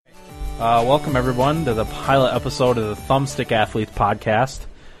Welcome, everyone, to the pilot episode of the Thumbstick Athletes podcast.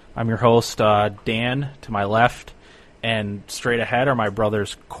 I'm your host, Dan, to my left, and straight ahead are my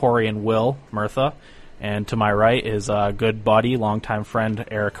brothers Corey and Will Murtha, and to my right is good buddy, longtime friend,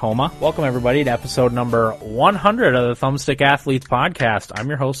 Eric Homa. Welcome, everybody, to episode number 100 of the Thumbstick Athletes podcast. I'm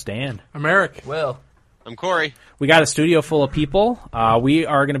your host, Dan. I'm Eric. Will. I'm Corey. We got a studio full of people. We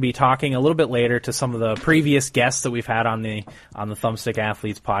are going to be talking a little bit later to some of the previous guests that we've had on the Thumbstick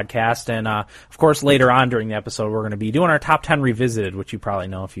Athletes podcast, and of course later on during the episode we're going to be doing our top 10 revisited, which you probably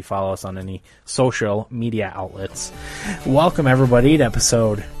know if you follow us on any social media outlets. Welcome everybody to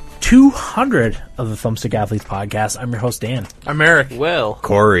episode 200 of the Thumbstick Athletes podcast. I'm your host Dan. I'm Eric. Will.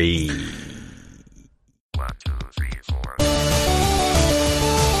 Corey. 1, 2, 3, 4.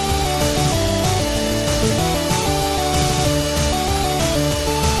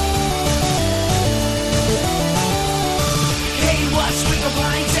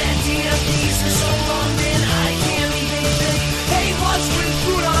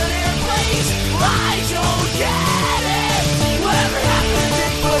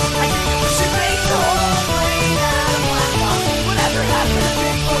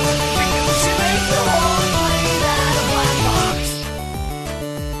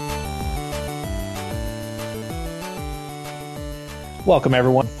 Welcome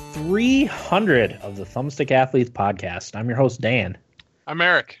everyone. 300 of the Thumbstick Athletes podcast. I'm your host Dan. I'm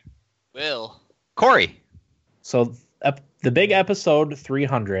Eric. Will. Corey. So the big episode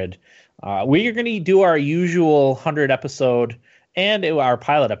 300, we are going to do our usual 100 episode, and our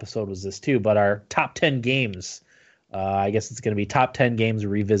pilot episode was this too, but our top 10 games. I guess it's going to be top 10 games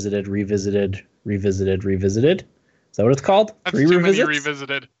revisited. Is that what it's called? That's too many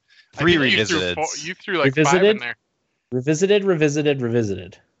revisited. Three revisited. You threw like revisited? 5 in there.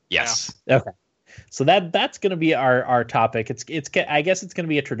 Revisited. Yes. Yeah. Okay. So that's going to be our topic. I guess it's going to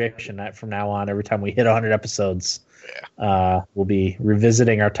be a tradition that from now on, every time we hit 100 episodes, we'll be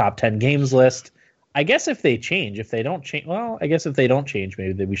revisiting our top 10 games list. I guess if they don't change,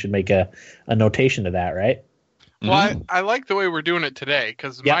 maybe we should make a notation to that, right? Well, I like the way we're doing it today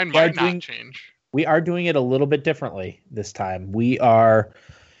because mine might not change. We are doing it a little bit differently this time. We are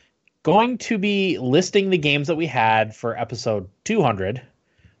going to be listing the games that we had for episode 200.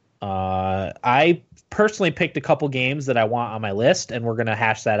 I personally picked a couple games that I want on my list, and we're going to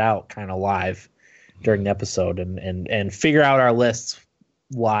hash that out kind of live during the episode and figure out our lists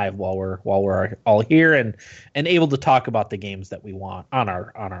live while we're all here and able to talk about the games that we want on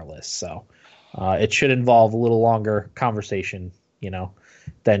our list. So it should involve a little longer conversation,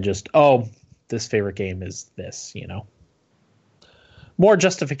 than just, this favorite game is this, More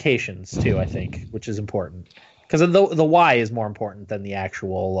justifications too, I think, which is important because the why is more important than the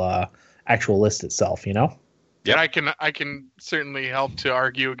actual list itself. Yeah, I can certainly help to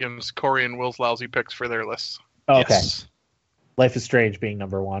argue against Corey and Will's lousy picks for their lists. Okay, yes. Life is Strange being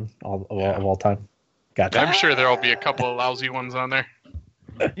number one of all time. Gotcha. I'm sure there'll be a couple of lousy ones on there.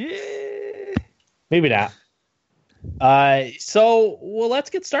 Maybe not. So let's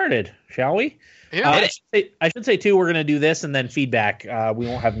get started, shall we? Yeah. I should say too, we're going to do this and then feedback. We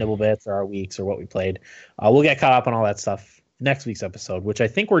won't have nibble bits or our weeks or what we played. We'll get caught up on all that stuff next week's episode, which I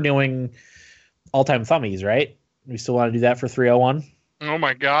think we're doing all-time thummies, right? We still want to do that for 301? Oh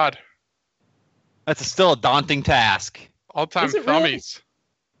my God. That's still a daunting task. All-time thummies. Really?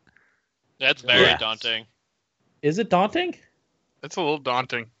 That's very daunting. Is it daunting? It's a little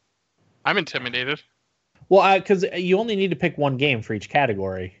daunting. I'm intimidated. Well, because you only need to pick one game for each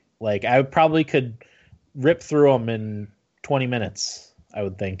category. Like, I probably could rip through them in 20 minutes, I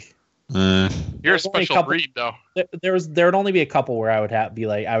would think. You're a special breed, though. There would only be a couple where I would have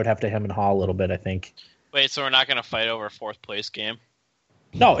to hem and haw a little bit, I think. Wait, so we're not going to fight over a fourth place game?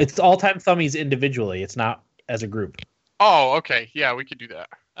 No, it's all-time thummies individually. It's not as a group. Oh, okay. Yeah, we could do that.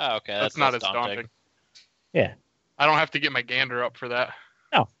 Oh, okay. That's not as daunting. Yeah. I don't have to get my gander up for that.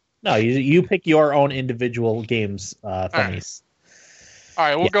 No, you pick your own individual games, thummies. All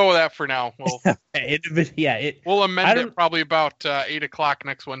right, we'll go with that for now. We'll amend it probably about 8 o'clock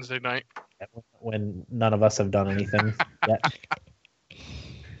next Wednesday night. When none of us have done anything yet.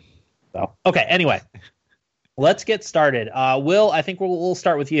 So, okay, anyway. Let's get started. Will, I think we'll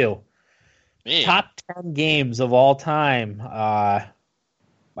start with you. Me? Top 10 games of all time. I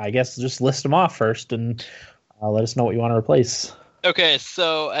guess just list them off first and let us know what you want to replace. Okay,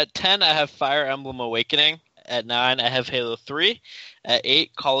 so at 10, I have Fire Emblem Awakening. At 9, I have Halo 3. At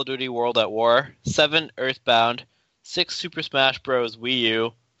 8, Call of Duty World at War. 7, Earthbound. 6, Super Smash Bros. Wii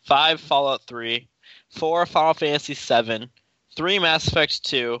U. 5, Fallout 3. 4, Final Fantasy 7. 3, Mass Effect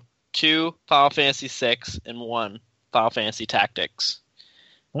 2. 2, Final Fantasy 6. And 1, Final Fantasy Tactics.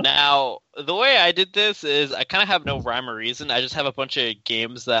 Now, the way I did this is I kind of have no rhyme or reason. I just have a bunch of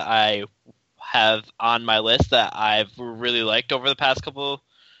games that I have on my list that I've really liked over the past couple,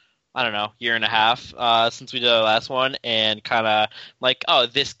 I don't know, year and a half since we did our last one, and kind of like, oh,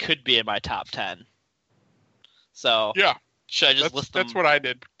 this could be in my top 10. So yeah, should I just list them? That's what I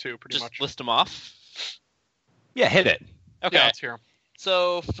did too, pretty much. Just list them off? Yeah, hit it. Okay. Yeah, let's hear 'em.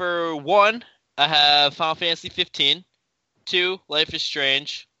 So for 1, I have Final Fantasy 15. 2, Life is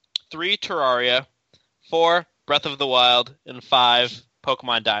Strange. 3, Terraria. 4, Breath of the Wild. And 5,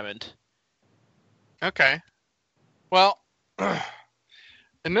 Pokemon Diamond. Okay. Well,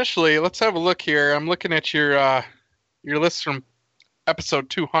 initially, let's have a look here. I'm looking at your list from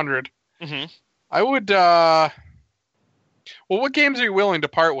episode 200. Mm-hmm. I would. Well, what games are you willing to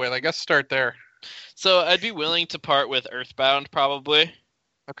part with? I guess start there. So I'd be willing to part with Earthbound, probably.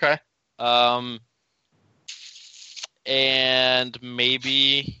 Okay. And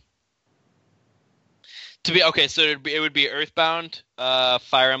maybe so it would be Earthbound,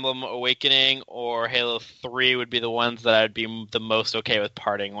 Fire Emblem Awakening, or Halo 3 would be the ones that I'd be the most okay with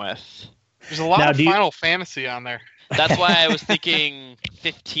parting with. There's a lot of Final Fantasy on there. That's why I was thinking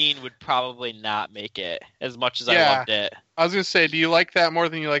 15 would probably not make it as much as I loved it. I was gonna say, do you like that more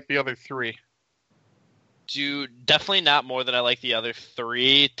than you like the other 3? Definitely not more than I like the other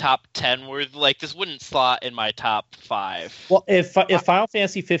 3. Top 10 were like, this wouldn't slot in my top 5. Well, if Final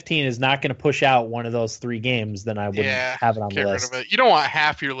Fantasy 15 is not going to push out one of those 3 games, then I wouldn't have it on the list. Rid of it. You don't want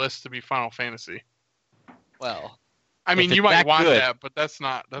half your list to be Final Fantasy. Well, I mean, you might want that, but that's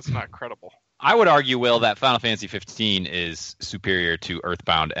not credible. I would argue, Will, that Final Fantasy 15 is superior to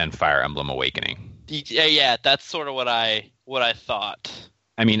Earthbound and Fire Emblem Awakening. Yeah, that's sort of what I thought.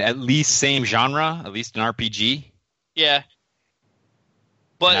 I mean, at least same genre, at least an RPG. Yeah,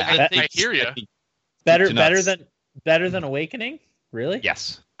 but I hear you. Better than Awakening, really?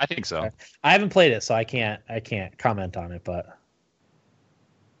 Yes, I think so. Okay. I haven't played it, so I can't comment on it. But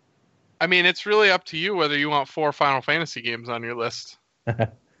I mean, it's really up to you whether you want 4 Final Fantasy games on your list.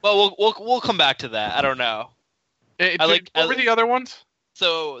 Well, we'll come back to that. I don't know. What were the other ones?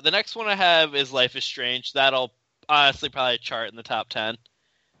 So the next one I have is Life is Strange. That'll honestly probably chart in the top 10.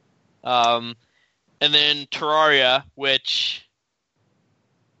 And then Terraria, which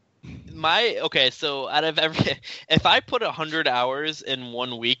so out of if I put 100 hours in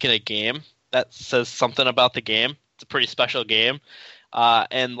 1 week in a game, that says something about the game. It's a pretty special game.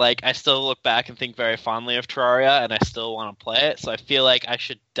 And like I still look back and think very fondly of Terraria, and I still want to play it. So I feel like I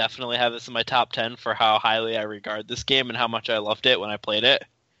should definitely have this in my top 10 for how highly I regard this game and how much I loved it when I played it.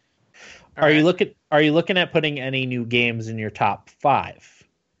 Are you looking at putting any new games in your top 5?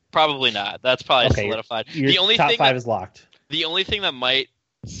 Probably not. That's probably solidified. The only top 5 is locked. The only thing that might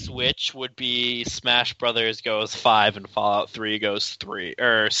switch would be Smash Brothers goes 5 and Fallout 3 goes 3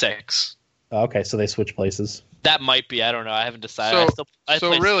 or 6. Okay, so they switch places. That might be. I don't know. I haven't decided. I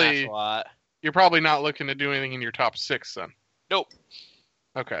play really, Smash a lot. You're probably not looking to do anything in your top 6 then. Nope.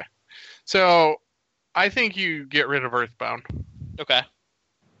 Okay. So I think you get rid of Earthbound. Okay.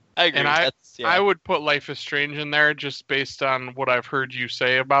 I agree. And I would put Life is Strange in there just based on what I've heard you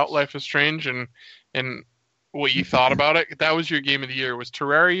say about Life is Strange and what you thought about it. That was your game of the year. Was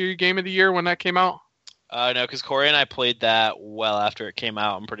Terraria your game of the year when that came out? No, because Corey and I played that well after it came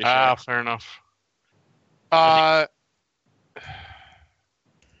out, I'm pretty sure. Ah, fair enough. Why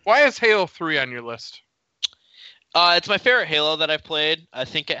is Halo 3 on your list? It's my favorite Halo that I've played. I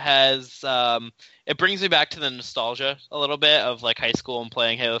think it has it brings me back to the nostalgia a little bit of like high school and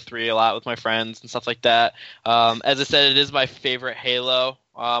playing Halo 3 a lot with my friends and stuff like that. As I said, it is my favorite Halo.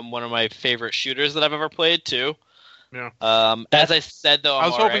 One of my favorite shooters that I've ever played too. Yeah. As I said though, I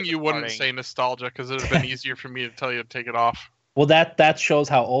was hoping you wouldn't say nostalgia because it would have been easier for me to tell you to take it off. Well, that shows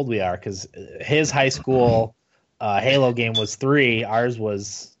how old we are because his high school Halo game was 3. Ours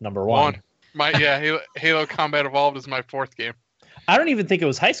was number 1. Halo Combat Evolved is my 4th game. I don't even think it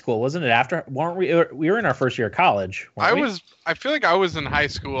was high school, wasn't it? After weren't we were in our first year of college? I feel like I was in high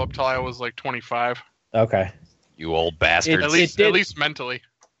school up till I was like 25. Okay. You old bastards. At least mentally.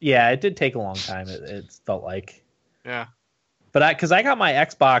 Yeah, it did take a long time. It felt like. Yeah. But because I got my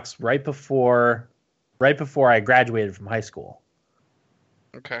Xbox right before I graduated from high school.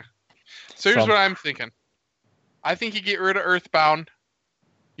 Okay. So here's what I'm thinking. I think you get rid of Earthbound.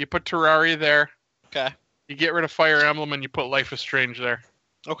 You put Terraria there. Okay. You get rid of Fire Emblem and you put Life is Strange there.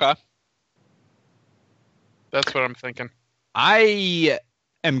 Okay. That's what I'm thinking. I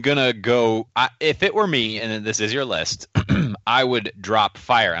am going to go... if it were me, and this is your list, I would drop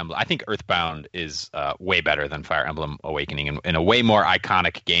Fire Emblem. I think Earthbound is way better than Fire Emblem Awakening and a way more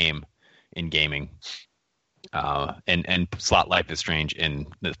iconic game in gaming. and slot Life is Strange in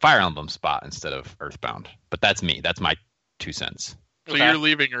the Fire Emblem spot instead of Earthbound. But that's me. That's my 2 cents. So Okay. you're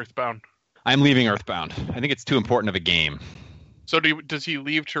leaving Earthbound. I'm leaving Earthbound. I think it's too important of a game. So does he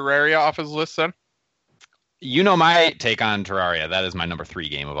leave Terraria off his list then? You know my take on Terraria. That is my number 3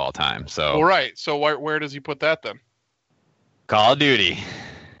 game of all time. So All right. So where does he put that then? Call of Duty.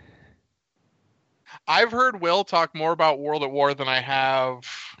 I've heard Will talk more about World at War than I have.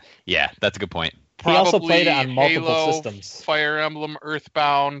 Yeah, that's a good point. He also Probably played it on multiple Halo, systems. Fire Emblem,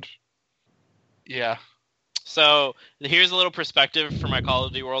 Earthbound. Yeah. So here's a little perspective for my Call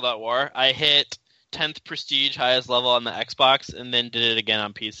of Duty World at War. I hit 10th prestige, highest level on the Xbox, and then did it again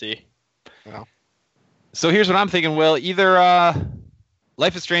on PC. So here's what I'm thinking, Will. Either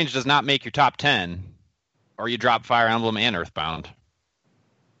Life is Strange does not make your top 10, or you drop Fire Emblem and Earthbound.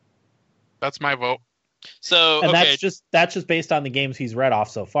 That's my vote. So And okay, that's just based on the games he's read off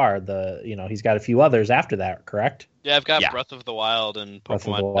so far. He's got a few others after that, correct? yeah, I've got Yeah. Breath of the Wild and Breath of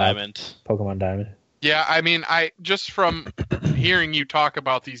the Pokemon Wild. Diamond. Pokemon Diamond. Yeah, I mean, I just from hearing you talk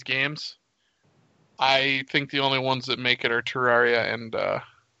about these games, I think the only ones that make it are Terraria and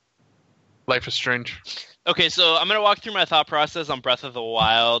Life is Strange. Okay, so I'm gonna walk through my thought process on Breath of the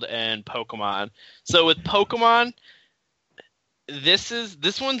Wild and Pokemon. So with Pokemon, this is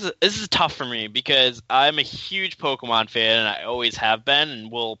tough for me because I'm a huge Pokemon fan and I always have been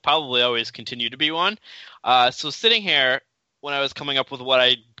and will probably always continue to be one. So sitting here, when I was coming up with what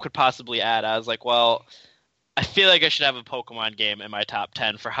I could possibly add, I was like, well, I feel like I should have a Pokemon game in my top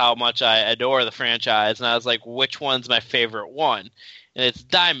 10 for how much I adore the franchise. And I was like, which one's my favorite one? And it's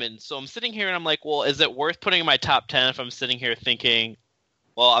Diamond. So I'm sitting here and I'm like, well, is it worth putting in my top 10 if I'm sitting here thinking,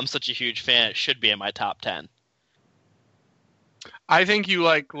 well, I'm such a huge fan, it should be in my top 10? I think you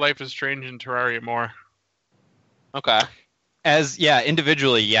like Life is Strange and Terraria more. Okay.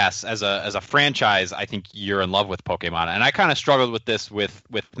 Individually, yes. As a franchise, I think you're in love with Pokemon, and I kind of struggled with this with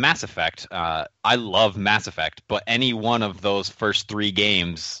Mass Effect. I love Mass Effect, but any one of those first 3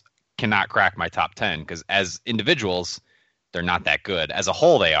 games cannot crack my top 10 because as individuals, they're not that good. As a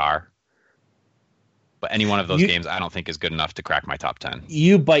whole, they are. But any one of those games, I don't think is good enough to crack my top 10.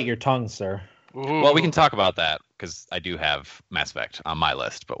 You bite your tongue, sir. Ooh. Well, we can talk about that because I do have Mass Effect on my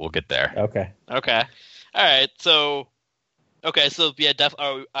list, but we'll get there. Okay. Okay. All right. So yeah,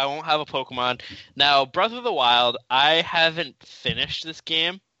 I won't have a Pokemon. Now, Breath of the Wild, I haven't finished this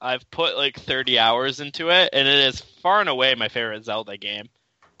game. I've put like 30 hours into it, and it is far and away my favorite Zelda game.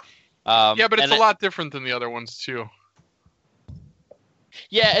 Yeah, but it's a lot different than the other ones too.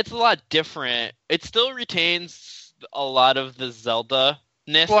 Yeah, it's a lot different. It still retains a lot of the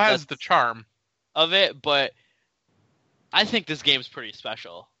Zelda-ness Well, it has the charm. of it, but I think this game's pretty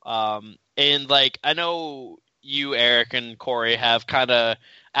special. And like, I know you, Eric, and Corey have kind of,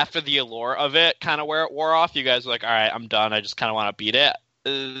 after the allure of it kind of where it wore off, you guys were like, all right, I'm done. I just kind of want to beat it.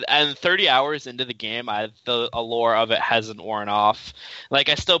 And 30 hours into the game, the allure of it hasn't worn off. Like,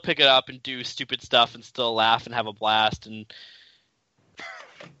 I still pick it up and do stupid stuff and still laugh and have a blast. And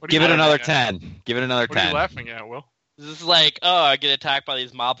What are you Give it laughing another at? 10. Give it another What are 10. you laughing at, Will? this is like, oh, I get attacked by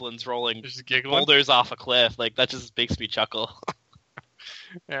these moblins rolling Just giggling. boulders off a cliff. Like, that just makes me chuckle.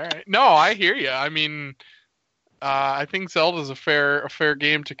 All right. No, I hear you. I mean, I think Zelda's a fair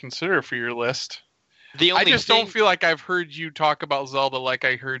game to consider for your list. The I only just don't feel like I've heard you talk about Zelda like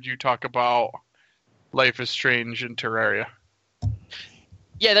I heard you talk about Life is Strange and Terraria.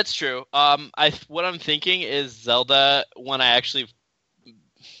 Yeah, that's true. What I'm thinking is Zelda, when I actually,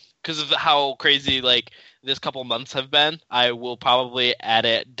 because of how crazy like this couple months have been, I will probably add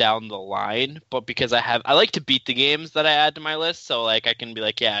it down the line. But because I like to beat the games that I add to my list, so like I can be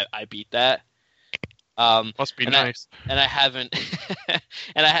like, yeah, I beat that. Must be and nice. And I haven't,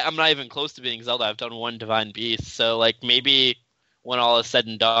 and I'm not even close to beating Zelda. I've done one Divine Beast, so like maybe when all is said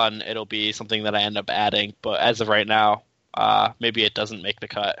and done, it'll be something that I end up adding. But as of right now, maybe it doesn't make the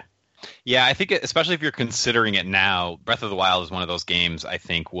cut. Yeah, I think especially if you're considering it now, Breath of the Wild is one of those games I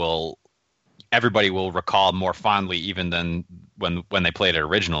think everybody will recall more fondly even than when they played it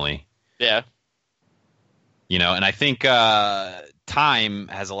originally. Yeah. You know, and I think time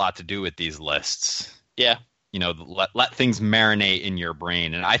has a lot to do with these lists. Yeah. You know, let things marinate in your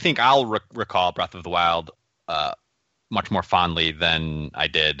brain. And I think I'll recall Breath of the Wild much more fondly than I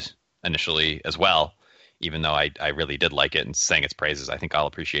did initially as well. Even though I really did like it and sang its praises, I think I'll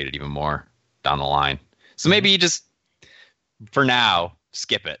appreciate it even more down the line. So maybe you just, for now,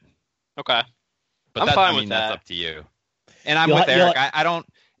 skip it. Okay. But I'm fine with that's that. up to you. And I'm You'll with ha- Eric. you'll- I don't.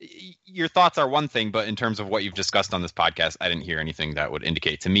 Your thoughts are one thing, but in terms of what you've discussed on this podcast, I didn't hear anything that would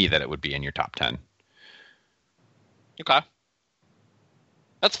indicate to me that it would be in your top 10. Okay.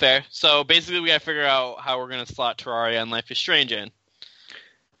 That's fair. So basically, we gotta figure out how we're gonna slot Terraria and Life is Strange in.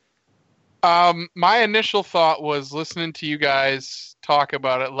 My initial thought was listening to you guys talk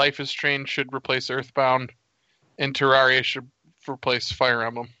about it. Life is Strange should replace Earthbound, and Terraria should replace Fire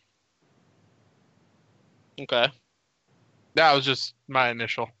Emblem. Okay. That was just my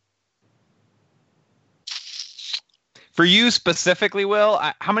initial. For you specifically, Will,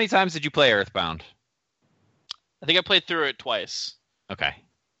 how many times did you play Earthbound? I think I played through it twice. Okay.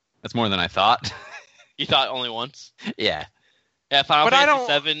 That's more than I thought. You thought only once? Yeah. Yeah, Final But I Fantasy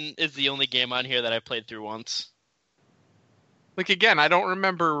don't- VII is the only game on here that I played through once. Like, again, I don't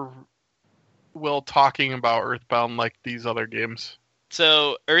remember Will talking about Earthbound like these other games.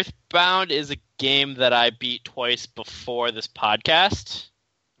 So, Earthbound is a game that I beat twice before this podcast.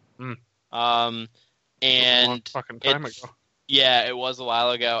 Hmm. And That was a long fucking time it's- ago. yeah, it was a while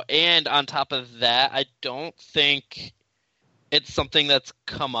ago. And on top of that, I don't think it's something that's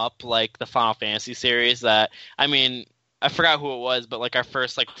come up like the Final Fantasy series that, I mean, I forgot who it was, but like our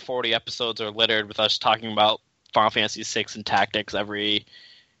first like 40 episodes are littered with us talking about Final Fantasy 6 and tactics every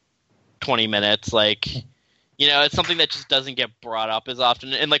 20 minutes. Like, you know, it's something that just doesn't get brought up as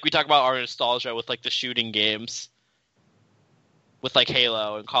often. And like we talk about our nostalgia with like the shooting games with like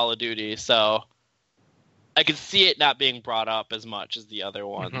Halo and Call of Duty. So I could see it not being brought up as much as the other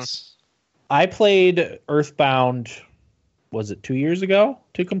ones. I played Earthbound, was it 2 years ago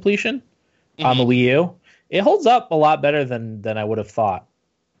to completion on the Mhm. Wii U? It holds up a lot better than I would have thought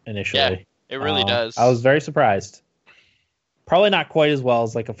initially. It really does. I was very surprised. Probably not quite as well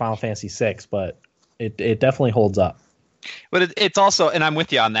as like a Final Fantasy VI, but it definitely holds up. But it's also, and I'm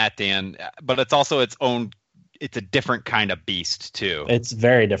with you on that, Dan, but it's also its own, it's a different kind of beast, too. It's a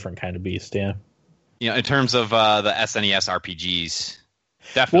very different kind of beast, yeah. You know, in terms of the SNES RPGs,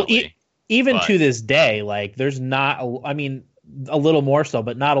 definitely. Even But- to this day, like there's not, I mean, a little more so,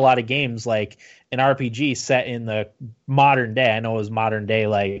 but not a lot of games like an RPG set in the modern day. I know it was modern day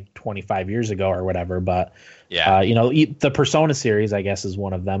like 25 years ago or whatever, but yeah. you know, the Persona series, I guess, is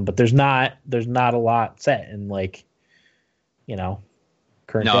one of them. But there's not a lot set in like, you know,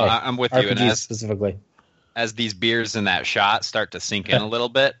 current No, day I'm with you. And RPGs specifically. as these beers in that shot start to sink in a little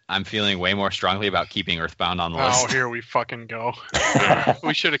bit, I'm feeling way more strongly about keeping Earthbound on the Oh, list. here we fucking go.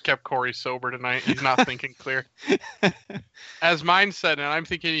 We should have kept Corey sober tonight. He's not thinking clear. As mine said, and I'm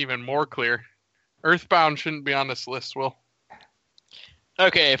thinking even more clear, Earthbound shouldn't be on this list, Will.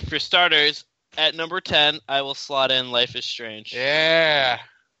 Okay, for starters, at number 10, I will slot in Life is Strange. Yeah.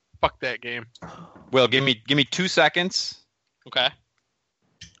 Fuck that game. Will, give me 2 seconds. Okay.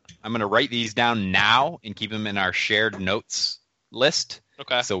 I'm going to write these down now and keep them in our shared notes list,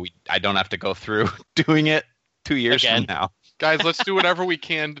 Okay. so I don't have to go through doing it 2 years Again. from now. Guys, let's do whatever we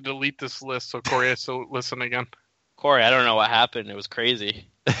can to delete this list so Corey has to listen again. Corey, I don't know what happened. It was crazy.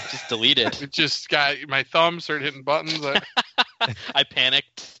 Just deleted. It just got my thumb started hitting buttons. I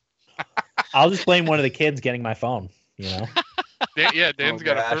panicked. I'll just blame one of the kids getting my phone. You know, Dan's Oh,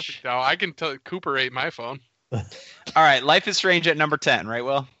 got it gosh. perfect now. I can recuperate my phone. All right, Life is Strange at number 10, right,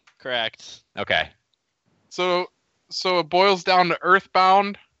 Will? Correct. Okay. So it boils down to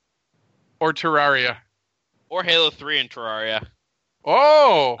Earthbound or Terraria. Or Halo 3 and Terraria.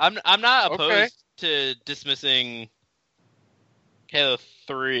 Oh, I'm not opposed Okay. to dismissing Halo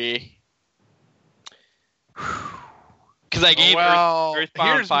 3. Because I gave well,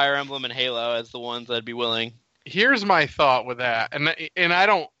 Earthbound, Fire Emblem, and Halo as the ones I'd be willing. here's my thought with that, and I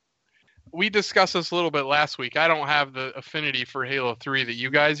don't. We discussed this a little bit last week. I don't have the affinity for Halo 3 that you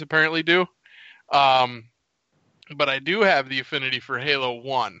guys apparently do, but I do have the affinity for Halo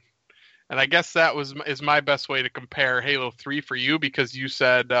 1, and I guess that is my best way to compare Halo 3 for you because you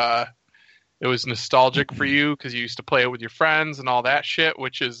said it was nostalgic for you because you used to play it with your friends and all that shit,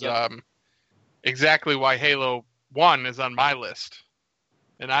 which is Yep. exactly why Halo 1 is on my list,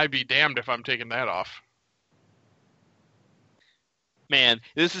 and I'd be damned if I'm taking that off. Man,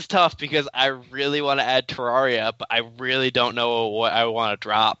 this is tough because I really want to add Terraria, but I really don't know what I want to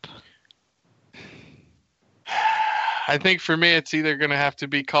drop. I think for me, it's either going to have to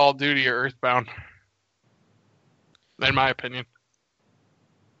be Call of Duty or Earthbound. In my opinion.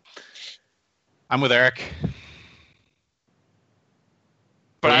 I'm with Eric.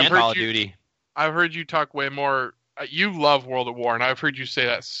 But And I've Call heard, of Duty. I've heard you talk way more. You love World of War, and I've heard you say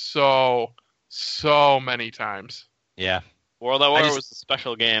that so many times. Yeah. World at War just- was a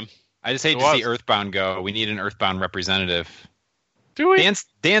special game. I just hate It to see was. Earthbound go. We need an Earthbound representative. Do we?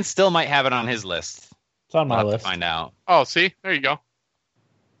 Dan still might have it on his list. it's on We'll my have to list. find out. Oh, see? There you go.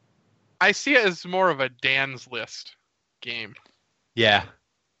 I see it as more of a Dan's list game, Yeah.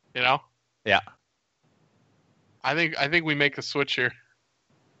 you know? Yeah. I think we make a switch here.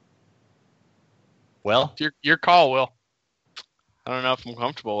 Well, It's your call, Will. I don't know if I'm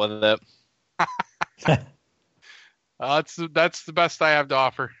comfortable with it. That's the best I have to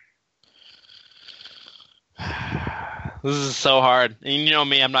offer. This is so hard. And you know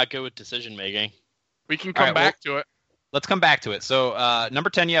me, I'm not good with decision making. We can come right, back to it. let's come back to it. So, number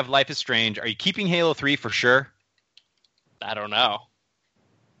 10, you have Life is Strange. Are you keeping Halo 3 for sure? I don't know.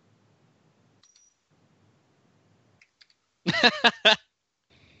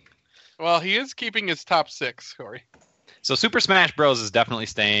 Well, he is keeping his top 6, Corey. So, Super Smash Bros. Is definitely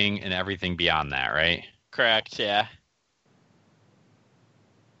staying, and everything beyond that, right? Correct, yeah.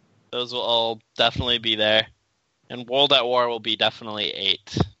 Those will all definitely be there. And World at War will be definitely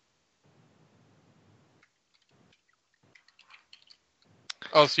 8.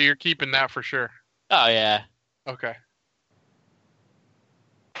 Oh, so you're keeping that for sure. Oh, yeah. Okay.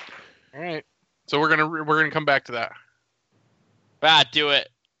 All right. So we're gonna come back to that. Do it.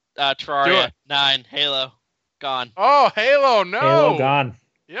 Terraria, Do it. 9, Halo, gone. Oh, Halo! No. Halo gone.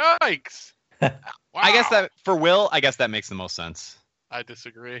 Yikes. Wow. I guess that, for Will, I guess that makes the most sense. I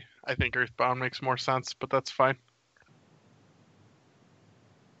disagree. I think Earthbound makes more sense, but that's fine.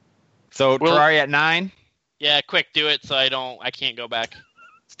 So, Will- Terraria at 9, Yeah, quick, do it so I can't go back.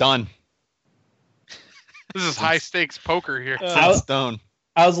 it's done. This is high stakes poker here. I Set in was- stone.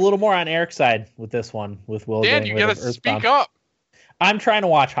 I was a little more on Eric's side with this one, with Will Dan, getting you rid gotta of Earthbound. speak up. I'm trying to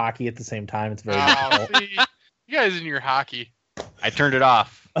watch hockey at the same time. It's very Oh, difficult. see, you guys in your hockey. I turned it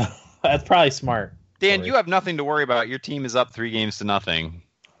off. That's probably smart. Dan, Corey. you have nothing to worry about. Your team is up 3-0.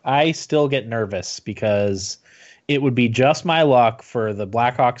 I still get nervous because it would be just my luck for the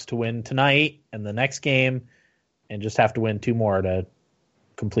Blackhawks to win tonight and the next game, and just have to win 2 more to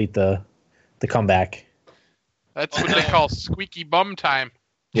complete the comeback. That's what they call squeaky bum time.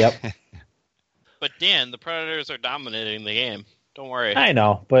 Yep, But Dan, the Predators are dominating the game. Don't worry. I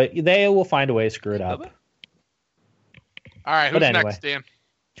know, but they will find a way to screw it up. All right, But who's anyway. next, Dan?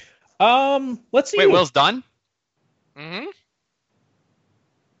 Let's see. Wait, Will's done? Mm-hmm.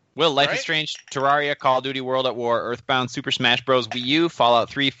 Will, Life Right. is Strange, Terraria, Call of Duty, World at War, Earthbound, Super Smash Bros. Wii U, Fallout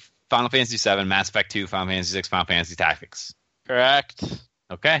 3, Final Fantasy 7, Mass Effect 2, Final Fantasy 6, Final Fantasy Tactics. Correct.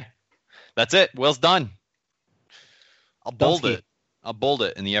 Okay. That's it. Will's done. I'll bold Dunsky. it. I'll bold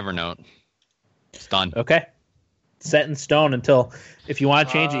it in the Evernote. It's done. Okay, set in stone until if you want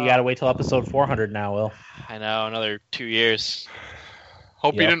to change it, you got to wait till episode 400 now. Will. I know, another 2 years.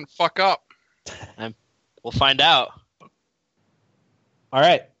 Hope you Yep. didn't fuck up. We'll find out. All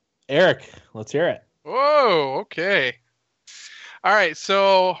right, Eric, let's hear it. Whoa, okay. All right,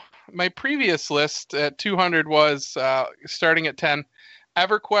 so my previous list at 200 was starting at 10,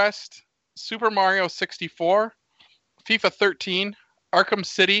 EverQuest, Super Mario 64, FIFA 13, Arkham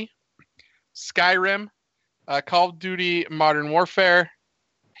City, Skyrim, Call of Duty Modern Warfare,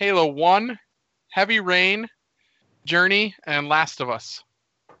 Halo 1, Heavy Rain, Journey, and Last of Us.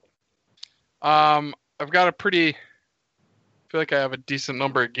 I've got a pretty... I feel like I have a decent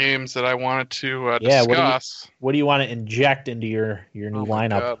number of games that I wanted to Yeah, discuss. What do you want to inject into your new Oh my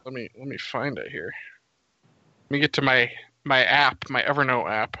lineup? God, let me find it here. Let me get to my app, my Evernote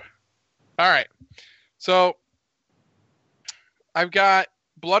app. All right. So I've got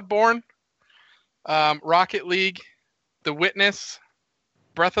Bloodborne, Rocket League, The Witness,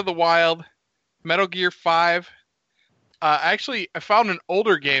 Breath of the Wild, Metal Gear 5. Actually, I found an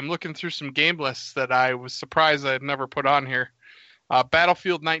older game looking through some game lists that I was surprised I had never put on here.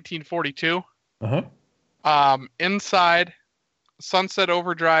 Battlefield 1942, Uh-huh. Inside, Sunset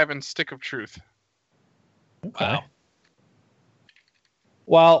Overdrive, and Stick of Truth. Okay. Wow.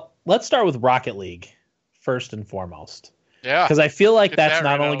 Well, let's start with Rocket League first and foremost, Yeah. because I feel like Get that's that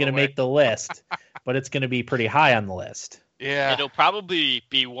not right only out going of to the way. make the list, but it's going to be pretty high on the list. Yeah. It'll probably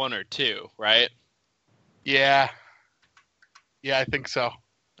be 1 or 2, right? Yeah. Yeah, I think so.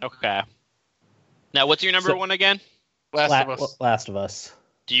 Okay. Now, what's your number So- 1 again? Last of Us. Last of Us.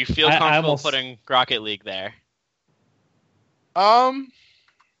 Do you feel I comfortable almost- putting Rocket League there? I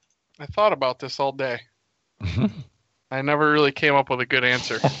thought about this all day. I never really came up with a good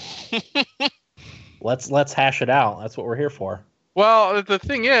answer. Let's hash it out. That's what we're here for. Well, the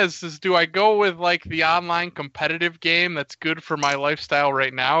thing is do I go with like the online competitive game that's good for my lifestyle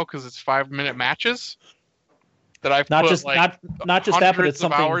right now because it's 5-minute matches that I've Not put just like not just that, but hundreds it's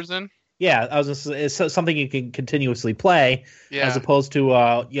of something. hours in. Yeah, I was gonna say, it's something you can continuously play, Yeah. as opposed to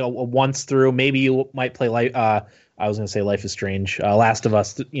a once through. Maybe you might play I was gonna say Life is Strange, Last of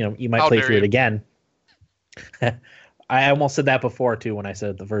Us. You might How play dare through it you. again. I almost said that before too when I said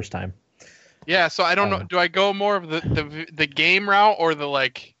it the first time. Yeah, so I don't know. Do I go more of the game route or the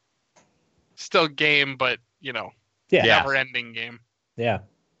like still game but Yeah, Yeah. never ending game? yeah.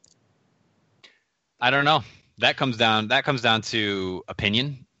 I don't know. That comes down to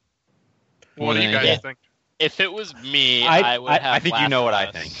opinion. What do you guys Yeah. think? If it was me, I- I would have. I think you Last know what of I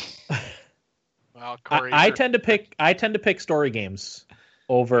Us. think. Well, Corey, I you're- tend to pick story games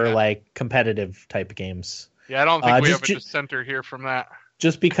over Yeah. like competitive type games. Yeah, I don't think we just have a ju- dissenter here from that.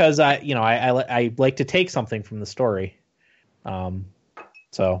 Just because I like to take something from the story.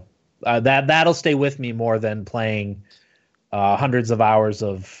 So that'll stay with me more than playing hundreds of hours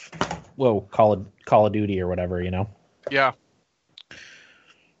of Call of Duty or whatever, Yeah.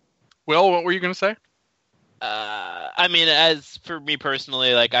 Will, what were you going to say? I mean, as for me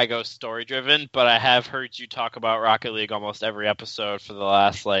personally, like I go story driven, but I have heard you talk about Rocket League almost every episode for the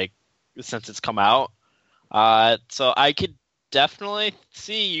last since it's come out. So I could definitely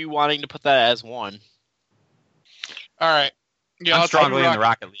see you wanting to put that as one. All right. Yeah, I'm let's do strongly in the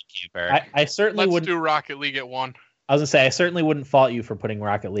Rocket- Rocket League camp, Eric. I certainly Let's wouldn't. do Rocket League at 1. I was gonna say I certainly wouldn't fault you for putting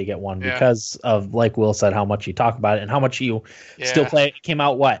Rocket League at 1 Yeah. because of, like Will said, how much you talk about it and how much you Yeah. still play. It came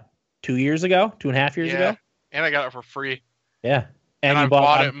out 2 years ago, 2.5 years Yeah. ago. And I got it for free. Yeah, And you I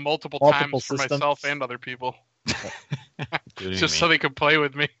bought on it multiple multiple times for systems. myself and other people. Including Just me. so they could play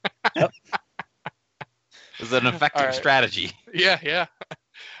with me. It's an effective All right. strategy. Yeah.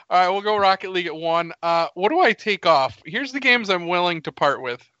 All right, we'll go Rocket League at 1. What do I take off? Here's the games I'm willing to part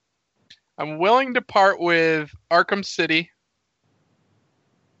with. I'm willing to part with Arkham City.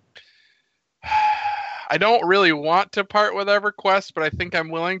 I don't really want to part with EverQuest, but I think I'm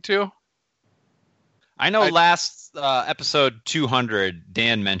willing to. I know I- last episode 200,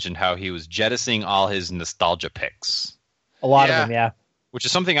 Dan mentioned how he was jettisoning all his nostalgia picks, a lot Yeah. of them. Yeah, which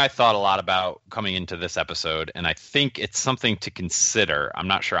is something I thought a lot about coming into this episode, and I think it's something to consider. I'm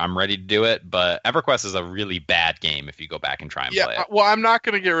not sure I'm ready to do it, but EverQuest is a really bad game if you go back and try and play it. Well, I'm not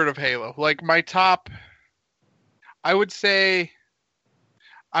going to get rid of Halo. Like, my top, I would say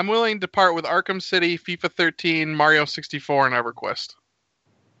I'm willing to part with Arkham City, FIFA 13, Mario 64, and EverQuest.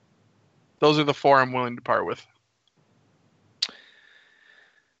 Those are the 4 I'm willing to part with.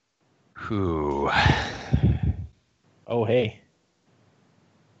 Ooh. Oh, hey.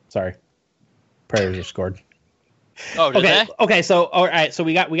 Sorry. Prayers are scored. Oh, did Okay. they? Okay. So, all right. So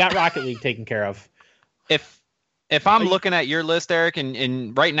we got Rocket League taken care of. If I'm looking at your list, Eric,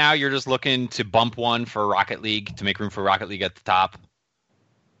 and right now you're just looking to bump one for Rocket League to make room for Rocket League at the top,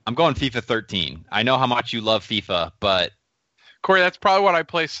 I'm going FIFA 13. I know how much you love FIFA, but Corey, that's probably what I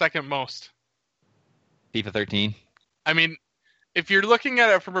play second most. FIFA 13. I mean, if you're looking at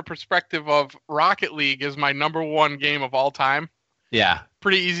it from a perspective of Rocket League is my number 1 game of all time, Yeah.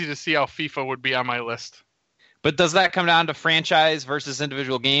 pretty easy to see how FIFA would be on my list. But does that come down to franchise versus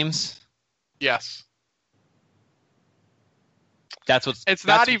individual games? Yes. That's what's. It's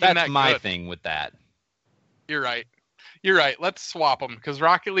not that's, even that's that my good. thing with that. You're right. Let's swap them because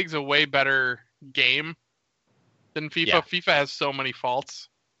Rocket League's a way better game than FIFA. Yeah. FIFA has so many faults,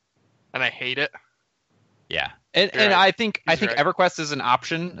 and I hate it. Yeah, and You're and right. I think He's right. EverQuest is an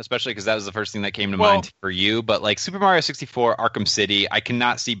option, especially because that was the first thing that came to Well- mind for you. But like Super Mario 64, Arkham City, I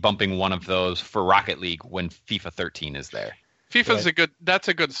cannot see bumping one of those for Rocket League when FIFA 13 is there. FIFA's Right. that's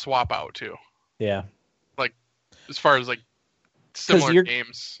a good swap out too, Yeah. as far as like similar you're-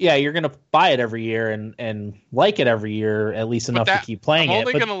 games. Yeah. You're gonna buy it every year and like it every year at least enough that- to keep playing I'm it.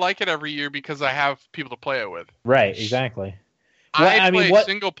 only but- gonna like it every year because I have people to play it with. Right. Exactly. I Well, play what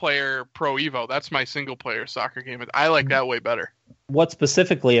single player Pro Evo. That's my single player soccer game. I like that way better. what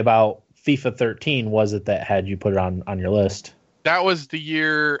specifically about FIFA 13 was it that had you put it on your list? That was the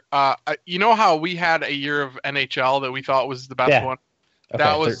year. You know how we had a year of NHL that we thought was the best Yeah. one. Okay,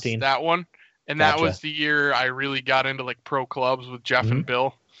 That was 13. that one, and that Gotcha. was the year I really got into like pro clubs with Jeff and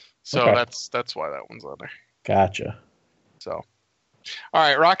Bill. So Okay. that's why that one's on there. Gotcha. So, all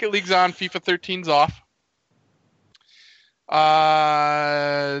right, Rocket League's on. FIFA 13's off. Do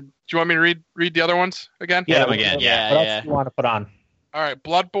you want me to read the other ones again? Yeah, them what- again, what- yeah. What Yeah. else do you want to put on? All right,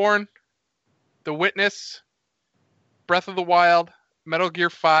 Bloodborne, The Witness, Breath of the Wild, Metal Gear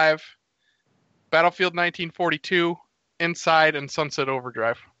 5, Battlefield 1942, Inside, and Sunset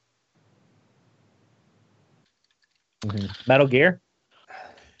Overdrive. Metal Gear.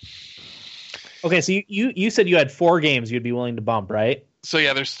 Okay, so you said you had 4 games you'd be willing to bump, right? So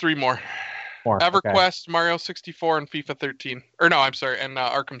yeah, there's 3 more. More. EverQuest, Mario 64, and FIFA 13. Or no, I'm sorry, and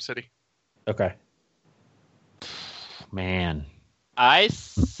Arkham City. Okay. Man, I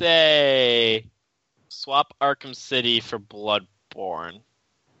say swap Arkham City for Bloodborne.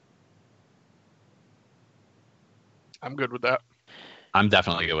 I'm good with that. I'm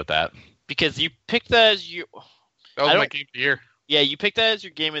definitely good with that. Because you picked that as you. That was I my don't- game of the year. Yeah, you picked that as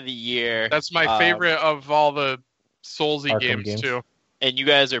your game of the year. That's my favorite of all the Soulsy Arkham games, games. too. and you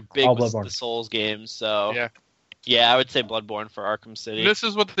guys are big All with Bloodborne. the Souls games, so Yeah. yeah, I would say Bloodborne for Arkham City. This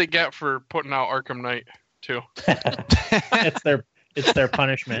is what they get for putting out Arkham Knight too. it's their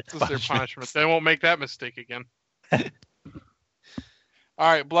punishment. This is their punishment. They won't make that mistake again.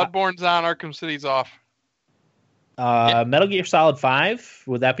 All right, Bloodborne's on, Arkham City's off. Metal Gear Solid 5,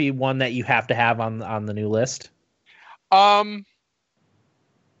 would that be one that you have to have on the new list? Um,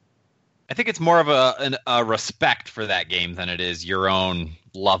 I think it's more of a respect for that game than it is your own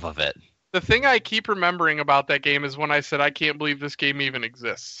love of it. the thing I keep remembering about that game is when I said I can't believe this game even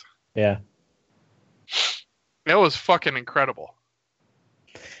exists. Yeah. It was fucking incredible.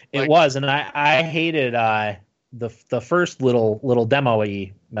 It Like- was, and I hated the first little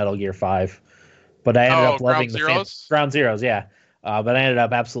demo-y Metal Gear 5, but I ended up loving Ground Zeroes? Ground Zeroes, yeah. But I ended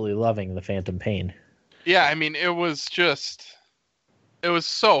up absolutely loving the Phantom Pain. Yeah, I mean, it was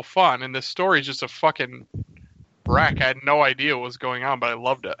so fun, and the story's just a fucking wreck. I had no idea what was going on, but I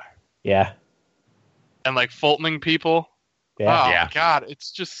loved it. Yeah, And like Fultoning people. yeah. Oh Yeah. God,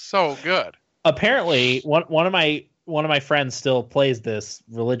 it's just so good. Apparently, one of my friends still plays this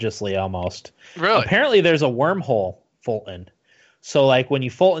religiously almost. Really? Apparently, there's a wormhole Fulton. So, like, when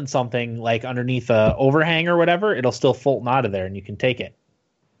you Fulton something, like, underneath a overhang or whatever, it'll still Fulton out of there, and you can take it.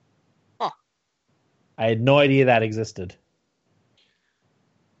 Huh. I had no idea that existed.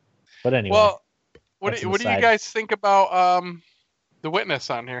 But anyway. Well, what that's do an you aside. guys think about The Witness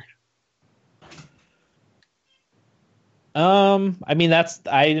on here? I mean,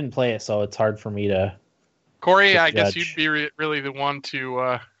 I didn't play it, so it's hard for me to Corey, Good I guess judge. you'd be really the one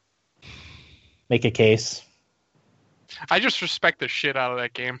to. make a case. I just respect the shit out of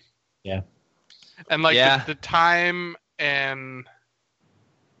that game. Yeah. And like Yeah. the time and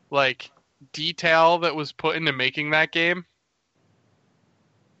like detail that was put into making that game.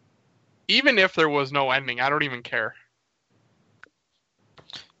 Even if there was no ending, I don't even care.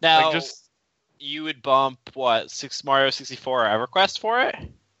 Now, Like just you would bump what Mario 64 EverQuest for it?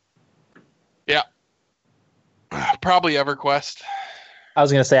 probably EverQuest. I was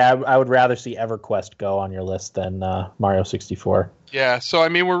gonna say I would rather see EverQuest go on your list than Mario 64. Yeah, so I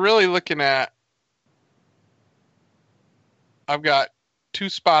mean we're really looking at I've got 2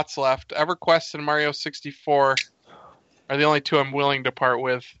 spots left. EverQuest and Mario 64 are the only 2 I'm willing to part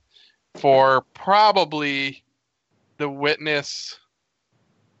with for probably The Witness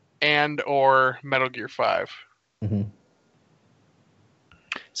and or Metal Gear 5. Mm-hmm.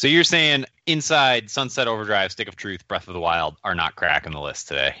 So you're saying Inside, Sunset Overdrive, Stick of Truth, Breath of the Wild are not cracking the list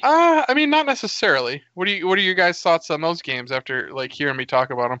today? I mean not necessarily. What are your guys' thoughts on those games after like hearing me talk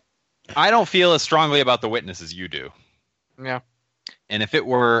about them? I don't feel as strongly about The Witness as you do. Yeah. And if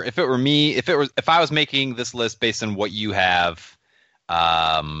I was making this list based on what you have,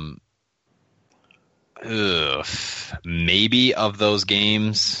 maybe of those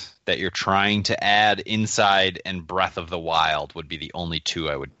games that you're trying to add, Inside and Breath of the Wild would be the only 2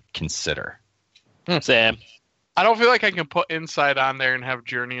 I would consider. Sam. I don't feel like I can put Inside on there and have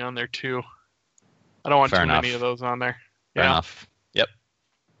Journey on there too. I don't want Fair too enough. many of those on there. Fair Yeah. enough. Yep.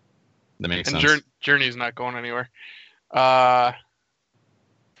 That makes And sense. Journey's not going anywhere. Breath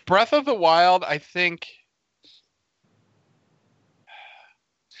of the Wild, I think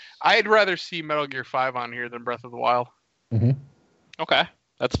I'd rather see Metal Gear 5 on here than Breath of the Wild. Okay,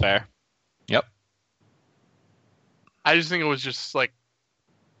 that's fair. I just think it was just like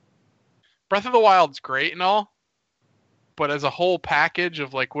Breath of the Wild's great and all, but as a whole package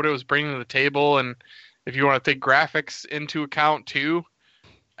of like what it was bringing to the table, and if you want to take graphics into account too,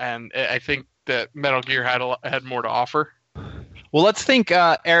 and I think that Metal Gear had more to offer. Well, let's think,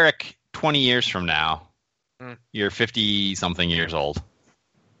 Eric, 20 years from now. Mm. You're 50-something years old.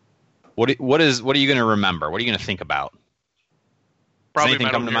 What are you going to remember? What are you going to think about? Does anything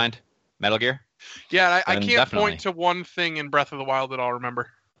Metal come to Gear. mind? Metal Gear? Yeah, and I Then can't definitely. point to one thing in Breath of the Wild that I'll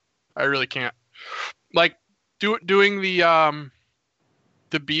remember. I really can't. Like doing the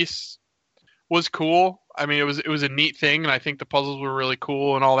beasts was cool. I mean, it was a neat thing, and I think the puzzles were really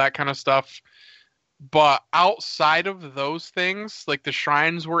cool and all that kind of stuff. But outside of those things, like the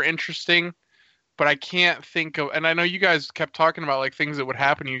shrines were interesting, but I can't think of. And I know you guys kept talking about like things that would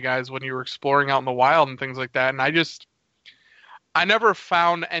happen to you guys when you were exploring out in the wild and things like that, and I never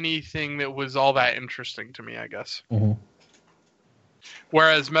found anything that was all that interesting to me, I guess. Mhm.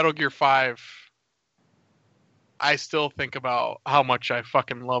 Whereas Metal Gear 5, I still think about how much I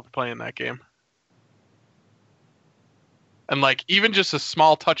fucking loved playing that game. And like even just the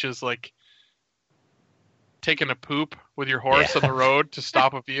small touches like taking a poop with your horse on the road to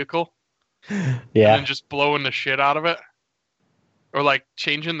stop a vehicle and Yeah. then just blowing the shit out of it. Or like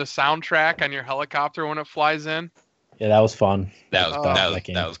changing the soundtrack on your helicopter when it flies in. Yeah, that was fun. That was Oh. that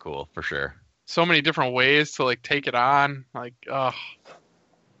game. that was cool for sure. So many different ways to like take it on. Like,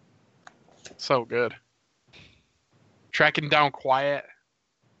 so good. Tracking down Quiet.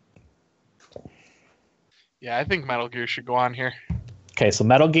 Yeah, I think Metal Gear should go on here. Okay, so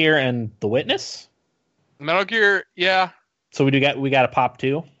Metal Gear and The Witness. Metal Gear, yeah, So we got to pop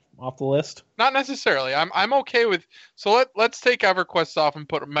 2 off the list. not necessarily. I'm okay with. So let's take EverQuest off and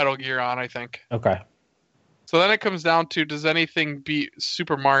put Metal Gear on. I think. Okay. So then it comes down to, does anything beat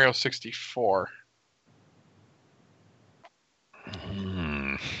Super Mario 64?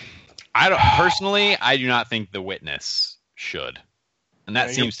 I don't personally. I do not think The Witness should, and that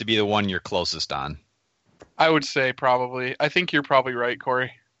Yeah, seems to be the one you're closest on. I would say probably. I think you're probably right,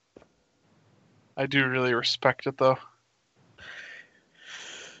 Corey. I do really respect it though.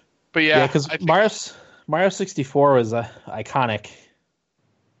 But yeah, because I think- Mario 64 was iconic.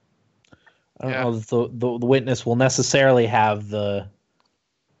 I don't Yeah. know if the Witness will necessarily have the,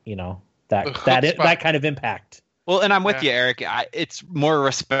 that The hook that spot. that kind of impact. Well, and I'm with Yeah. you, Eric. It's more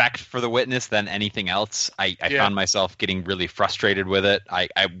respect for The Witness than anything else. I Yeah. found myself getting really frustrated with it. I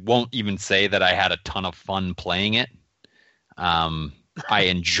won't even say that I had a ton of fun playing it. I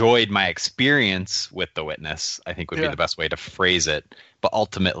enjoyed my experience with The Witness, I think would be Yeah. the best way to phrase it. But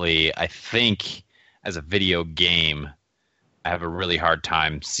ultimately, I think as a video game, I have a really hard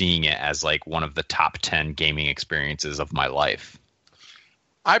time seeing it as like one of the top 10 gaming experiences of my life.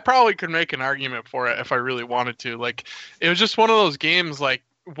 I probably could make an argument for it if I really wanted to. Like, it was just one of those games, like,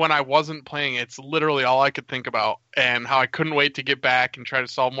 when I wasn't playing, it's literally all I could think about, and how I couldn't wait to get back and try to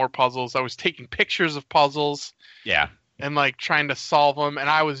solve more puzzles. I was taking pictures of puzzles Yeah. and like trying to solve them, and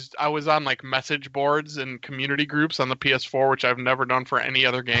I was on like message boards and community groups on the PS4, which I've never done for any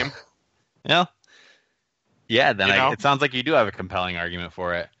other game. Yeah. Yeah, then You know? it sounds like you do have a compelling argument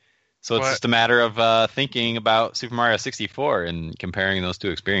for it. So it's But- just a matter of thinking about Super Mario 64 and comparing those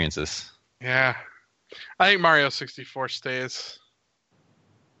two experiences. Yeah. I think Mario 64 stays.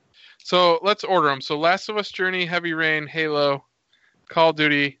 So let's order them. So Last of Us Journey, Heavy Rain, Halo, Call of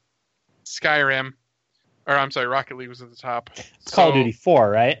Duty, Skyrim. Or I'm sorry, Rocket League was at the top. It's Call of Duty 4,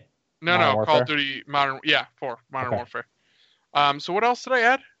 right? No, Modern no, Call Warfare? of Duty Modern. Yeah, 4 Modern Okay. Warfare. So what else did I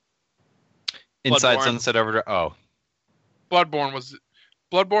add? Inside Bloodborne. Sunset Overdrive. Oh, Bloodborne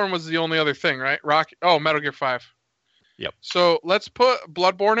was the only other thing, right? Metal Gear 5. Yep. So let's put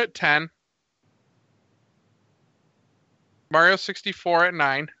Bloodborne at 10. Mario 64 at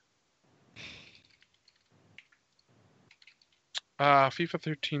 9. FIFA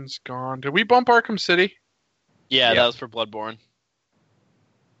 13's gone. Did we bump Arkham City? Yeah, Yeah. that was for Bloodborne.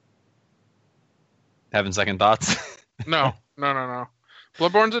 having second thoughts. No.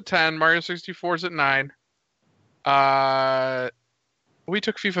 Bloodborne's at 10. Mario 64's at 9. We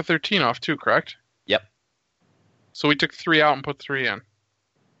took FIFA 13 off too, correct? Yep. So we took 3 out and put 3 in.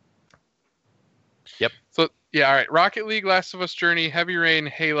 Yep. So, yeah, all right. Rocket League, Last of Us Journey, Heavy Rain,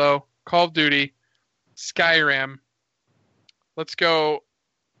 Halo, Call of Duty, Skyrim. Let's go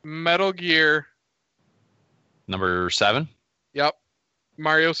Metal Gear. Number 7. Yep.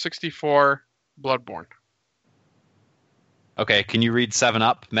 Mario 64, Bloodborne. Okay, can you read 7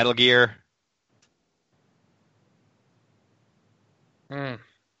 up? Metal Gear. Mm.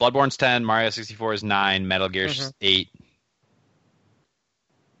 Bloodborne's 10. Mario 64 is 9. Metal Gear's Mhm. 8.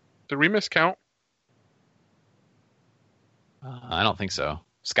 Did we miscount? I don't think so.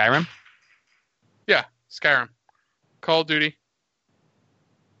 Skyrim? Yeah, Skyrim. Call of Duty.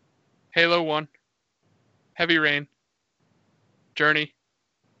 Halo 1. Heavy Rain. Journey.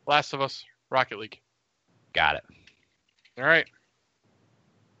 Last of Us. Rocket League. Got it. All right.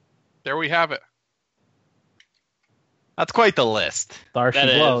 There we have it. That's quite the list. There That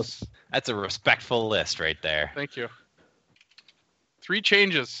she blows. is. That's a respectful list right there. Thank you. 3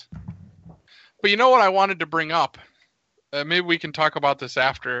 changes. But you know what I wanted to bring up? Maybe we can talk about this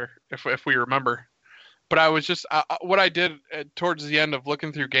after, if we remember. But I was just, what I did towards the end of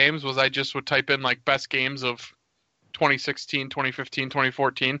looking through games was I just would type in like best games of 2016, 2015,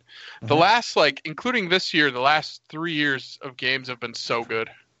 2014. The Mhm. last, like, including this year, the last 3 years of games have been so good.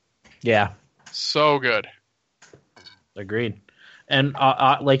 Yeah, So good. agreed. And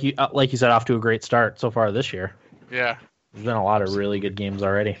like you said, off to a great start so far this year. Yeah. There's been a lot of really good games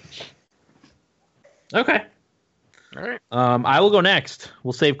already. Okay. All right. I will go next.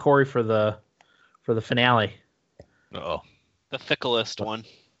 We'll save Corey for the finale. Uh-oh. The ficklest one.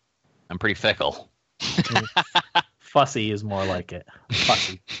 I'm pretty fickle. Fussy is more like it.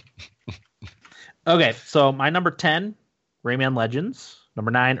 Fussy. Okay, so my number 10, Rayman Legends.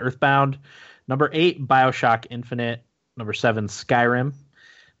 Number 9, Earthbound. Number 8, Bioshock Infinite. Number 7, Skyrim.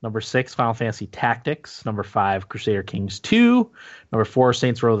 Number 6, Final Fantasy Tactics. Number 5, Crusader Kings 2. Number 4,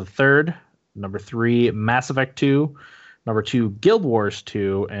 Saints Row the Third. Number 3, Mass Effect 2. Number 2, Guild Wars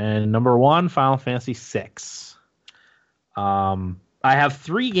 2. And number 1, Final Fantasy 6. I have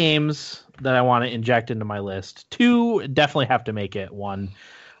 3 games that I want to inject into my list. 2 definitely have to make it. 1,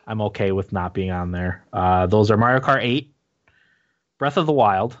 I'm okay with not being on there. Those are Mario Kart 8, Breath of the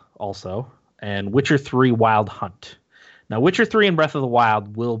Wild also, and Witcher 3 Wild Hunt. Now, Witcher 3 and Breath of the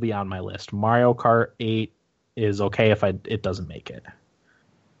Wild will be on my list. Mario Kart 8 is okay if it doesn't make it.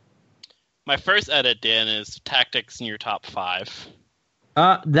 My first edit, Dan, is Tactics in your top 5.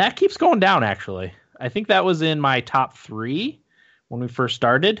 That keeps going down, actually. I think that was in my top 3 when we first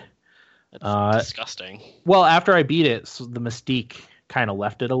started. That's disgusting. Well, after I beat it, so the mystique kind of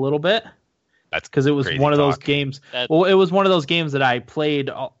left it a little bit. That's because it was crazy one of those talk. games. Well, it was one of those games that I played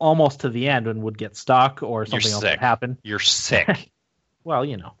almost to the end and would get stuck or something else would happen. You're sick. Well,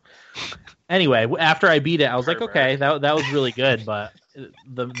 you know. Anyway, after I beat it, I was like, okay, that was really good, but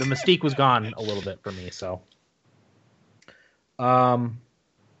the mystique was gone a little bit for me. So,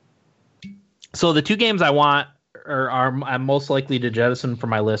 so the 2 games I want I'm most likely to jettison from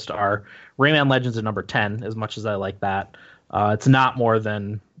my list are Rayman Legends at number 10. As much as I like that, it's not more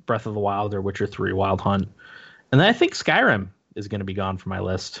than Breath of the Wild or Witcher 3 Wild Hunt. And then I think Skyrim is going to be gone from my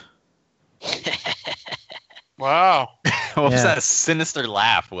list. Wow. What was that sinister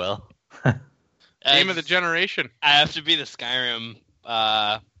laugh, Will? Game of the generation. I have to be the Skyrim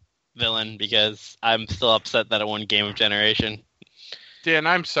villain because I'm still upset that I won Game of Generation. Dan,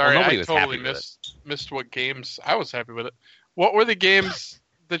 I'm sorry. Well, nobody I was totally happy with missed what games. I was happy with it. What were the games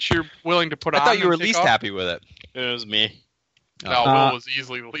that you're willing to put on? I thought you were and take least off? happy with it. It was me. No, Will was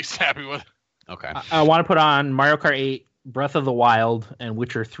easily the least happy with it. Okay. I want to put on Mario Kart 8, Breath of the Wild, and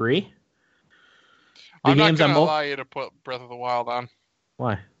Witcher 3. I'm not going to allow you to put Breath of the Wild on.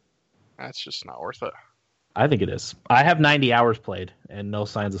 Why? That's just not worth it. I think it is. I have 90 hours played and no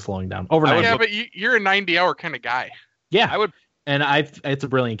signs of slowing down. Over 90. Yeah, but you're a 90-hour kind of guy. Yeah, I would. And it's a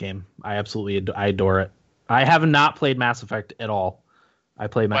brilliant game. I absolutely I adore it. I have not played Mass Effect at all. I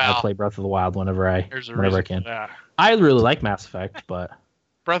play Breath of the Wild whenever I can. I really like Mass Effect, but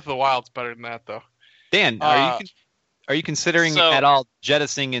Breath of the Wild's better than that, though. Dan, are you considering at all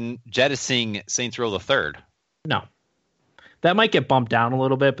jettisoning Saints Row the Third? No, that might get bumped down a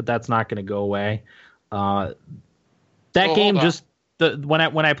little bit, but that's not going to go away. That game just when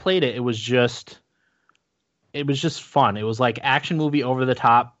I played it, it was just fun. It was like action movie over the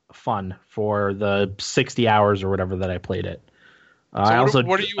top fun for the 60 hours or whatever that I played it. I also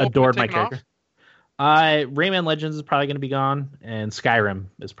adored my character. Rayman Legends is probably going to be gone, and Skyrim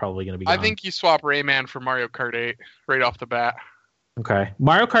is probably going to be gone. I think you swap Rayman for Mario Kart 8 right off the bat. Okay,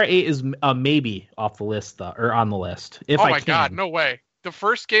 Mario Kart 8 is a maybe off the list though, or on the list. If I can. God, no way! The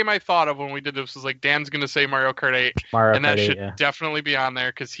first game I thought of when we did this was like Dan's going to say Mario Kart 8, and that should definitely be on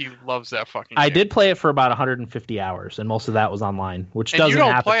there because he loves that fucking game. I did play it for about 150 hours, and most of that was online, which doesn't happen.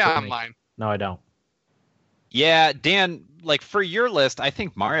 You don't play for online. Me. No, I don't. Yeah, Dan, like for your list, I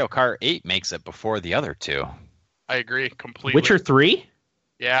think Mario Kart 8 makes it before the other 2. I agree completely. Witcher 3?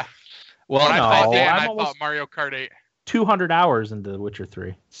 Yeah. Well, when I thought Mario Kart 8. 200 hours into Witcher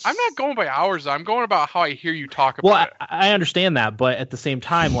 3. I'm not going by hours. I'm going about how I hear you talk about it. I understand that, but at the same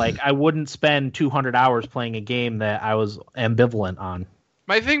time, like I wouldn't spend 200 hours playing a game that I was ambivalent on.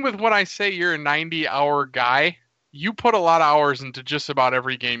 My thing with when I say you're a 90-hour guy, you put a lot of hours into just about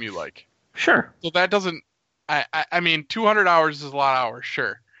every game you like. Sure. So that doesn't... I mean, 200 hours is a lot of hours,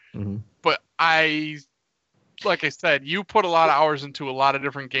 sure. Mm-hmm. But like I said, you put a lot of hours into a lot of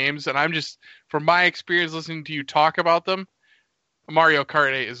different games, and I'm just, from my experience listening to you talk about them, Mario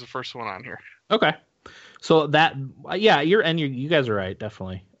Kart 8 is the first one on here. Okay. So that, yeah, you guys are right,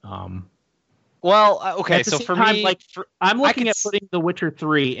 definitely. Well, okay, so for time, me, like I'm looking at putting The Witcher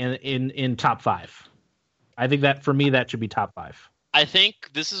 3 in top 5. I think that for me that should be top 5. I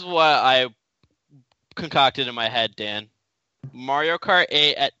think this is what I concocted in my head, Dan. Mario Kart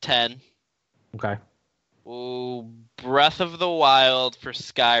 8 at 10. Okay. Ooh, Breath of the Wild for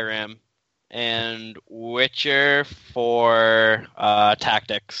Skyrim, and Witcher for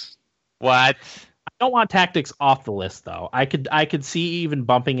Tactics. What? I don't want Tactics off the list though. I could see even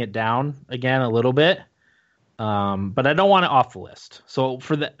bumping it down again a little bit, but I don't want it off the list. So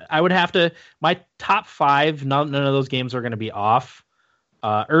I would have to. My top 5. None of those games are going to be off.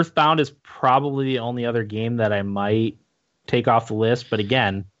 Earthbound is probably the only other game that I might take off the list, but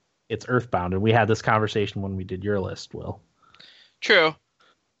again, it's Earthbound, and we had this conversation when we did your list, Will. True.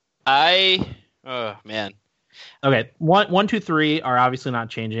 Oh man. Okay, 1, 2, 3 are obviously not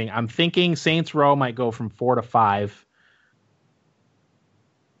changing. I'm thinking Saints Row might go from 4 to 5.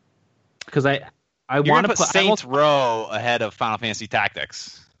 because I You're want gonna to put Saints Row ahead of Final Fantasy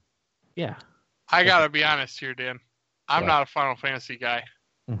Tactics. Yeah. I gotta be honest here, Dan. I'm What? not a Final Fantasy guy.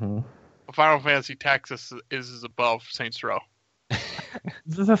 Mm-hmm. Final Fantasy Tactics is above Saints Row.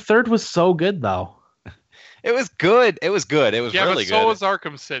 The third was so good though. It was good. It was good. It was Yeah, really but so good. was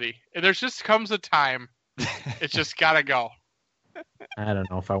Arkham City. There's just comes a time it's just gotta go. I don't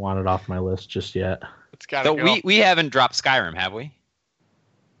know if I want it off my list just yet. It's gotta So go. we haven't dropped Skyrim, have we?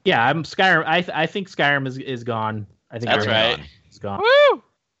 Yeah, I'm Skyrim. I think Skyrim is gone. I think That's Skyrim right. is gone. Woo!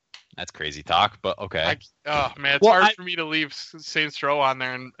 That's crazy talk, but okay. Oh man, it's Well, hard for me to leave Saints Row on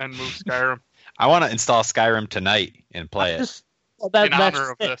there and move Skyrim. I want to install Skyrim tonight and play it. Just, well, In that's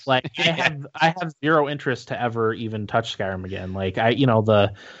honor of it. this. Like I have zero interest to ever even touch Skyrim again. Like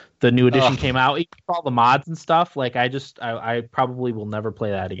the new edition Ugh. came out, even with all the mods and stuff. Like I probably will never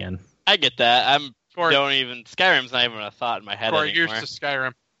play that again. I get that. Corey, Skyrim's not even a thought in my head Corey, anymore. here's to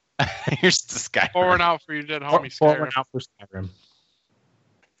Skyrim. Here's the Skyrim. Pouring out for your dead homie Forward Skyrim. out for Skyrim.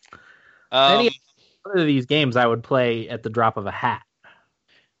 Um, Any one of these games I would play at the drop of a hat.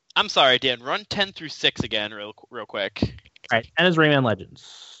 I'm sorry, Dan. Run 10 through 6 again, real quick. All right, 10 is Rayman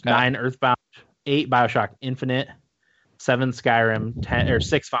Legends, Okay. 9 Earthbound, 8 BioShock Infinite, 7 Skyrim, 10 or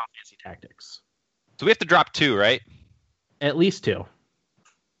 6 Final Fantasy Tactics. So we have to drop 2, right? At least 2.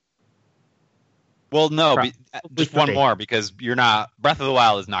 Well, no, Probably just one 3. more because you're not. Breath of the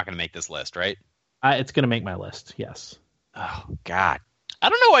Wild is not going to make this list, right? It's going to make my list. Yes. Oh God, I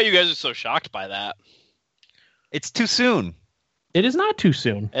don't know why you guys are so shocked by that. it's too soon. It is not too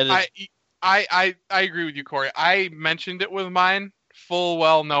soon. It is, I agree with you, Corey. I mentioned it with mine, full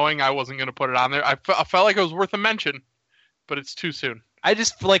well knowing I wasn't going to put it on there. I felt like it was worth a mention, but it's too soon. I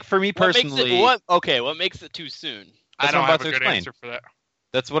just like for me personally. what makes it too soon? I That's what don't I'm have about a to good explain. answer for that.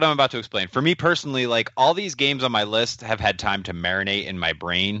 That's what I'm about to explain. For me personally, like all these games on my list have had time to marinate in my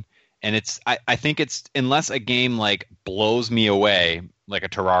brain, and I think it's unless a game like blows me away like a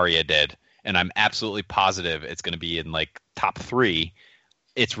Terraria did, and I'm absolutely positive it's going to be in like top 3.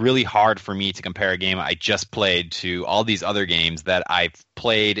 It's really hard for me to compare a game I just played to all these other games that I've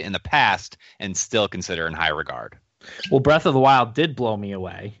played in the past and still consider in high regard. Well, Breath of the Wild did blow me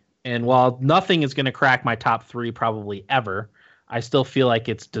away. And while nothing is going to crack my top 3 probably ever, I still feel like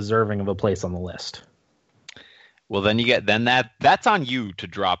it's deserving of a place on the list. Well, then that's on you to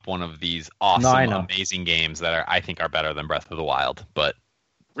drop one of these awesome, I know. amazing games that I think are better than Breath of the Wild. But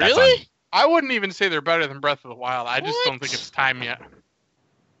that's on Really? you. I wouldn't even say they're better than Breath of the Wild. I just don't think it's time yet.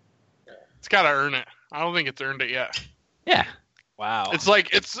 It's got to earn it. I don't think it's earned it yet. Yeah. Wow. It's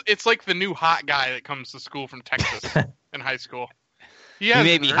like the new hot guy that comes to school from Texas in high school. He may hasn't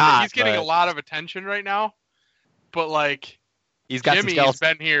be earned it. hot, He's getting but- a lot of attention right now, but like He's got Jimmy's some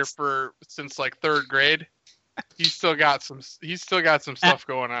been here since like 3rd grade. He's still got some stuff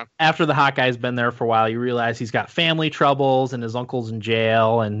going on. After the hot guy's been there for a while, you realize he's got family troubles and his uncle's in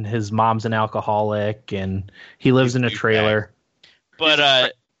jail and his mom's an alcoholic and he lives in a trailer.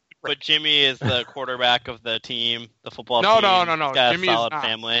 but Jimmy is the quarterback of the team, the football No, team. no. He's got Jimmy a is solid not.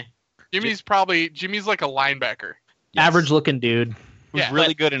 family. Jimmy's like a linebacker. Yes. Average looking dude. who's Yeah.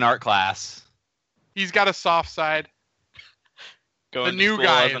 really good in art class. He's got a soft side. Going The to new school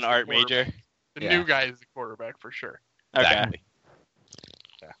guy as is an the art quarterback. major. The Yeah. new guy is the quarterback for sure. Okay. Exactly.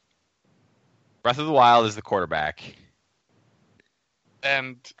 Yeah. Breath of the Wild is the quarterback.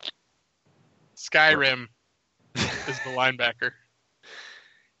 And Skyrim is the linebacker.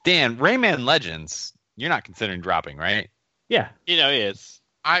 Dan, Rayman Legends, you're not considering dropping, right? Yeah. You know he is.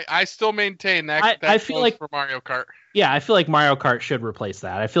 I still maintain that. I that feel goes like- for Mario Kart. Yeah, I feel like Mario Kart should replace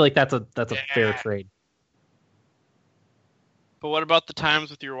that. I feel like that's a fair Yeah. trade. But what about the times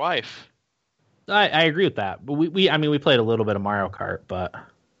with your wife? I agree with that. But we played a little bit of Mario Kart, but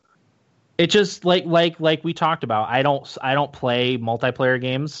it just like we talked about. I don't play multiplayer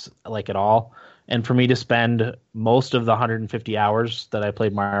games like at all. And for me to spend most of the 150 hours that I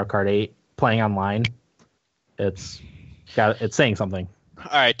played Mario Kart 8 playing online, it's saying something. All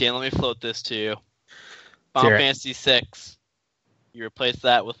right, Dan, let me float this to you. Let's Final hear it. Fantasy VI. You replace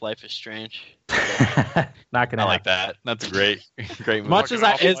that with Life is Strange. Not gonna I like happen. that. That's great. Great movie. Much as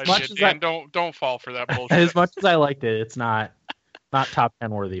Fucking I- awful as idea, much as Dan. I- don't fall for that bullshit. As much as I liked it, it's not top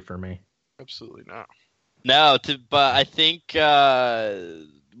 10 worthy for me. Absolutely not. No, but I think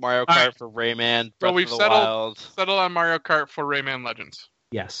Mario Kart right. for Rayman, Breath we've of the settled- Wild. Settle on Mario Kart for Rayman Legends.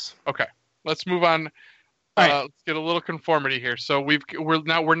 Yes. Let's move on. All right. Let's get a little conformity here. So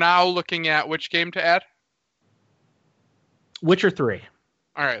we're now looking at which game to add. Witcher 3.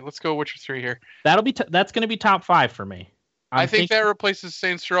 All right, let's go Witcher 3 here. That's going to be top 5 for me. I think that replaces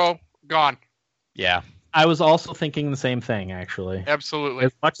Saints Row. Gone. Yeah. I was also thinking the same thing, actually. Absolutely.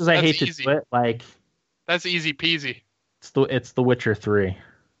 As much as I That's hate to easy. do it, like That's easy peasy. it's the Witcher 3.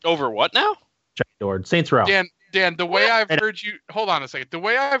 Over what now? Jack Saints Row. Dan, the way I've heard you, hold on a second. The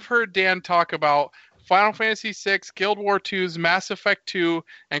way I've heard Dan talk about Final Fantasy VI, Guild War 2's Mass Effect 2,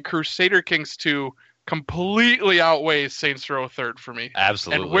 and Crusader Kings 2 completely outweighs Saints Row 3rd for me.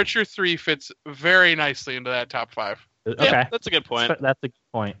 Absolutely. And Witcher 3 fits very nicely into that top 5. Okay, Yeah, that's a good point. That's a good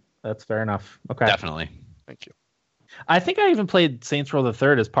point. That's fair enough. Okay, Definitely. Thank you. I think I even played Saints Row the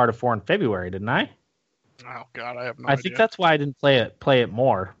Third as part of 4 in February, didn't I? Oh God, I have no I idea. think that's why I didn't play it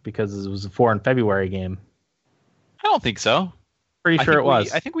more, because it was a 4 in February game. I don't think so. Pretty sure it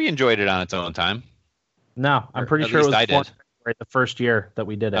was. I think we enjoyed it on its own time. No, I'm Or pretty at sure it was least I 4 in did. February, the first year that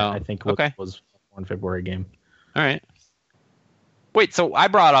we did it. Oh, I think okay. was a 4 in February game. All right. Wait, so I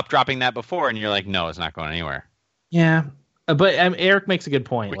brought up dropping that before, and you're like, no, it's not going anywhere. Yeah, but Eric makes a good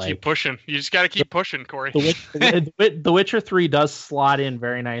point. we like, keep pushing. You just got to keep pushing, Corey. The Witcher 3 does slot in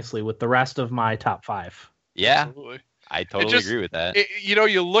very nicely with the rest of my top 5. Yeah, Absolutely. I totally just- agree with that.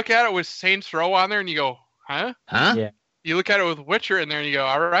 You look at it with Saints Row on there, and you go, huh? Huh? Yeah. You look at it with Witcher in there, and you go,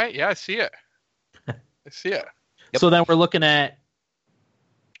 all right, yeah, I see it. I see it. Yep. So then we're looking at,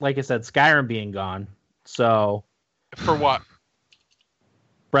 like I said, Skyrim being gone. So For what?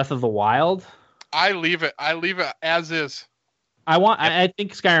 Breath of the Wild. I leave it. I leave it as is. I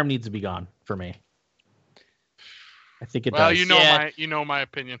think Skyrim needs to be gone for me. I think it Well, does. you know my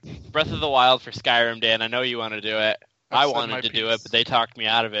opinion. Breath of the Wild for Skyrim, Dan. I know you want to do it. I I've said my wanted to do piece. it, but they talked me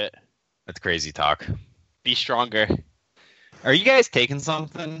out of it. That's crazy talk. Be stronger. Are you guys taking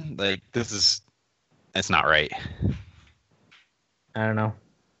something? Like, it's not right. I don't know.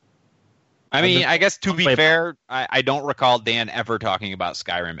 I mean, been- I guess to be Wait. fair, I don't recall Dan ever talking about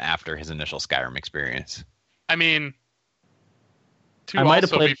Skyrim after his initial Skyrim experience. I mean, to I might have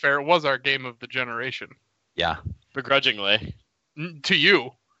also be played- fair, it was our game of the generation. Yeah. Begrudgingly. To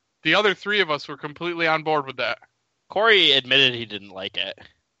you, the other three of us were completely on board with that. Corey admitted he didn't like it.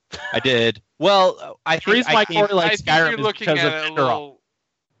 I did. Well, I The think reason I why came- Corey I likes think Skyrim you're is looking because of at it a Interrupt. little.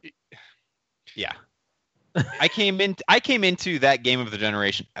 Yeah. I came into that game of the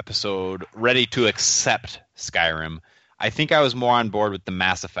generation episode ready to accept Skyrim. I think I was more on board with the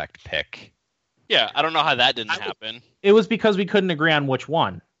Mass Effect pick. Yeah, I don't know how that didn't I would- happen. It was because we couldn't agree on which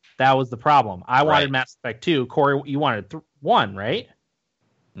one. That was the problem. I wanted Right. Mass Effect 2. Corey, you wanted 1, right?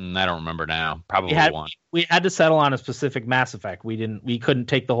 I don't remember now. Probably one. We had to settle on a specific Mass Effect. We couldn't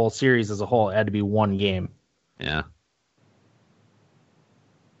take the whole series as a whole. It had to be one game. Yeah.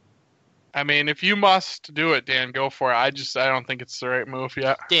 I mean, if you must do it, Dan, go for it. I don't think it's the right move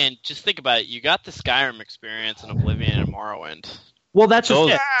yet. Dan, just think about it. You got the Skyrim experience in Oblivion and Morrowind. Well, that's just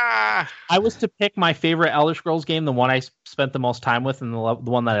Those- it. Ah, I was to pick my favorite Elder Scrolls game, the one I spent the most time with, and the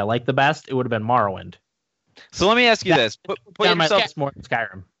one that I liked the best. It would have been Morrowind. So let me ask you Yeah. this. Put On my yourself. list more than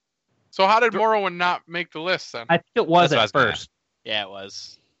Skyrim. so how did Morrowind not make the list then? I think it was That's what I at was gonna first, Yeah, it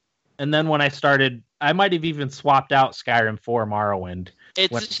was. and then when I started, I might have even swapped out Skyrim for Morrowind.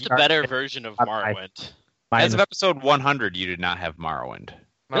 It's When just we a better started- version of I- Morrowind. As of episode 100, you did not have Morrowind.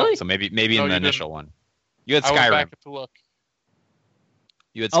 No, Really? So maybe No, in you the didn't. initial one. You had I went Skyrim. back to look.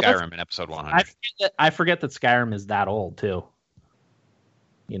 You had Oh, that's- Skyrim in episode 100. I forget that Skyrim is that old too.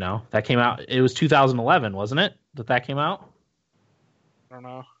 You know, that came out. It was 2011, wasn't it? That came out. I don't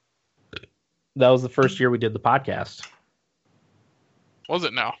know. That was the first year we did the podcast. Was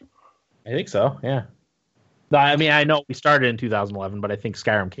it now? I think so. Yeah. No, I mean, I know we started in 2011, but I think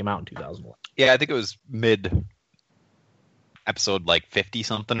Skyrim came out in 2011. Yeah, I think it was mid episode like 50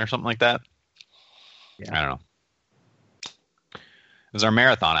 something or something like that. Yeah. I don't know. It was our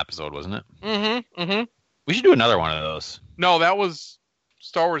marathon episode, wasn't it? Mm-hmm. Mm-hmm. We should do another one of those. No, that was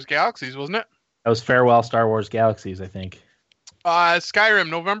Star Wars Galaxies, wasn't it? That was Farewell Star Wars Galaxies, I think. Skyrim,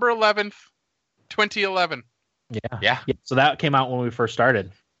 November 11th, 2011. Yeah. Yeah. So that came out when we first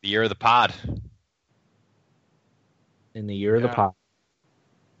started The year of the pod. in the year of the Yeah. pod.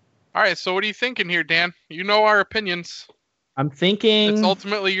 All right, so what are you thinking here, Dan? You know our opinions. I'm thinking. It's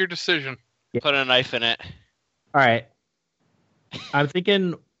ultimately your decision. Put a knife in it. All right. I'm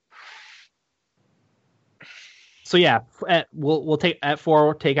thinking. So yeah, we'll take at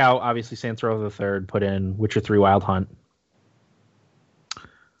 4. Take out obviously Saints Row the Third. Put in Witcher 3 Wild Hunt.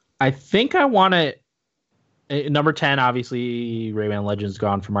 I think I want to. Number 10, obviously Rayman Legends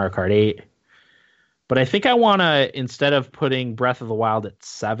gone for Mario Kart 8. But I think I want to, instead of putting Breath of the Wild at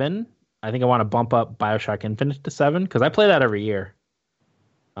 7, I think I want to bump up Bioshock Infinite to 7 because I play that every year.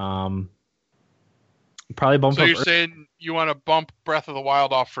 Probably bump So up. you're saying you want to bump Breath of the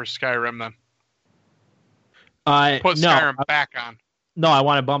Wild off for Skyrim then? Put No, Skyrim back on. No, I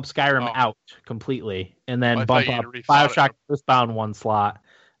want to bump Skyrim Oh. out completely, and I then thought bump you'd up rethought it. Bioshock Earthbound one slot,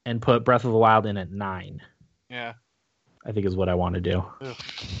 and put Breath of the Wild in at 9. Yeah. I think is what I want to do. Ugh.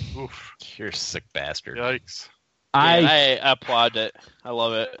 Oof. You're a sick bastard. Yikes. I applaud it. I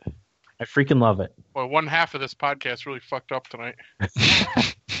love it. I freaking love it. Boy, one half of this podcast really fucked up tonight.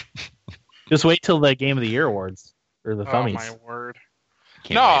 Just wait till the Game of the Year awards or the Oh Thummies. my word.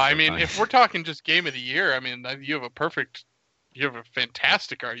 Can't No, wait for I mean, fun. if we're talking just game of the year, I mean, you have a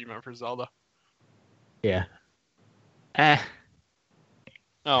fantastic argument for Zelda. Yeah.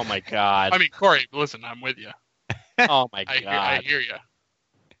 Oh my god. I mean, Corey, listen, I'm with you. Oh my I god. hear you.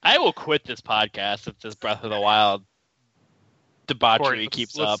 I will quit this podcast if this Breath of the Wild debauchery Corey,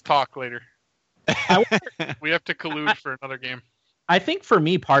 keeps let's up. talk later. We have to collude for another game. I think for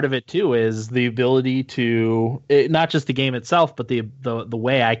me, part of it too is the ability to not just the game itself, but the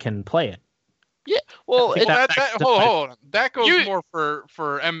way I can play it. Well, I think it, that- Hold on. That goes You- more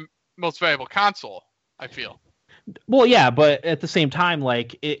for most valuable console, I feel. Well, yeah, but at the same time,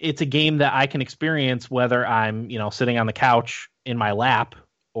 like it's a game that I can experience whether I'm sitting on the couch in my lap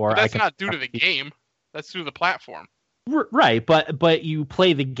or But I that's can not due to the game. That's through the platform. Right, but you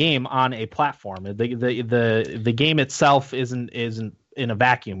play the game on a platform. The game itself isn't in a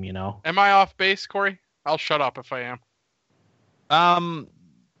vacuum, Am I off base, Corey? I'll shut up if I am.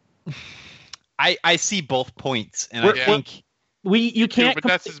 I see both points, and We're- I think You can't. but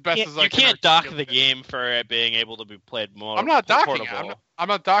that's as best as I you can can't dock articulate the it. game for it being able to be played more. I'm not docking it. portable. I'm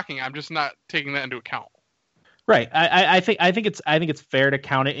not docking it. I'm just not taking that into account. Right. I think it's fair to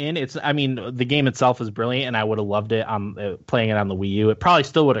count it in. The game itself is brilliant, and I would have loved it on playing it on the Wii U. It probably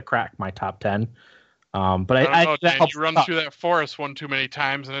still would have cracked my top 10. But I don't know, that Dan, helps you run out. through that forest one too many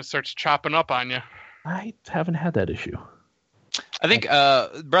times and it starts chopping up on you. I haven't had that issue. I think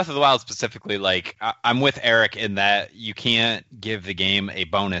Breath of the Wild specifically, like I'm with Eric in that you can't give the game a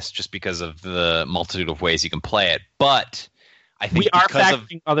bonus just because of the multitude of ways you can play it. But I think We are because of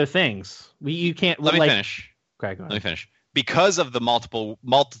factoring other things. You can't. let me finish. Okay, go Let me ahead. finish. Because of the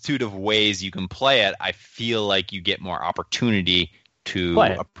multitude of ways you can play it, I feel like you get more opportunity to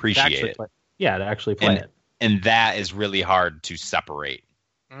Play it. appreciate Actually it, play- Yeah, to actually play it. and that is really hard to separate.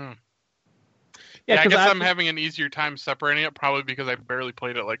 Mm. Yeah, I 'cause guess I'm having an easier time separating it, probably because I barely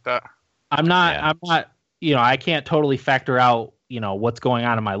played it like that. I'm not. Yeah. I'm not. I can't totally factor out. What's going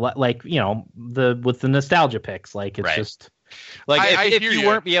on in my life. Like with the nostalgia picks. Like it's Right. just. Like I if hear you ya.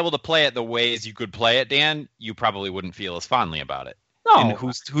 weren't be able to play it the ways you could play it, Dan, you probably wouldn't feel as fondly about it. No, And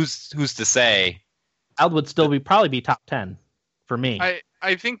who's to say? Wild would still probably be top 10 for me.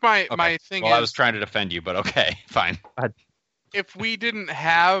 I think my Okay. thing Well, I is, was trying to defend you, but okay, fine. if we didn't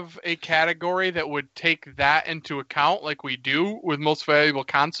have a category that would take that into account like we do with most valuable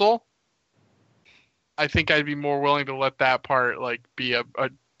console, I think I'd be more willing to let that part like be a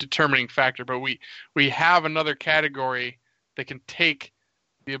determining factor. But we have another category that can take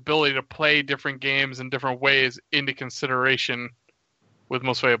the ability to play different games in different ways into consideration with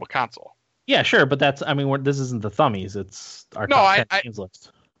most valuable console. Yeah, sure, but that's. This isn't the Thummies. It's our No, top 10 I- games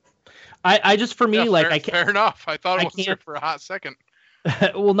list. I just for me Yeah, like fair, I can't. fair enough. I thought I it was there can't- for a hot second.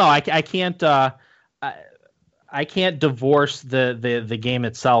 Well, no, I can't. I can't divorce the game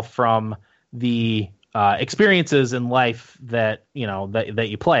itself from the experiences in life that that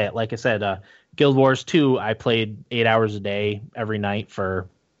you play it. Like I said, Guild Wars 2, I played 8 hours a day every night for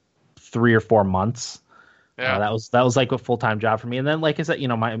 3 or 4 months. Yeah. That was like a full time job for me. And then, like I said,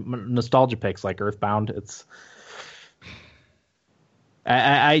 my nostalgia picks like Earthbound. It's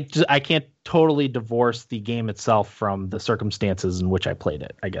I can't totally divorce the game itself from the circumstances in which I played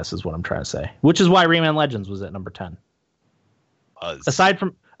it, I guess is what I'm trying to say. Which is why Rayman Legends was at number 10. Aside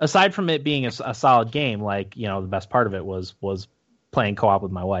from it being a solid game, like the best part of it was playing co-op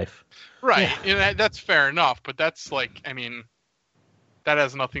with my wife. Right. That's fair enough, but that's like, that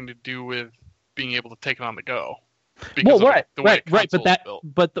has nothing to do with being able to take it on the go. Because of the way the Right. console is built.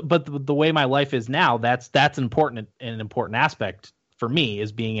 But the way my life is now, that's an important aspect for me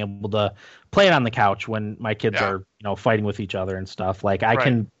is being able to play it on the couch when my kids are fighting with each other and stuff. Like I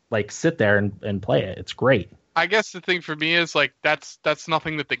can like sit there and play it. It's great. I guess the thing for me is like that's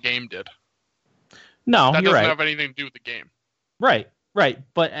nothing that the game did. No, That you're doesn't right. have anything to do with the game. Right.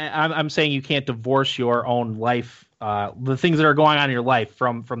 But I'm saying you can't divorce your own life, the things that are going on in your life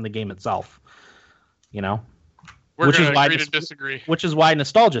from the game itself. We're Which is going to why agree to this- disagree. Which is why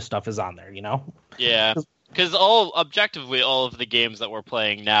nostalgia stuff is on there. Yeah, because all of the games that we're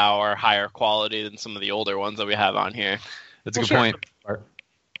playing now are higher quality than some of the older ones that we have on here. That's a Well, good sure. point.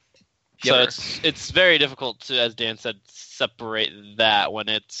 So Yeah. it's very difficult to, as Dan said, separate that when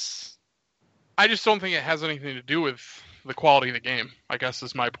it's. I just don't think it has anything to do with the quality of the game, I guess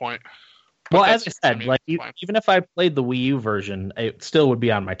is my point. But Well, as I that's- said, mean, like it's fine. even if I played the Wii U version, it still would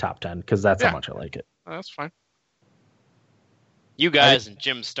be on my top 10 because that's Yeah. how much I like it. That's fine. You guys and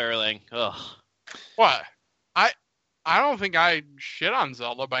Jim Sterling. Ugh. What? I don't think I shit on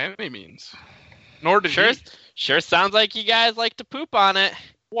Zelda by any means. Nor did he. Sure sounds like you guys like to poop on it.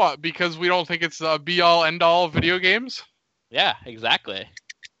 What? Because we don't think it's a be-all, end-all of video games? Yeah, exactly.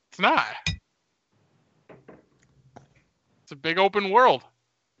 It's not. It's a big open world.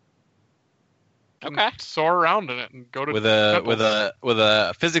 You can Okay. soar around in it and go to with temples.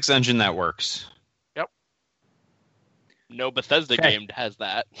 a physics engine that works. No Bethesda Okay. game has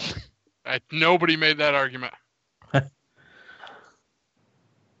that. Nobody made that argument.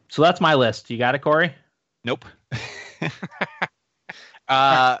 So that's my list. You got it, Corey? Nope.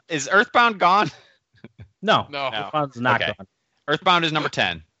 Is Earthbound gone? No. No. No. Earthbound's not Okay. gone. Earthbound is number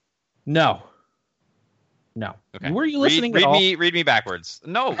 10. No. Okay. Were you listening read at all? Read me backwards.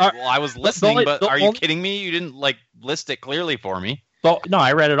 No, right. well, I was listening, only- but the are you only- kidding me? You didn't list it clearly for me. No,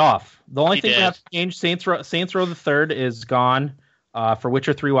 I read it off. The only He thing did. that have to change, Saints Row the Third is gone for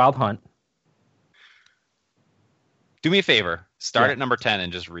Witcher 3 Wild Hunt. Do me a favor. Start Yeah. at number 10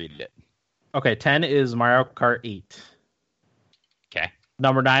 and just read it. Okay, 10 is Mario Kart 8. Okay.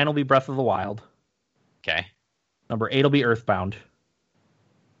 Number 9 will be Breath of the Wild. Okay. Number 8 will be Earthbound.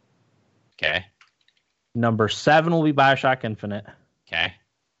 Okay. Number 7 will be Bioshock Infinite. Okay.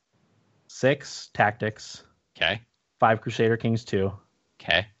 6, Tactics. Okay. 5, Crusader Kings 2.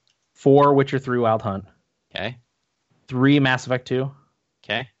 Okay. 4, Witcher 3 Wild Hunt. Okay. 3, Mass Effect 2.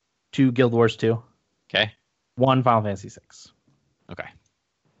 Okay. 2, Guild Wars 2. Okay. 1, Final Fantasy 6. Okay.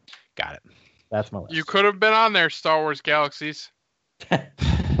 Got it. That's my list. You could have been on there, Star Wars Galaxies.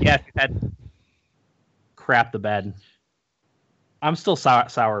 Yeah, that crap the bed. I'm still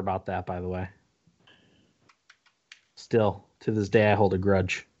sour about that, by the way. Still, to this day, I hold a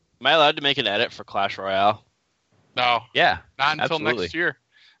grudge. Am I allowed to make an edit for Clash Royale? No, Yeah. not until Absolutely. next year.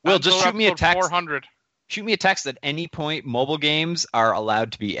 Will, Not just until shoot me a episode text. 400. Shoot me a text at any point. Mobile games are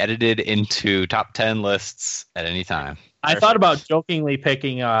allowed to be edited into top 10 lists at any time. I thought about jokingly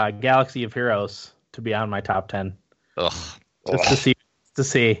picking Galaxy of Heroes to be on my top 10. Ugh. Just to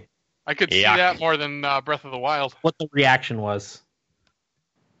see I could see Yuck. that more than Breath of the Wild. what the reaction was.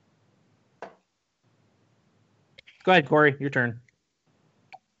 Go ahead, Corey. Your turn.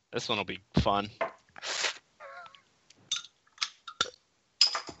 This one will be fun.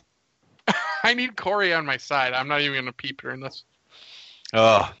 I need Corey on my side. I'm not even going to peep during this.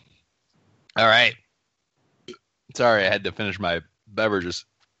 Oh. All right. Sorry, I had to finish my beverages.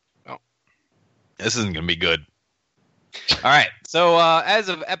 Oh. This isn't going to be good. All right. So, as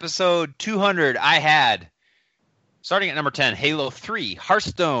of episode 200, I had, starting at number 10, Halo 3,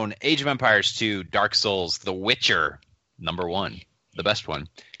 Hearthstone, Age of Empires 2, Dark Souls, The Witcher, number 1, the best one,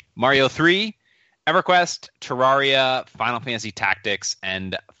 Mario 3, EverQuest, Terraria, Final Fantasy Tactics,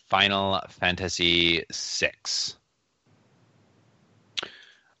 and Final Fantasy 6.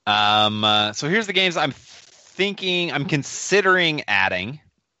 So here's the games I'm considering adding.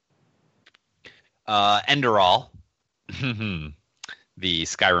 Enderal, the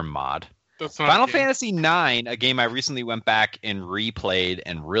Skyrim mod. That's not Final a game. Fantasy IX, a game I recently went back and replayed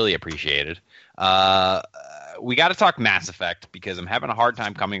and really appreciated. We got to talk Mass Effect because I'm having a hard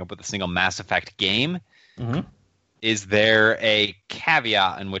time coming up with a single Mass Effect game. Mm-hmm. Is there a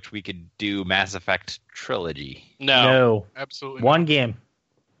caveat in which we could do Mass Effect trilogy? No. Absolutely. One game.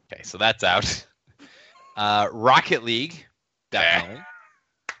 Okay, so that's out. Rocket League, definitely.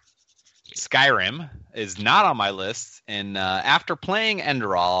 Skyrim is not on my list, and after playing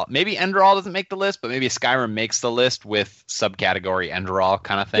Enderal, maybe Enderal doesn't make the list, but maybe Skyrim makes the list with subcategory Enderal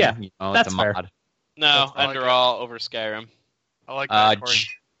kind of thing. Yeah, It's that's a fair. mod. No, I like Enderal it. over Skyrim. I like that, Corey.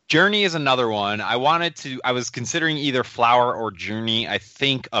 Journey is another one. I was considering either Flower or Journey. I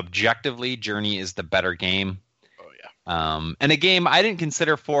think objectively, Journey is the better game. Oh, yeah. And a game I didn't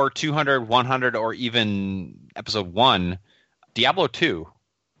consider for 200, 100, or even episode 1, Diablo 2.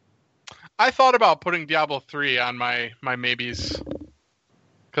 I thought about putting Diablo 3 on my maybes.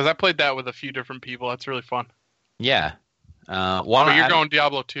 Because I played that with a few different people. That's really fun. Yeah. But you're going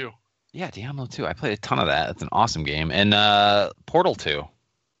Diablo 2. Yeah, Diablo 2. I played a ton of that. It's an awesome game. And Portal 2.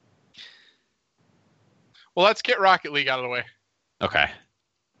 Well, let's get Rocket League out of the way. Okay.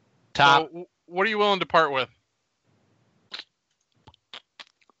 Top. So, what are you willing to part with?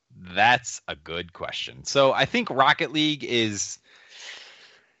 That's a good question. So I think Rocket League is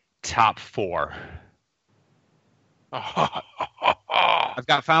top 4. I've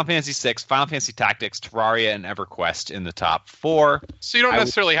got Final Fantasy 6, Final Fantasy Tactics, Terraria, and EverQuest in the top 4. So you don't I w-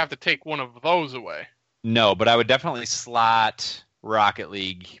 necessarily have to take one of those away. No, but I would definitely slot Rocket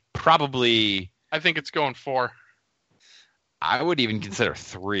League. Probably, I think it's going 4. I would even consider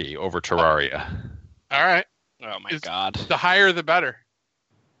 3 over Terraria. All right. Oh my Is- god. The higher, the better.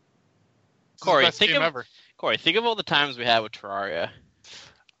 It's Corey, the best think game of- ever. Corey, think of all the times we had with Terraria.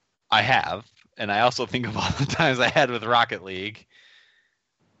 I have, and I also think of all the times I had with Rocket League.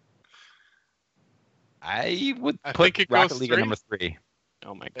 I would I put think it Rocket goes League 3. at number 3.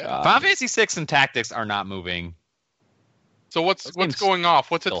 Oh my Yeah. god. Final Fantasy 6 and Tactics are not moving. So what's Those games going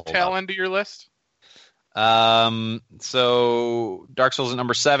off? What's at still the hold tail up. end of your list? So Dark Souls at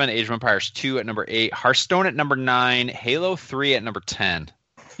number 7, Age of Empires 2 at number 8, Hearthstone at number 9, Halo 3 at number 10.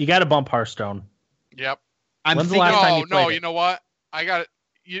 You got to bump Hearthstone. Yep. I'm When's the thinking, last time you No, played it? you know what? I got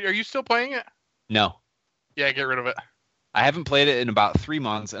it. Are you still playing it? no, Yeah, get rid of it. I haven't played it in about 3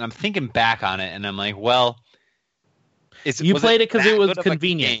 months, and I'm thinking back on it, and I'm like, well, You played it 'cause it that was good of a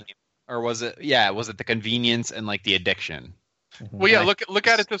convenient. game? Or was it? Yeah, was it the convenience and like the addiction? Well, yeah. Okay. Look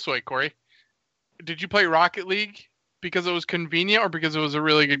at it this way, Corey. Did you play Rocket League because it was convenient, or because it was a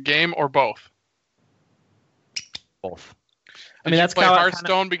really good game, or both? Both. I Did mean, you that's play how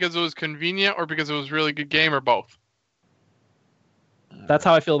Hearthstone because it was convenient, or because it was a really good game, or both? That's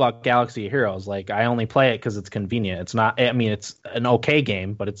how I feel about Galaxy of Heroes. Like, I only play it because it's convenient. It's not. I mean, it's an okay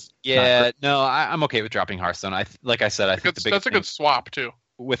game, but it's not Yeah, great. no, I'm okay with dropping Hearthstone. Like I said, I think the biggest That's a thing good swap too.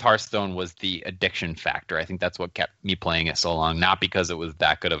 with Hearthstone was the addiction factor. I think that's what kept me playing it so long, not because it was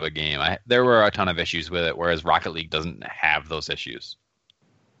that good of a game. There were a ton of issues with it, whereas Rocket League doesn't have those issues.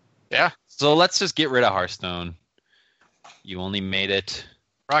 Yeah. So let's just get rid of Hearthstone. You only made it.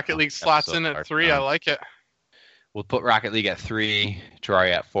 Rocket League slots in Episode at 3. I Hearthstone. like it. We'll put Rocket League at 3,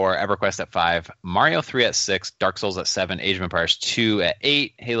 Terraria at 4, EverQuest at 5, Mario 3 at 6, Dark Souls at 7, Age of Empires 2 at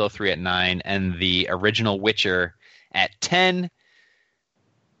 8, Halo 3 at 9, and the original Witcher at 10.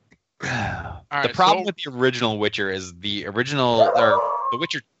 All The right, problem so- with the original Witcher is the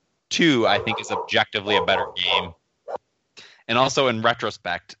Witcher 2, I think, is objectively a better game. And also in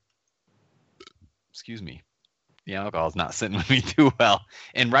retrospect, excuse me, the alcohol's not sitting with me too well.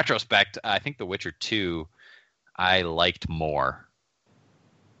 In retrospect, I think The Witcher 2 I liked more.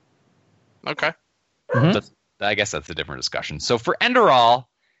 Okay. I guess that's a different discussion. So for Enderal,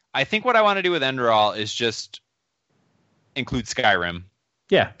 I think what I want to do with Enderal is just include Skyrim.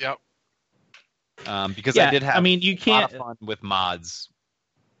 Yeah. Because Yeah, I did have I mean, you a lot can't. of fun with mods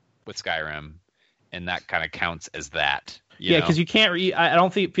with Skyrim, and that kind of counts as that. Yeah, because you can't. I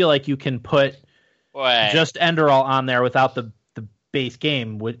don't feel like you can put Wait. just Enderal on there without the base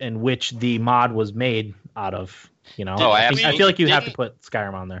game in which the mod was made out of. You know, Oh, I feel like you have to didn't- put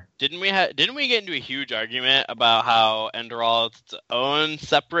Skyrim on there. Didn't we get into a huge argument about how Enderal is its own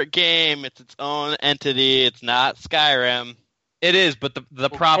separate game, it's its own entity, it's not Skyrim. It is, but the Well,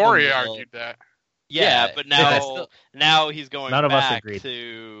 problem. Corey will- argued that. Yeah, but now he's going None of us back agreed.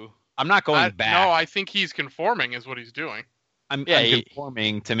 to I'm not going back. No, I think he's conforming, is what he's doing. I'm Yeah, he-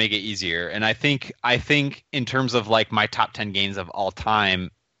 conforming to make it easier, and I think in terms of like my top 10 games of all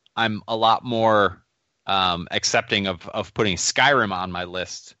time, I'm a lot more accepting of putting Skyrim on my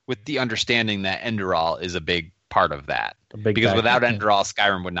list with the understanding that Enderal is a big part of that. A big Because factor. without Enderal,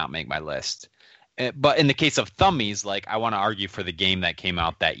 Skyrim would not make my list. But in the case of Thummies, like I want to argue for the game that came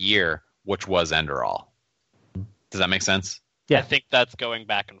out that year, which was Enderal. Does that make sense? Yeah. I think that's going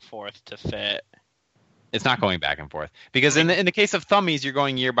back and forth to fit. It's not going back and forth because in the case of Thummies, you're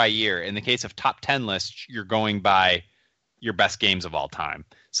going year by year. In the case of top 10 lists, you're going by your best games of all time.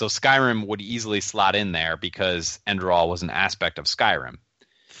 So Skyrim would easily slot in there because Enderal was an aspect of Skyrim.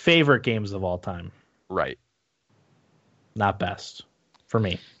 Favorite games of all time, Right. not best for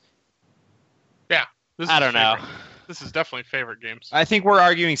me. This I is don't know. favorite. This is definitely favorite games. I think we're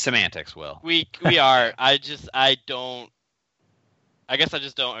arguing semantics, Will. We are. I guess I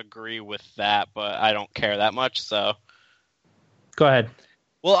just don't agree with that, but I don't care that much, so Go ahead.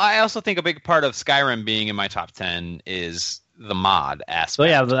 Well, I also think a big part of Skyrim being in my top 10 is the mod aspect. So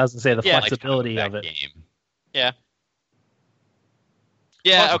yeah, I was gonna say the Yeah, flexibility that of it. game. yeah,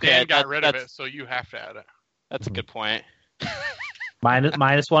 Plus, okay. Dan got that- rid of that's, it, so you have to add it. That's a good point.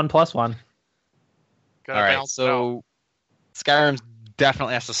 Minus one plus one. Gotta All right, balance it out. so Skyrim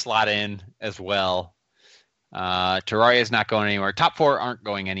definitely has to slot in as well. Terraria is not going anywhere. Top 4 aren't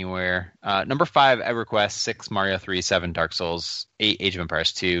going anywhere. Number 5, EverQuest. 6, Mario 3. 7, Dark Souls. 8, Age of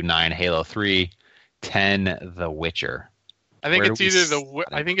Empires 2. 9, Halo 3. 10, The Witcher. I think Where it's do we either slot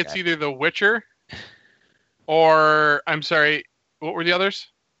I think it's that? either The Witcher, or I'm sorry, what were the others?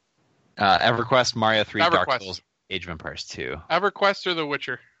 EverQuest, Mario 3, Dark EverQuest. Souls, Age of Empires 2. EverQuest or The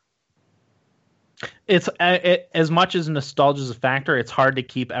Witcher? It's as much as nostalgia is a factor, it's hard to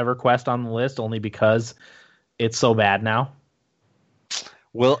keep EverQuest on the list only because it's so bad now.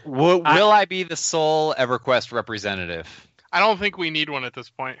 Will I be the sole EverQuest representative? I don't think we need one at this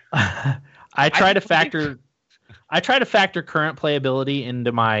point. I try to factor current playability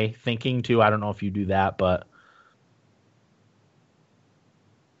into my thinking too. I don't know if you do that, but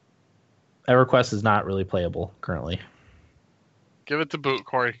EverQuest is not really playable currently. Give it to boot,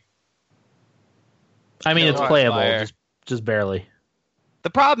 Corey. I mean, Yeah, it's well, playable, fire. just barely. The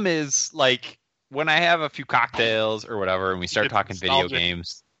problem is, like, when I have a few cocktails or whatever and we start It's talking video nostalgic.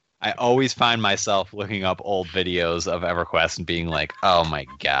 games, I always find myself looking up old videos of EverQuest and being like, oh my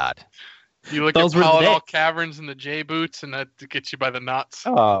god. You look Those at were the Paladol days. Caverns and the J boots, and that gets you by the nuts.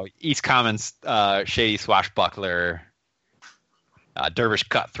 Oh, East Commons Shady Swashbuckler, Dervish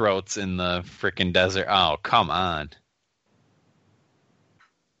Cutthroats in the frickin' desert. Oh, come on.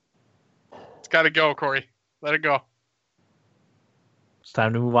 It's got to go, Corey. Let it go. It's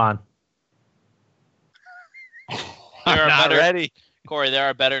time to move on. I'm There are not better- ready. Corey, there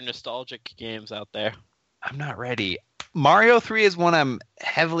are better nostalgic games out there. I'm not ready. Mario 3 is one I'm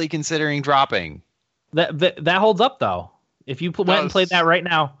heavily considering dropping. That holds up though. If you went and Does. played that right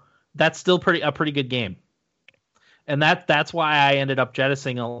now, that's still a pretty good game. And that's why I ended up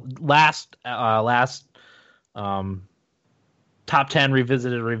jettisoning last top 10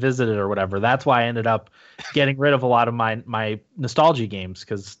 revisited or whatever. That's why I ended up getting rid of a lot of my nostalgia games,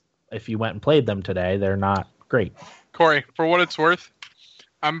 because if you went and played them today, they're not great. Corey, for what it's worth,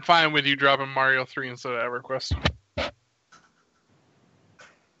 I'm fine with you dropping Mario 3 instead of EverQuest.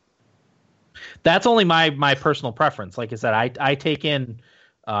 That's only my personal preference. Like I said, I take in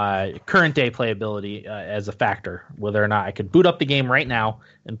current day playability as a factor, whether or not I could boot up the game right now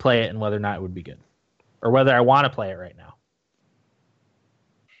and play it, and whether or not it would be good, or whether I want to play it right now.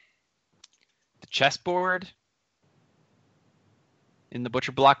 The chessboard in the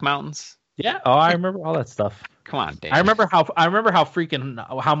Butcher Block Mountains. Yeah. Oh, I remember all that stuff. Come on, Dave. I remember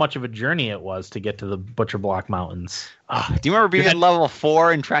how much of a journey it was to get to the Butcher Block Mountains. Oh, do you remember being had- at level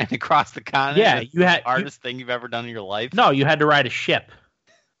 4 and trying to cross the continent? Yeah, It's you had- the hardest thing you've ever done in your life. No, you had to ride a ship,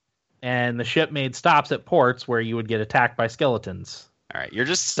 and the ship made stops at ports where you would get attacked by skeletons. All right, you're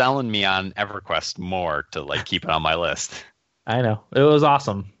just selling me on EverQuest more to like keep it on my list. I know, it was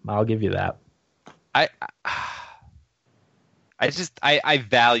awesome. I'll give you that. I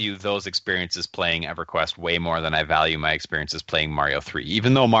value those experiences playing EverQuest way more than I value my experiences playing Mario 3.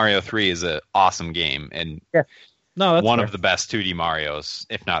 Even though Mario 3 is an awesome game and No, that's one fair. of the best 2D Marios,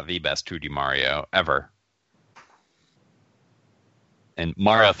 if not the best 2D Mario ever. And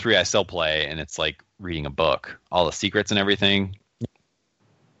Mario 3 I still play, and it's like reading a book. All the secrets and everything.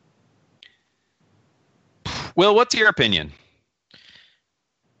 Will, what's your opinion?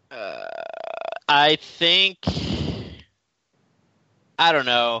 I think, I don't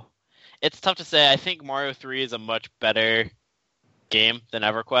know. It's tough to say. I think Mario 3 is a much better game than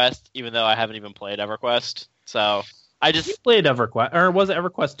EverQuest, even though I haven't even played EverQuest. So I You just, played EverQuest, or was it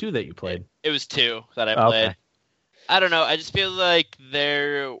EverQuest 2 that you played? it was 2 that I Oh, played. okay. I don't know. I just feel like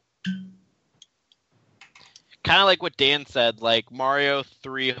they're kind of like what Dan said. Like Mario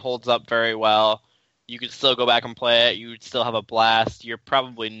 3 holds up very well. You could still go back and play it. You would still have a blast. You're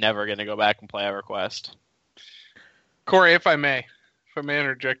probably never going to go back and play EverQuest. Corey, if I may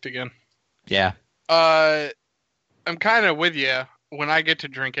interject again. Yeah. I'm kind of with you when I get to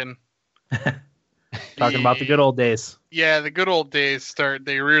drinking. Talking about the good old days. Yeah, the good old days start.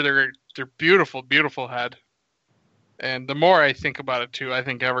 They rear their beautiful, beautiful head. And the more I think about it too, I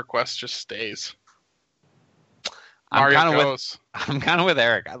think EverQuest just stays. Mario goes. I'm kind of with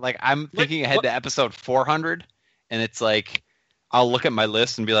Eric. Like I'm thinking ahead to episode 400, and it's like I'll look at my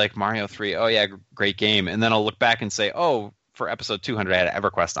list and be like Mario 3. Oh yeah, great game. And then I'll look back and say, oh, for episode 200, I had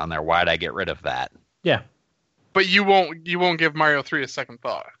EverQuest on there. Why did I get rid of that? Yeah. But you won't give Mario 3 a second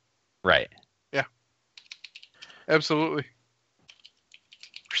thought. Right. Absolutely.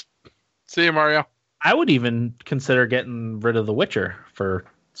 See you, Mario. I would even consider getting rid of The Witcher for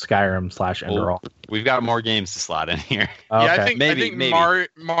Skyrim / Enderal. We've got more games to slot in here. Okay. Yeah, I think Maybe.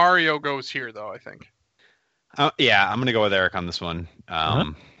 Mario goes here though. I think. Yeah, I'm gonna go with Eric on this one.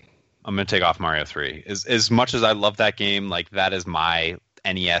 I'm gonna take off Mario 3. As much as I love that game, like that is my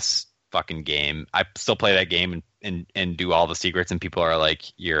NES fucking game. I still play that game and do all the secrets, and people are like,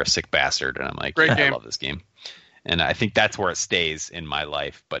 "You're a sick bastard," and I'm like, Great yeah, game. I love this game. And I think that's where it stays in my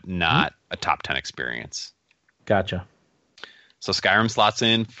life, but not a top 10 experience. Gotcha. So Skyrim slots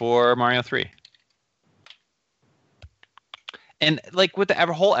in for Mario 3. And like with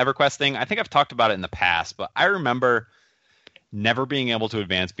the whole EverQuest thing, I think I've talked about it in the past, but I remember never being able to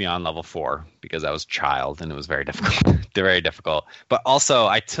advance beyond level 4 because I was a child and it was very difficult. Very difficult. But also,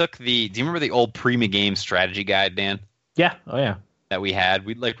 I took do you remember the old Prima Game strategy guide, Dan? Yeah. Oh yeah. That we had?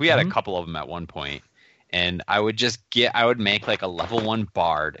 We had a couple of them at one point, and I would make like a level 1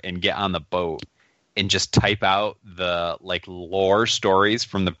 bard and get on the boat and just type out the like lore stories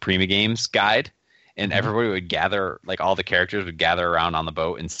from the Prima Games guide, and everybody would gather, like all the characters would gather around on the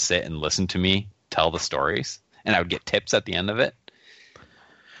boat and sit and listen to me tell the stories, and I would get tips at the end of it.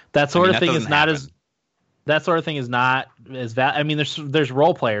 That sort of thing is not happen. as. That sort of thing is not as that. I mean, there's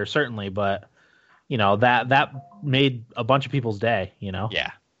role players certainly, but you know that made a bunch of people's day. You know.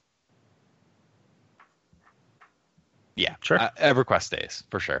 Yeah. Yeah. Sure. EverQuest days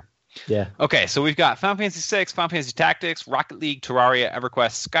for sure. Yeah. Okay, so we've got Final Fantasy VI, Final Fantasy Tactics, Rocket League, Terraria,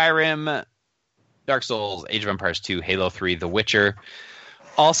 EverQuest, Skyrim, Dark Souls, Age of Empires 2, Halo 3, The Witcher.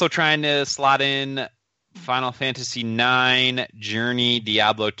 Also trying to slot in Final Fantasy 9, Journey,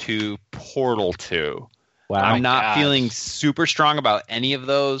 Diablo 2, Portal 2. Wow. I'm not feeling super strong about any of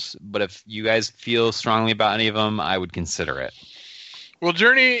those, but if you guys feel strongly about any of them, I would consider it. Well,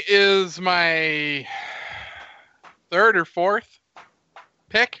 Journey is my third or fourth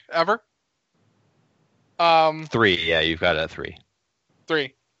pick ever. 3, yeah, you've got it at 3.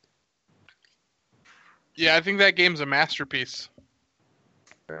 3. Yeah, I think that game's a masterpiece.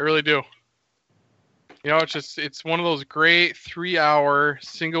 I really do. You know, it's one of those great 3-hour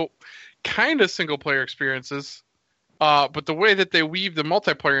single player experiences. But the way that they weave the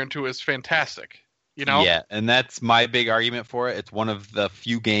multiplayer into it is fantastic. You know? Yeah, and that's my big argument for it. It's one of the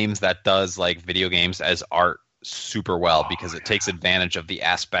few games that does like video games as art super well because it takes advantage of the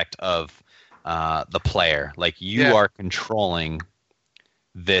aspect of the player. Like you are controlling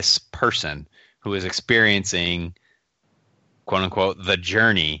this person who is experiencing, quote unquote, the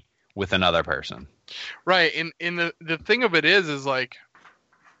journey with another person. Right, and the thing of it is like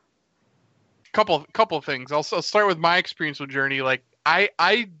couple of things. I'll start with my experience with Journey. Like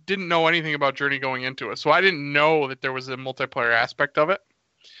I didn't know anything about Journey going into it, so I didn't know that there was a multiplayer aspect of it.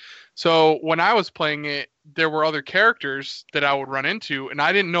 So when I was playing it, there were other characters that I would run into, and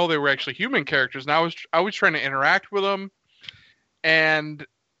I didn't know they were actually human characters. And I was trying to interact with them, and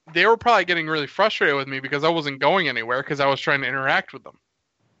they were probably getting really frustrated with me because I wasn't going anywhere because I was trying to interact with them.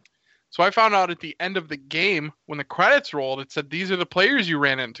 So I found out at the end of the game, when the credits rolled, it said, these are the players you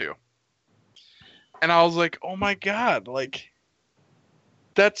ran into. And I was like, oh my God, like,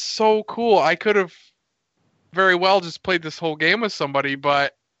 that's so cool. I could have very well just played this whole game with somebody,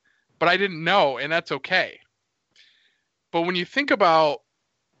 but I didn't know, and that's okay. But when you think about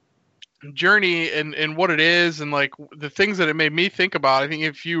Journey and what it is and like the things that it made me think about, I think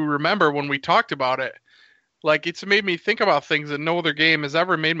if you remember when we talked about it, like it's made me think about things that no other game has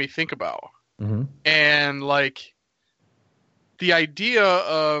ever made me think about. Mm-hmm. And like the idea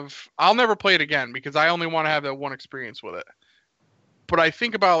of, I'll never play it again because I only want to have that one experience with it. But I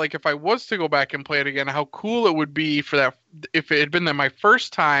think about like if I was to go back and play it again, how cool it would be for that if it had been my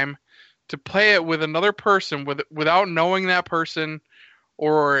first time to play it with another person without knowing that person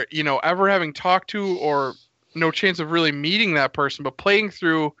or, you know, ever having talked to or no chance of really meeting that person, but playing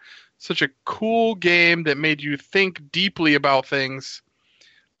through such a cool game that made you think deeply about things.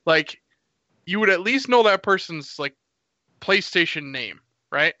 Like you would at least know that person's like PlayStation name,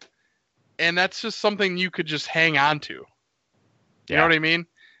 right? And that's just something you could just hang on to. You know what I mean?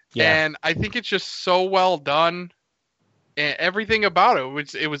 Yeah. And I think it's just so well done. And everything about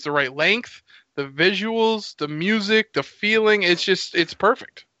it was the right length, the visuals, the music, the feeling. It's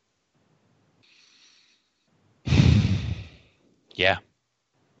perfect. Yeah.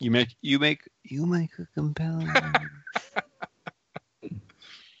 You make a compelling.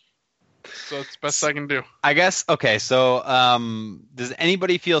 So it's the best I can do. I guess. Okay. So, does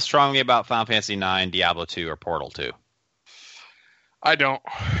anybody feel strongly about Final Fantasy IX, Diablo 2, or Portal 2? I don't.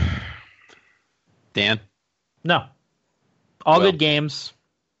 Dan? No. All Well. good games.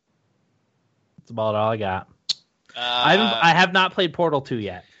 That's about all I got. I I have not played Portal 2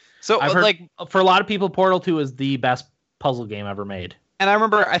 yet. So, I've heard, like, for a lot of people, Portal 2 is the best puzzle game ever made. and I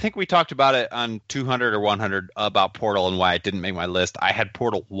remember, I think we talked about it on 200 or 100 about Portal and why it didn't make my list. I had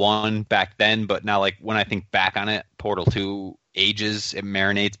Portal 1 back then, but now, like, when I think back on it, Portal 2 ages, it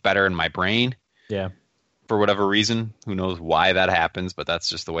marinates better in my brain. Yeah. For whatever reason. Who knows why that happens, but that's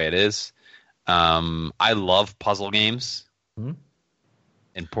just the way it is. I love puzzle games. Mhm.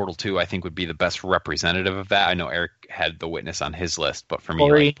 And Portal 2, I think, would be the best representative of that. I know Eric had The Witness on his list, but for me,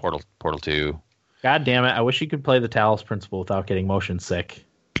 Corey. like, Portal 2, God damn it. I wish you could play the Talos Principle without getting motion sick.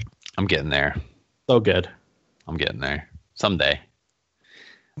 I'm getting there. So good. I'm getting there. Someday.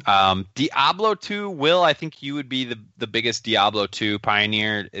 Diablo 2, Will, I think you would be the biggest Diablo 2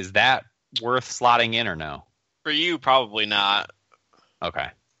 pioneer. Is that worth slotting in or no? For you, probably not. Okay.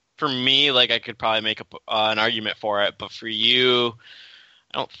 For me, like I could probably make an argument for it, but for you,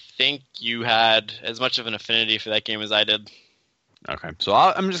 I don't think you had as much of an affinity for that game as I did. Okay. So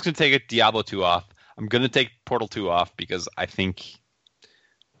I'm just going to take a Diablo 2 off. I'm going to take Portal 2 off because I think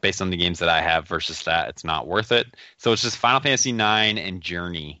based on the games that I have versus that, it's not worth it. So it's just Final Fantasy IX and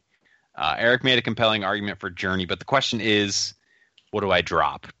Journey. Eric made a compelling argument for Journey, but the question is, what do I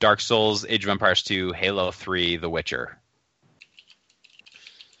drop? Dark Souls, Age of Empires 2, Halo 3, The Witcher.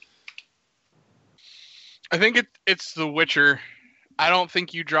 I think it's The Witcher. I don't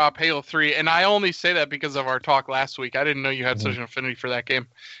think you drop Halo 3, and I only say that because of our talk last week. I didn't know you had such an affinity for that game.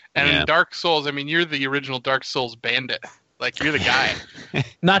 And Yeah. in Dark Souls, I mean, you're the original Dark Souls bandit. Like, you're the guy.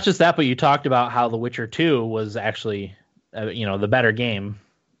 Not just that, but you talked about how The Witcher 2 was actually, the better game.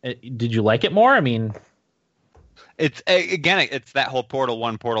 Did you like it more? I mean, It's that whole Portal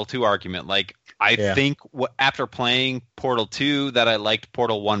 1, Portal 2 argument. Like, I think after playing Portal 2 that I liked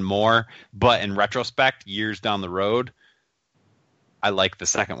Portal 1 more, but in retrospect, years down the road, I like the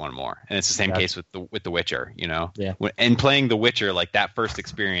second one more. And it's the same case with The Witcher, Yeah. And playing The Witcher, like that first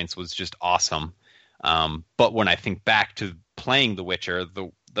experience was just awesome. But when I think back to playing The Witcher,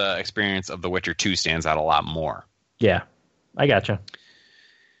 the experience of The Witcher 2 stands out a lot more. yeah, I gotcha.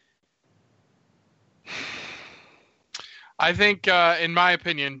 I think, in my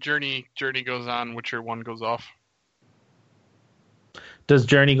opinion, Journey goes on, Witcher 1 goes off. Does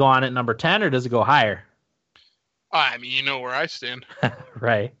Journey go on at number 10 or does it go higher? I mean, you know where I stand.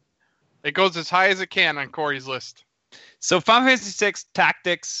 Right. It goes as high as it can on Corey's list. So Final Fantasy VI,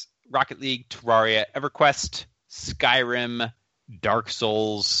 Tactics, Rocket League, Terraria, EverQuest, Skyrim, Dark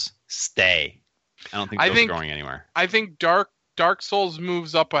Souls, stay. I don't think those are going anywhere. I think Dark Souls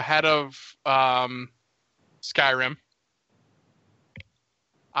moves up ahead of Skyrim.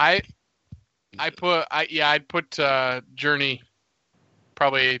 I'd put Journey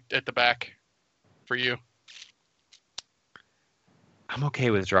probably at the back for you. I'm okay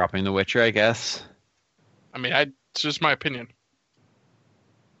with dropping The Witcher, I guess. I mean, it's just my opinion.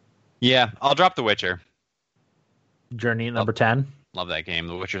 Yeah, I'll drop The Witcher. Journey at number 10. Love that game.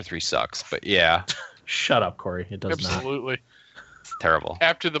 The Witcher 3 sucks, but yeah, Shut up, Corey. It does Absolutely. it's terrible.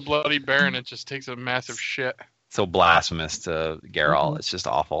 After the Bloody Baron, it just takes a massive shit. So blasphemous to Geralt. It's just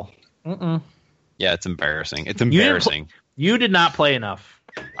awful. not. Mm-mm. Yeah, it's embarrassing. It's embarrassing. You did not play enough.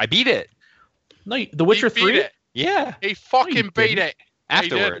 I beat it. No, The Witcher He beat 3? it. Yeah, He fucking No, you beat didn't. it. Yeah, he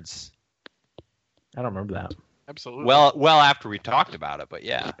did. afterwards. I don't remember that. Absolutely. Well after we talked about it, but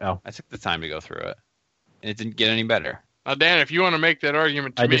yeah, Oh. I took the time to go through it, and it didn't get any better. Now, Dan, if you want to make that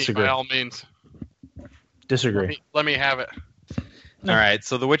argument to I me, disagree. by all means, Disagree. let me have it. No. All right,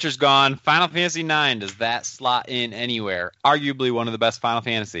 so The Witcher's gone. Final Fantasy IX, does that slot in anywhere? Arguably one of the best Final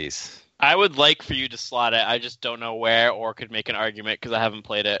Fantasies. I would like for you to slot it. I just don't know where or could make an argument because I haven't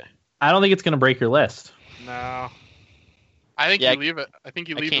played it. I don't think it's going to break your list. No. I think Yeah, you leave it. I think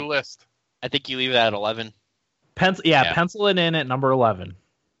you I leave the can't- list. I think you leave it at 11. Yeah. Pencil it in at number 11.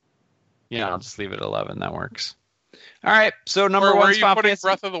 Yeah, I'll just leave it at 11. That works. All right, so number Where are one's you Final putting Fantasy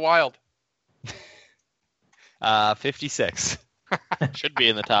Breath of the Wild? 56. Should be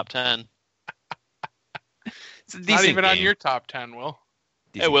in the top 10. It's a Not decent even on game. your top 10, Will.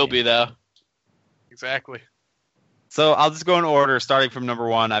 Decent It will game. be, though. Exactly. So I'll just go in order, starting from number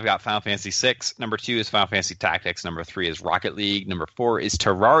 1. I've got Final Fantasy VI. Number 2 is Final Fantasy Tactics. Number 3 is Rocket League. Number 4 is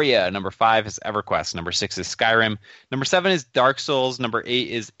Terraria. Number 5 is EverQuest. Number 6 is Skyrim. Number 7 is Dark Souls. Number 8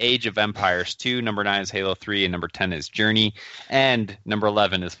 is Age of Empires 2. Number 9 is Halo 3. And number 10 is Journey. And number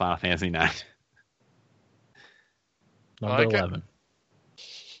 11 is Final Fantasy 9. Number like it. 11.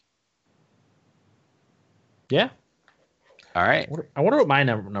 Yeah. All right. I wonder what my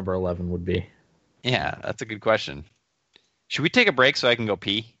number 11 would be. Yeah, that's a good question. Should we take a break so I can go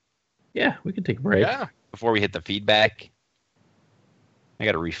pee Yeah, we could take a break. Yeah. before we hit the feedback? I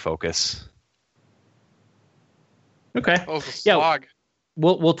got to refocus. Okay. That was a Yeah. slog.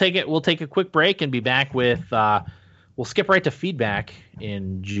 We'll take it. We'll take a quick break and be back with. We'll skip right to feedback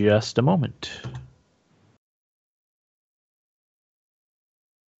in just a moment.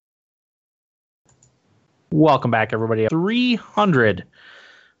 Welcome back, everybody. 300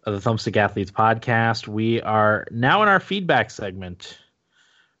 of the Thumbstick Athletes podcast. We are now in our feedback segment,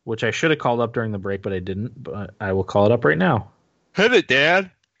 which I should have called up during the break, but I didn't. But I will call it up right now. Hit it,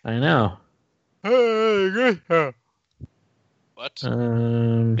 Dad. I know. What?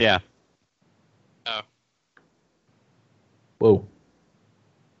 Yeah. Whoa,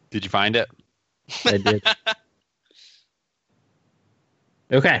 Did you find it? I did.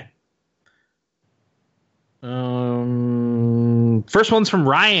 Okay. First one's from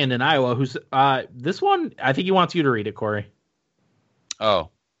Ryan in Iowa. Who's this one? I think he wants you to read it, Corey. Oh,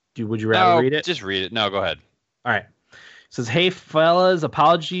 Would you rather read it? Just read it. No, go ahead. All right. It says, hey, fellas,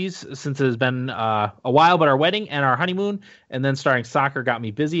 apologies since it has been a while, but our wedding and our honeymoon and then starting soccer got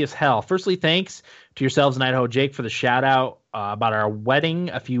me busy as hell. Firstly, thanks to yourselves and Idaho Jake for the shout out about our wedding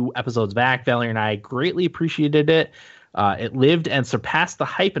a few episodes back. Valerie and I greatly appreciated it. It lived and surpassed the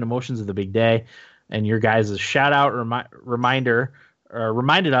hype and emotions of the big day. And your guys' shout out reminded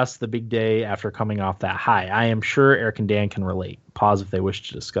us the big day after coming off that high. I am sure Eric and Dan can relate. Pause if they wish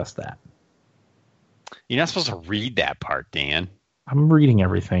to discuss that. You're not supposed to read that part, Dan. I'm reading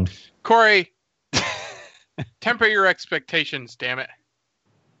everything. Corey, temper your expectations, damn it.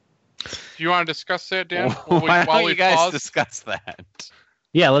 Do you want to discuss that, Dan? Why don't you guys pause? discuss that?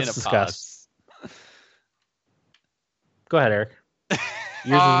 Yeah, In let's a discuss. Go ahead, Eric.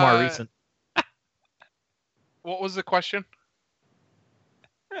 Yours is more recent. What was the question?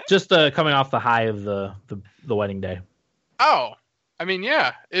 Just coming off the high of the wedding day. Oh, I mean,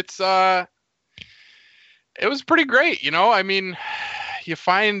 yeah, it was pretty great, you know. I mean, you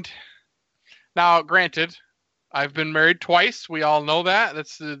find now, granted, I've been married twice. We all know that.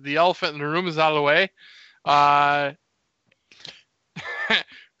 That's the elephant in the room is out of the way.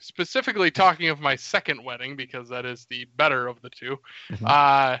 Specifically talking of my second wedding because that is the better of the two.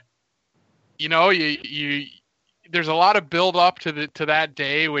 Mhm. You know, you there's a lot of build up to that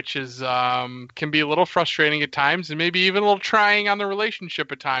day, which is can be a little frustrating at times and maybe even a little trying on the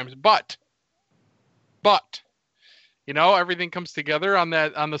relationship at times. But you know, everything comes together on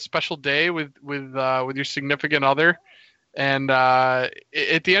the special day with your significant other, and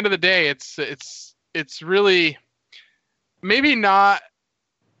at the end of the day, it's really maybe not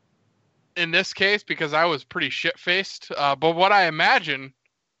in this case because I was pretty shit faced. But what I imagine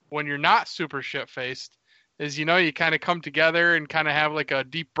when you're not super shit faced is, you know, you kind of come together and kind of have like a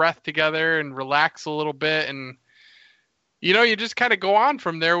deep breath together and relax a little bit, and you know, you just kind of go on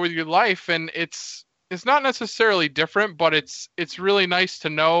from there with your life, and it's not necessarily different, but it's really nice to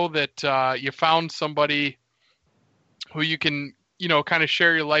know that you found somebody who you can, you know, kind of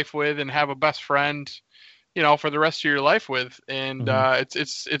share your life with and have a best friend, you know, for the rest of your life with. And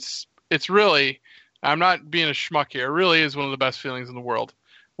it's really, I'm not being a schmuck here, it really is one of the best feelings in the world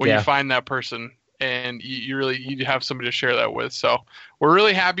when you find that person and you have somebody to share that with. So we're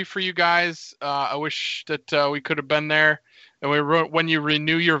really happy for you guys. I wish that we could have been there. And when you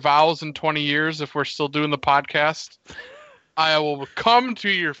renew your vows in 20 years, if we're still doing the podcast, I will come to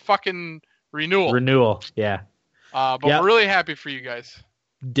your fucking renewal. Renewal, yeah. But we're really happy for you guys.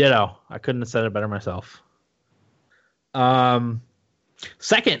 Ditto. I couldn't have said it better myself.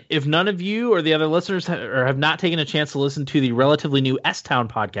 Second, if none of you or the other listeners have not taken a chance to listen to the relatively new S-Town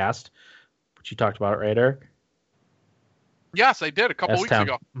podcast, which you talked about, right, Eric? Yes, I did a couple weeks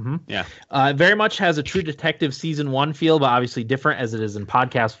ago. Mm-hmm. Yeah. Very much has a True Detective season 1 feel, but obviously different as it is in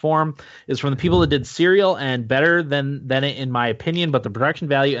podcast form. Is from the people that did Serial and better than it in my opinion, but the production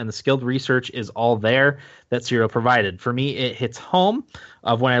value and the skilled research is all there that Serial provided. For me, it hits home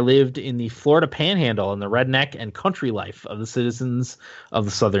of when I lived in the Florida Panhandle and the redneck and country life of the citizens of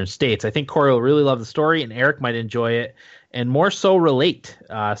the southern states. I think Corey will really love the story, and Eric might enjoy it and more so relate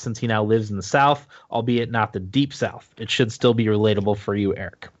since he now lives in the South, albeit not the deep South. It should still be relatable for you,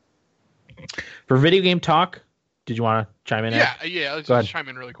 Eric. For video game talk, did you want to chime in, Eric? Yeah, let's just chime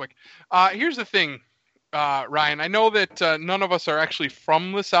in really quick. Here's the thing, Ryan. I know that none of us are actually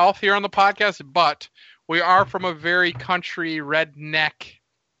from the South here on the podcast, but we are from a very country redneck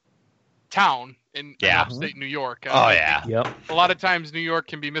town in upstate New York. Yep. A lot of times New York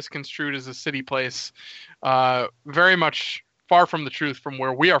can be misconstrued as a city place. Very much far from the truth from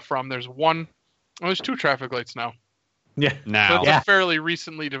where we are from. There's two traffic lights now. Yeah. So it's a fairly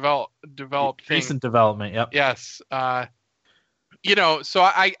recently developed thing. Recent development, yep. Yes. You know, so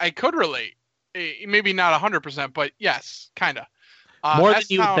I could relate. Maybe not 100%, but yes, kind of. More than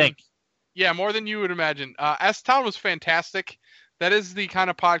you would think. Yeah, more than you would imagine. S-Town was fantastic. That is the kind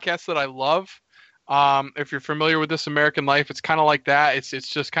of podcast that I love. If you're familiar with This American Life, it's kind of like that. It's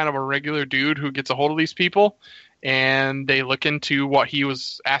just kind of a regular dude who gets a hold of these people, and they look into what he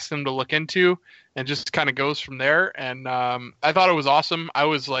was asking them to look into, and just kind of goes from there. And I thought it was awesome. I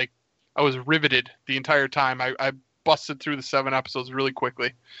was riveted the entire time. I busted through the 7 episodes really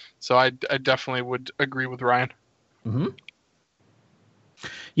quickly, so I definitely would agree with Ryan. Mm-hmm.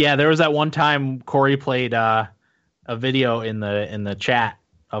 Yeah, there was that one time Corey played a video in the chat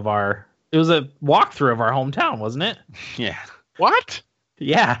of our. It was a walkthrough of our hometown, wasn't it? Yeah. What?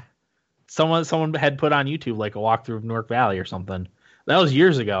 Yeah. Someone had put on YouTube like a walkthrough of Newark Valley or something. That was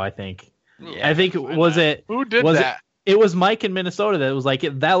years ago, I think. Yeah, I think why was not? it Who did was that? it was Mike in Minnesota that was like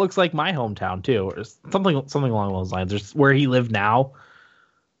that looks like my hometown too, or something along those lines. There's where he lived now.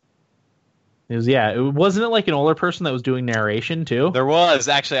 It wasn't it like an older person that was doing narration too? There was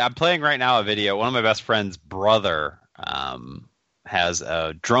actually. I'm playing right now a video. One of my best friend's brother has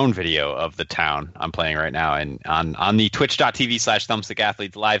a drone video of the town I'm playing right now, and on the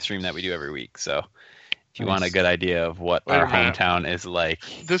twitch.tv/thumbstickathletes live stream that we do every week. So if you want a good idea of what Wait a our minute. hometown is like,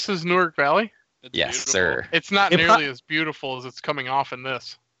 This is Newark Valley? It's yes, beautiful. sir. It's not It nearly as beautiful as it's coming off in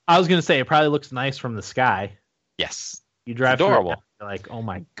this. I was gonna say it probably looks nice from the sky. Yes. You drive It's adorable. through it, you're like, oh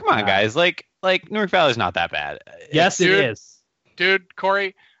my, Come on, God. guys. Like Newark Valley's not that bad. Yes, Dude. it is. Dude,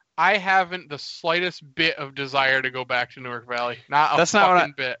 Corey, I haven't the slightest bit of desire to go back to Newark Valley. Not a That's not what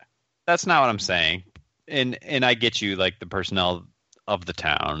fucking bit. That's not what I'm saying. And I get you, like the personnel of the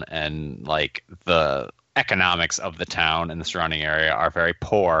town and like the economics of the town and the surrounding area are very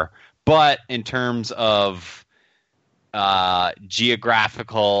poor. But in terms of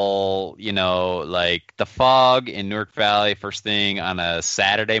geographical, like the fog in Newark Valley first thing on a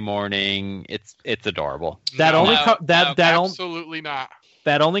Saturday morning, it's adorable. That No, only no, co- that that on- Absolutely not.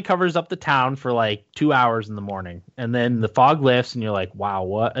 that only covers up the town for like 2 hours in the morning, and then the fog lifts, and you're like, wow,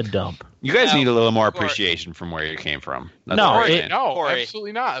 what a dump. You guys Now, need a little more Corey- appreciation from where you came from. That's No, all I'm Corey, saying. no, Corey.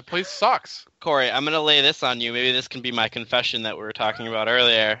 absolutely not. The place sucks. Corey, I'm going to lay this on you. Maybe this can be my confession that we were talking about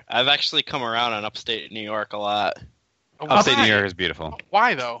earlier. I've actually come around on upstate New York a lot. Upstate Why? New York is beautiful.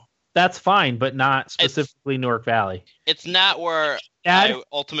 Why though? That's fine, but not specifically Newark Valley. It's not where Dad, I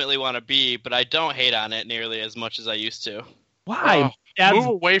ultimately want to be, but I don't hate on it nearly as much as I used to. why? Oh, Dad's Move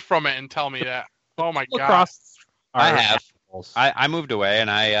away from it and tell me that. Oh my god. across. I our have. assholes. I moved away and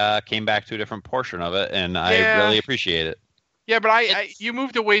I came back to a different portion of it, and I Yeah. really appreciate it. Yeah, but It's- you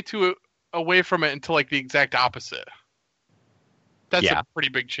moved away from it into like the exact opposite. That's Yeah. a pretty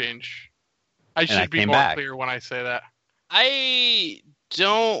big change. I I should be came more back. clear when I say that. I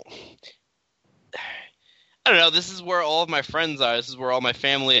don't know. This is where all of my friends are. This is where all my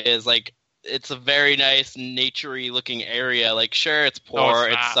family is. Like, it's a very nice, naturey looking area. Like, sure, it's poor,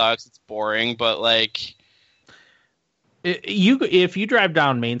 it's it not. sucks, it's boring, but like, If you drive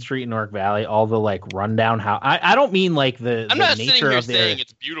down Main Street in Newark Valley, all the like rundown house. I don't mean like the I'm not nature sitting here of the saying area.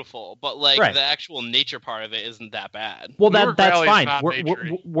 it's beautiful, but like Right. the actual nature part of it isn't that bad. Well, Newark that's Valley is fine. not We're,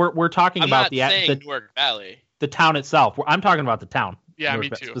 naturey. we're talking I'm about not the saying Newark Valley. the town itself. I'm talking about the town. Yeah, Newark me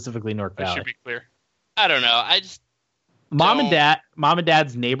Va- too. Specifically Newark I Valley. should be clear. I don't know. I just Mom and don't-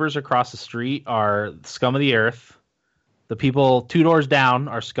 dad's neighbors across the street are scum of the earth. The people 2 doors down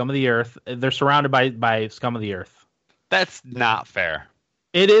are scum of the earth. They're surrounded by scum of the earth. That's not fair.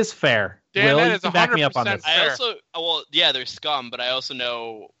 It is fair. Dan, Will, that you is can back me up on 100% this. I Fair. also well, yeah, they're scum, but I also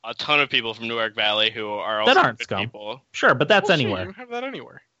know a ton of people from Newark Valley who are That also aren't good scum. people. Sure, but that's Well, sure, anywhere. you have that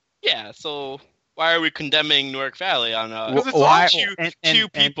anywhere. Yeah, so why are we condemning Newark Valley on Because it's Why- awful. two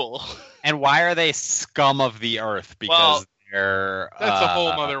people? And why are they scum of the earth? Because Well, they're That's a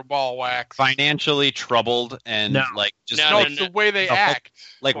whole mother ball wax. financially troubled and No. like just No, No, like, it's the way they No. act.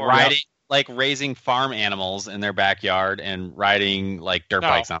 like Or- riding like raising farm animals in their backyard and riding like dirt No.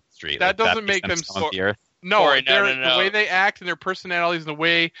 bikes on the street. That Like, doesn't makes make them scum of the earth. No, Corey, no, they're- no, no. the way they act and their personalities and the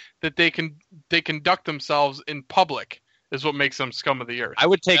way that they conduct themselves in public is what makes them scum of the earth. I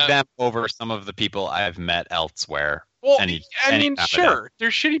would take Yeah. them over some of the people I've met elsewhere. Well, any I time mean, of day. sure,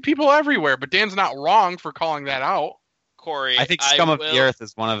 there's shitty people everywhere, but Dan's not wrong for calling that out. Corey, I think scum of will- the earth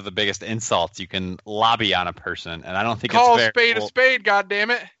is one of the biggest insults you can lobby on a person, and I don't think Call it's a fair. spade a spade,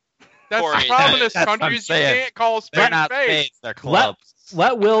 goddammit. That's Corey, the problem in this that's what country I'm is you saying. can't call a They're spade a not spade. spades, they're clubs.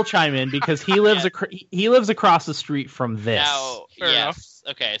 Let Will chime in because he lives he lives across the street from this. Now, Fair yes.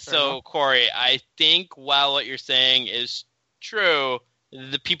 Okay, so enough. Corey, I think while what you're saying is true,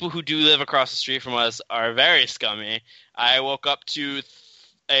 the people who do live across the street from us are very scummy. I woke up to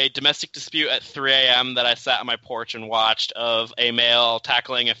a domestic dispute at 3 a.m. that I sat on my porch and watched of a male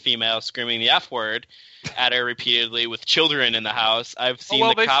tackling a female, screaming the F word at her repeatedly with children in the house. I've Oh, seen well,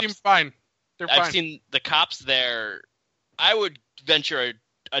 the they cops. seem fine. They're I've fine. seen the cops there. I would venture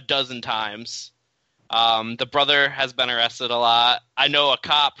a dozen times. The brother has been arrested a lot. I know a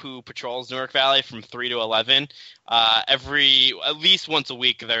cop who patrols Newark Valley from 3 to 11. At least once a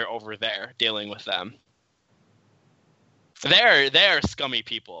week, they're over there dealing with them. They're scummy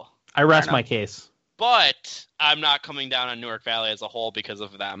people. I rest Fair my enough. case. But I'm not coming down on Newark Valley as a whole because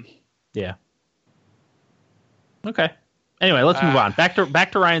of them. Yeah. Okay. Anyway, let's move on. Back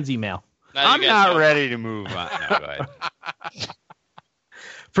to Ryan's email. Now you I'm guys not go. ready to move on. No, go ahead.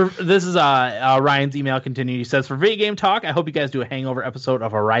 For this is Ryan's email continued. He says, for video game talk, I hope you guys do a hangover episode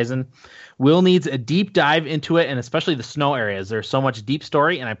of Horizon. Will needs a deep dive into it, and especially the snow areas. There's so much deep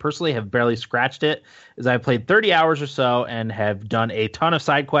story, and I personally have barely scratched it, as I've played 30 hours or so and have done a ton of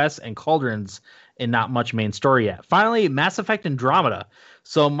side quests and cauldrons and not much main story yet. Finally, Mass Effect Andromeda.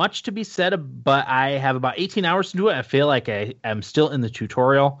 So much to be said, but I have about 18 hours to do it. I feel like I am still in the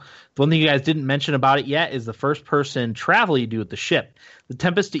tutorial. The one thing you guys didn't mention about it yet is the first-person travel you do with the ship. The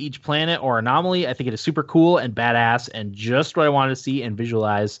Tempest to each planet or anomaly, I think it is super cool and badass and just what I wanted to see and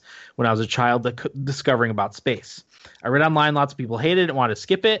visualize when I was a child discovering about space. I read online lots of people hated it and wanted to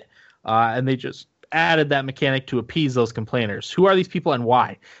skip it, and they just added that mechanic to appease those complainers. Who are these people and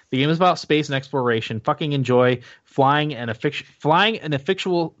why? The game is about space and exploration. Fucking enjoy flying in a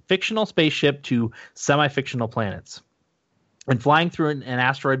fictional spaceship to semi-fictional planets. And flying through an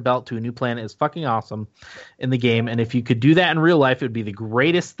asteroid belt to a new planet is fucking awesome in the game. And if you could do that in real life, it would be the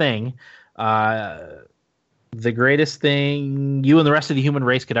greatest thing. The greatest thing you and the rest of the human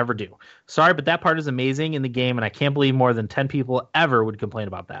race could ever do. Sorry, but that part is amazing in the game, and I can't believe more than 10 people ever would complain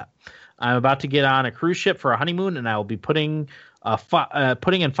about that. I'm about to get on a cruise ship for a honeymoon, and I will be putting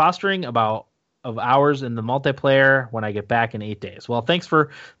and fostering about of hours in the multiplayer when I get back in 8 days. Well, thanks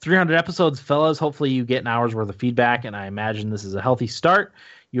for 300 episodes, fellas. Hopefully you get an hour's worth of feedback, and I imagine this is a healthy start.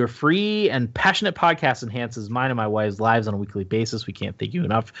 Your free and passionate podcast enhances mine and my wife's lives on a weekly basis. We can't thank you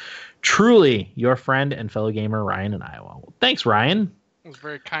enough. Truly, your friend and fellow gamer, Ryan in Iowa. Well, thanks, Ryan. It was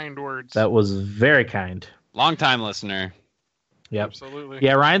very kind words. That was very kind. Long-time listener. Yep. Absolutely.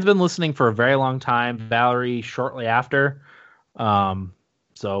 Yeah, Ryan's been listening for a very long time. Valerie shortly after.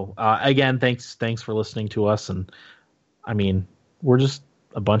 So again, thanks for listening to us. And I mean, we're just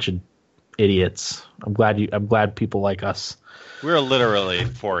a bunch of idiots. I'm glad people like us. We're literally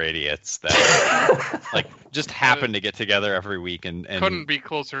four idiots that like just happen to get together every week and couldn't be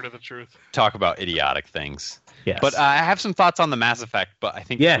closer to the truth. Talk about idiotic things. Yes. But I have some thoughts on the Mass Effect, but I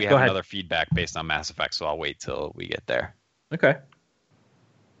think we have go ahead. another feedback based on Mass Effect, so I'll wait till we get there. Okay.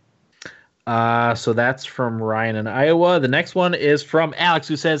 So that's from Ryan in Iowa. The next one is from Alex,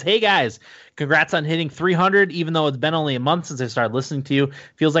 who says, hey guys, congrats on hitting 300. Even though it's been only a month since I started listening to you,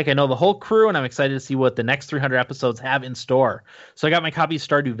 feels like I know the whole crew, and I'm excited to see what the next 300 episodes have in store. So I got my copy of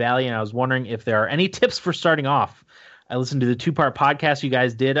Stardew Valley, and I was wondering if there are any tips for starting off. I listened to the 2-part podcast you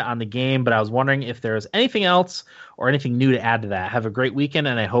guys did on the game, but I was wondering if there was anything else or anything new to add to that. Have a great weekend,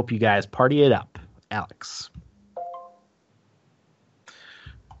 and I hope you guys party it up. Alex.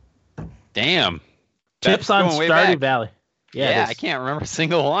 Damn. Tips on Stardew Valley. Yeah, I can't remember a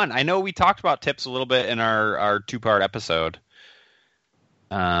single one. I know we talked about tips a little bit in our 2-part episode.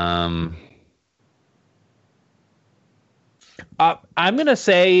 I'm going to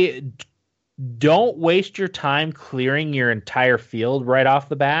say don't waste your time clearing your entire field right off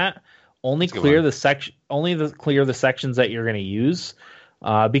the bat. Only clear the sections that you're going to use.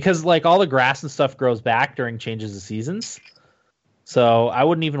 Because like all the grass and stuff grows back during changes of seasons. So I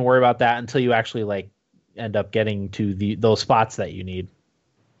wouldn't even worry about that until you actually like end up getting to those spots that you need.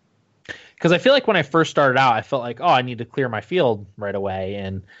 Because I feel like when I first started out, I felt like, oh, I need to clear my field right away.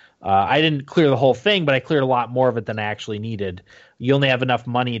 And I didn't clear the whole thing, but I cleared a lot more of it than I actually needed. You only have enough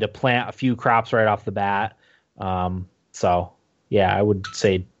money to plant a few crops right off the bat. So, yeah, I would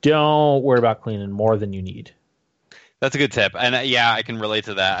say don't worry about cleaning more than you need. That's a good tip. And yeah, I can relate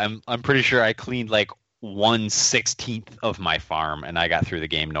to that. I'm pretty sure I cleaned like 1/16 of my farm, and I got through the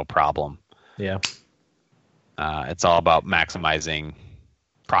game no problem. Yeah. It's all about maximizing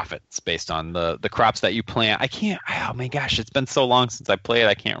profits based on the crops that you plant. Oh my gosh, it's been so long since I played.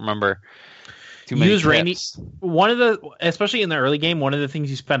 I can't remember too many tips. Especially in the early game, one of the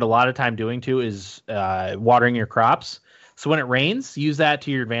things you spend a lot of time doing too is watering your crops. So when it rains, use that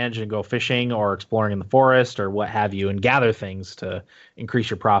to your advantage and go fishing or exploring in the forest or what have you, and gather things to increase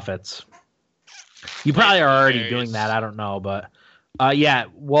your profits. You probably are already doing that. I don't know, but yeah.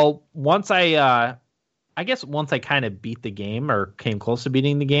 Well, once I kind of beat the game or came close to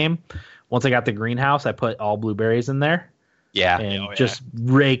beating the game, once I got the greenhouse, I put all blueberries in there. Yeah, and just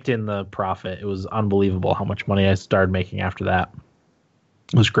raked in the profit. It was unbelievable how much money I started making after that.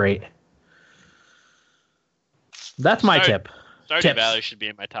 It was great. That's my tip. Stardew Valley should be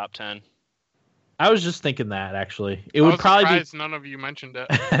in my top 10. I was just thinking that actually. It would probably be. None of you mentioned it.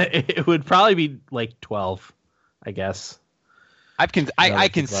 It would probably be like 12, I guess. I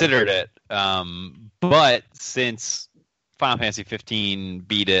considered it, but since Final Fantasy 15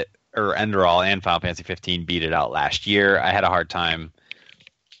 beat it, or Enderal and Final Fantasy 15 beat it out last year, I had a hard time.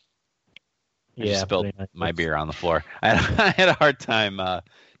 I just spilled my beer on the floor. I had a hard time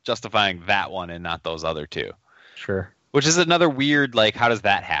justifying that one and not those other two. Sure. Which is another weird, like, how does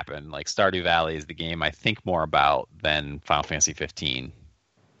that happen? Like, Stardew Valley is the game I think more about than Final Fantasy 15.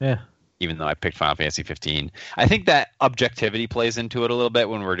 Yeah. Even though I picked Final Fantasy 15. I think that objectivity plays into it a little bit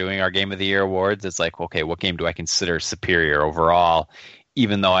when we're doing our Game of the Year awards. It's like, okay, what game do I consider superior overall,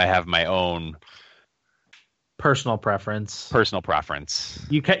 even though I have my own Personal preference.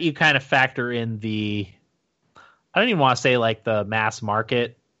 You kind of factor in the, I don't even want to say like the mass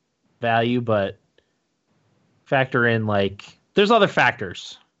market value, but factor in like there's other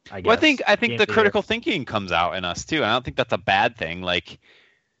factors. I guess. Well, I think Game the of the critical year. thinking comes out in us too. I don't think that's a bad thing. Like,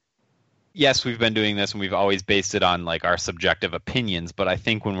 yes, we've been doing this and we've always based it on like our subjective opinions, but I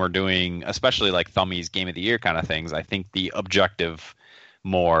think when we're doing, especially like Thummy's Game of the Year kind of things, I think the objective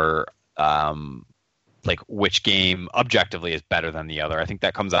more, like which game objectively is better than the other, I think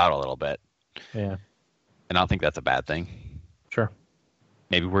that comes out a little bit. Yeah, And I don't think that's a bad thing. sure.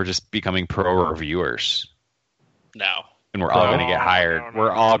 Maybe we're just becoming pro reviewers No. and we're all going to get No, hired. no, We're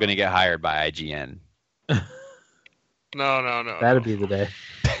no. all going to get hired by IGN. No. That'd be the day.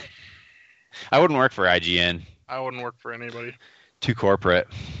 I wouldn't work for IGN. I wouldn't work for anybody. Too corporate.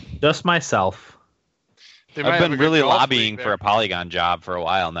 Just myself. They might I've have been a good really golf lobbying league for there. a Polygon job for a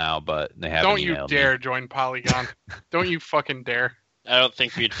while now, but they haven't Don't you emailed dare me. join Polygon. Don't you fucking dare. I don't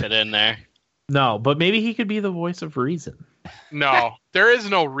think we'd fit in there. No, but maybe he could be the voice of reason. No, there is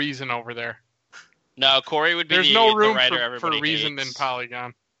no reason over there. No, Corey would be There's the, no the room writer for everybody reason in hates.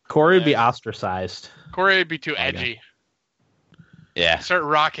 Polygon. Corey would be Yeah. ostracized. Corey would be too Polygon. edgy. Yeah. Start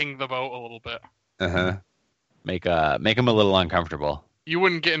rocking the boat a little bit. Uh-huh. Make them a little uncomfortable. You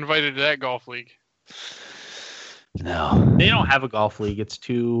wouldn't get invited to that golf league. No. They don't have a golf league. It's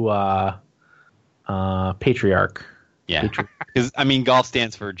too patriarch. Yeah. Because, I mean, golf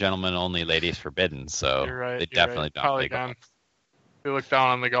stands for gentlemen only, ladies forbidden, so You're right. they you're definitely right. don't play Polygon. golf. They look down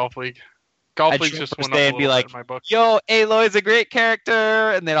on the golf league. Golf I'd league's show just up went first up day a and be little like, bit in my book. Yo, Aloy's a great character,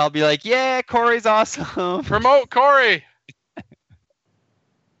 and then I'll be like, yeah, Corey's awesome. Promote Corey.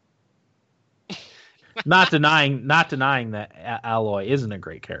 Not denying that Alloy isn't a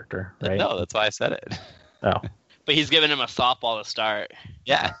great character, right? No, that's why I said it. Oh, But he's giving him a softball to start.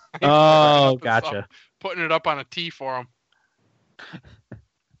 Yeah. oh, gotcha. Putting it up on a tee for him.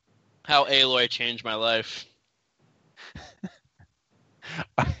 How Aloy changed my life.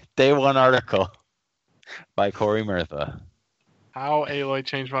 Day one article by Corey Murtha. How Aloy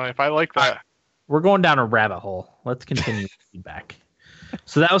changed my life. I like that. We're going down a rabbit hole. Let's continue with feedback.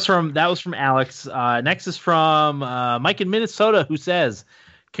 So that was from Alex. Next is from Mike in Minnesota, who says,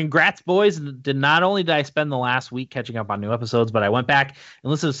 "Congrats, boys! Not only did I spend the last week catching up on new episodes, but I went back and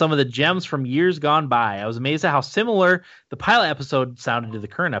listened to some of the gems from years gone by. I was amazed at how similar the pilot episode sounded to the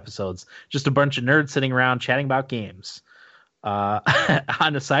current episodes. Just a bunch of nerds sitting around chatting about games." On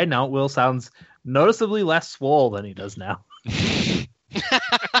a side note, Will sounds noticeably less swole than he does now.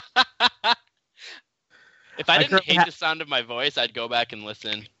 If I didn't currently hate the sound of my voice, I'd go back and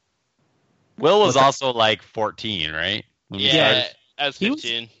listen. Will was also like 14, right? When we Yeah, started? I was He was-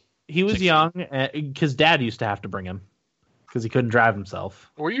 15. He was 16. young because Dad used to have to bring him because he couldn't drive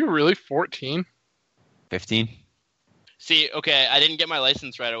himself. Were you really 14? 15. See, okay, I didn't get my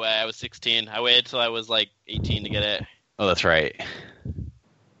license right away. I was 16. I waited till I was like 18 to get it. Oh, that's right.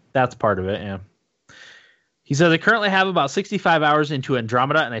 That's part of it, yeah. He says, I currently have about 65 hours into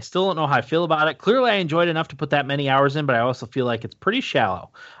Andromeda, and I still don't know how I feel about it. Clearly, I enjoyed enough to put that many hours in, but I also feel like it's pretty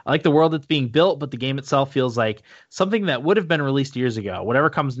shallow. I like the world that's being built, but the game itself feels like something that would have been released years ago. Whatever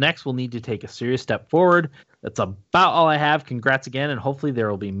comes next will need to take a serious step forward. That's about all I have. Congrats again, and hopefully there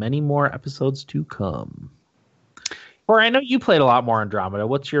will be many more episodes to come. Corey, I know you played a lot more Andromeda.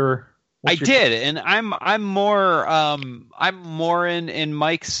 What's your did, and I'm more in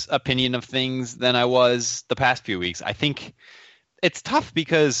Mike's opinion of things than I was the past few weeks. I think it's tough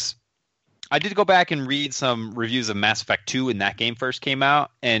because I did go back and read some reviews of Mass Effect 2 when that game first came out,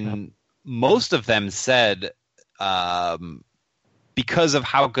 and most of them said because of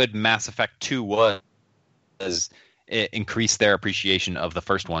how good Mass Effect 2 was, it increased their appreciation of the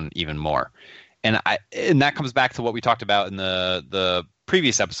first one even more. And that comes back to what we talked about in the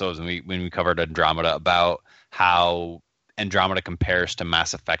previous episodes when we covered Andromeda about how Andromeda compares to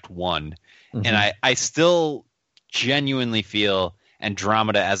Mass Effect 1. Mhm. And I still genuinely feel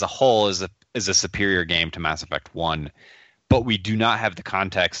Andromeda as a whole is a superior game to Mass Effect 1, but we do not have the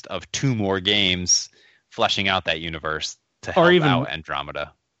context of two more games fleshing out that universe to help out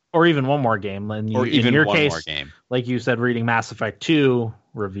Andromeda. Or even one more game. And Or even in your one case, more game. like you said, reading Mass Effect 2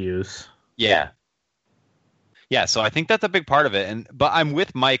 reviews. Yeah. Yeah, so I think that's a big part of it. But I'm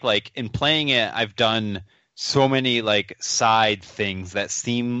with Mike, like in playing it, I've done so many like side things that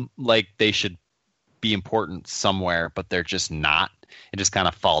seem like they should be important somewhere, but they're just not. It just kind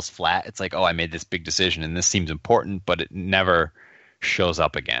of falls flat. It's like, oh, I made this big decision and this seems important, but it never shows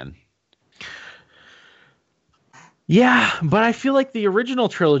up again. Yeah, but I feel like the original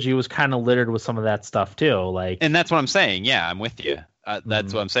trilogy was kind of littered with some of that stuff too. Like, And that's what I'm saying. Yeah, I'm with you.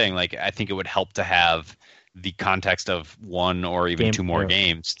 That's what I'm saying. Like, I think it would help to have the context of one or even two more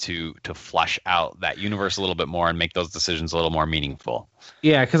games to flesh out that universe a little bit more and make those decisions a little more meaningful.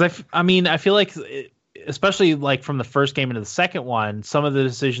 yeah, because I feel like, especially like from the first game into the second one, some of the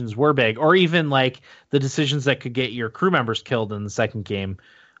decisions were big, or even like the decisions that could get your crew members killed in the second game.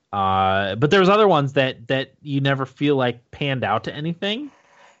 But there was other ones that you never feel like panned out to anything.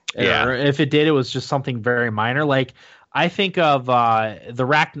 Yeah. Or if it did, it was just something very minor. Like I think of the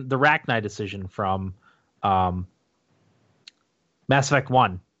Rachni decision from Mass Effect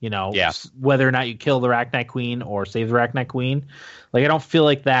 1. You know, whether or not you kill the Rachni Queen or save the Rachni Queen. Like I don't feel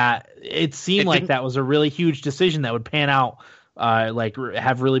like that. It seemed like that was a really huge decision that would pan out, like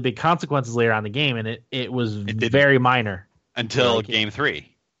have really big consequences later on in the game, and it was very minor until game 3.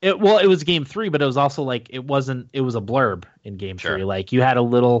 It was game 3, but it was also like it was a blurb in game 3. Like you had a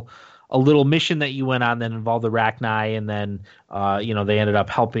little mission that you went on that involved the Rachni, and then they ended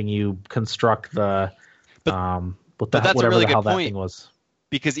up helping you construct the whatever the hell that thing was.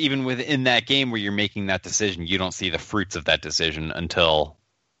 Because even within that game where you're making that decision, you don't see the fruits of that decision until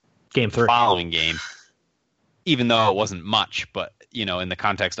game 3, the following game. Even though it wasn't much, but in the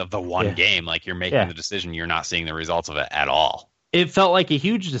context of the one game, like you're making the decision, you're not seeing the results of it at all. It felt like a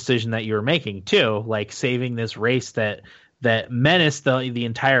huge decision that you were making too, like saving this race that menaced the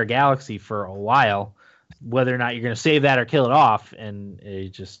entire galaxy for a while. Whether or not you're going to save that or kill it off, and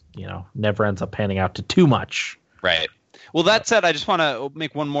it just never ends up panning out to too much. Right. Well, that said, I just want to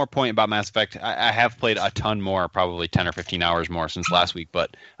make one more point about Mass Effect. I have played a ton more, probably 10 or 15 hours more since last week.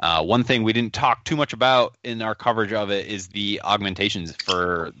 But one thing we didn't talk too much about in our coverage of it is the augmentations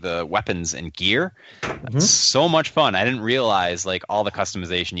for the weapons and gear. Mm-hmm. So much fun. I didn't realize like all the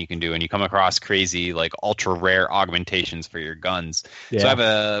customization you can do, and you come across crazy like ultra rare augmentations for your guns. Yeah.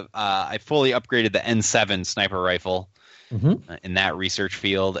 So I fully upgraded the N7 sniper rifle in that research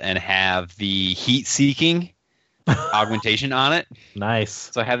field, and have the heat seeking augmentation on it. Nice.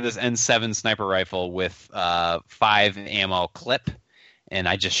 So I have this N7 sniper rifle with 5 ammo clip, and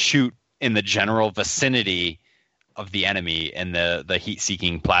I just shoot in the general vicinity of the enemy, and the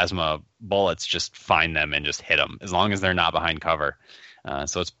heat-seeking plasma bullets just find them and just hit them as long as they're not behind cover.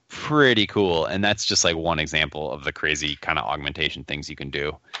 So it's pretty cool, and that's just like one example of the crazy kind of augmentation things you can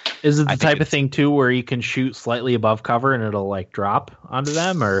do. Is it the type of thing too where you can shoot slightly above cover and it'll like drop onto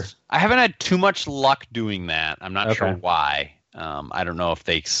them? Or I haven't had too much luck doing that. I'm not sure why. I don't know if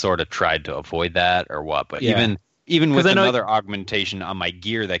they sort of tried to avoid that or what. But even with another augmentation on my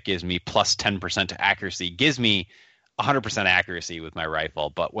gear that gives me plus 10% to accuracy, gives me 100% accuracy with my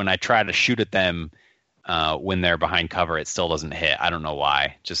rifle. But when I try to shoot at them when they're behind cover, it still doesn't hit. I don't know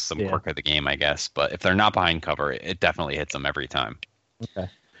why. Just some quirk of the game, I guess. But if they're not behind cover, it definitely hits them every time. Okay.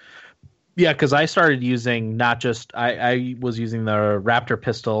 Yeah, because I started using not just I was using the Raptor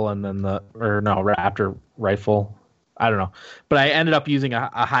pistol and then Raptor rifle. I don't know, but I ended up using a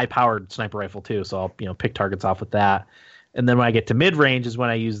high powered sniper rifle too. So I'll pick targets off with that, and then when I get to mid range is when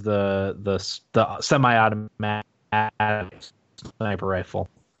I use the semi automatic sniper rifle,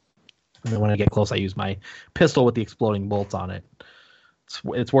 and then when I get close I use my pistol with the exploding bolts on it.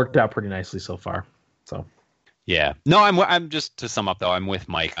 It's worked out pretty nicely so far. So. Yeah. No, I'm just to sum up though, I'm with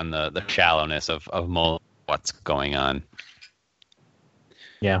Mike on the shallowness of what's going on.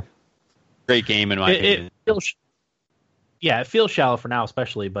 Yeah. Great game in my opinion. It feels shallow for now,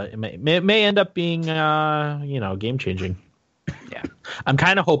 especially, but it may end up being game changing. Yeah. I'm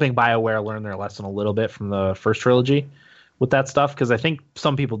kind of hoping BioWare learned their lesson a little bit from the first trilogy with that stuff, because I think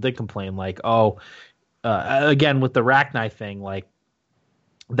some people did complain like, again with the Rachni thing, like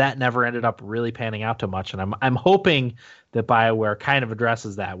that never ended up really panning out too much, and I'm hoping that BioWare kind of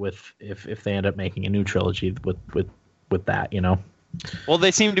addresses that with if they end up making a new trilogy with that, Well,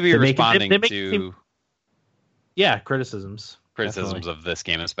 they seem to be responding to criticisms definitely. Of this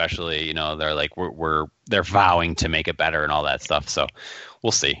game, especially. They're like they're vowing to make it better and all that stuff. So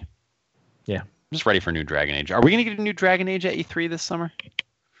we'll see. Yeah, I'm just ready for new Dragon Age. Are we going to get a new Dragon Age at E3 this summer?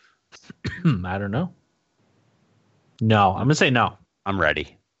 I don't know. No, I'm gonna say no. I'm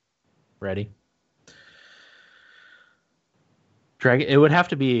ready. Ready. Dragon. It would have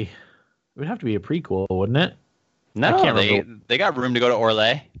to be a prequel, wouldn't it? No, they got room to go to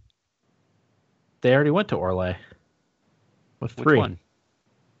Orlais. They already went to Orlais with 3. Which one?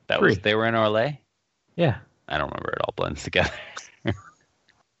 They were in Orlais? Yeah. I don't remember. It all blends together.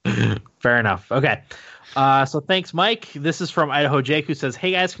 Fair enough. Okay. So thanks, Mike. This is from Idaho Jake, who says,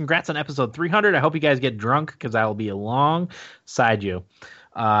 "Hey guys, congrats on episode 300. I hope you guys get drunk because I will be alongside you.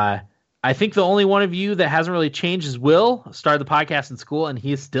 I think the only one of you that hasn't really changed is Will. Started the podcast in school, and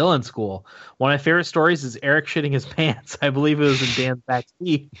he is still in school. One of my favorite stories is Eric shitting his pants. I believe it was in Dan's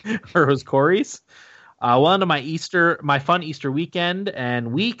backseat, or it was Corey's. Well, into my fun Easter weekend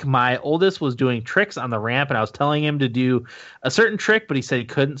and week, my oldest was doing tricks on the ramp, and I was telling him to do a certain trick, but he said he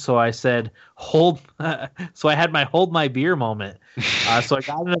couldn't. So I said, so I had my hold my beer moment. So I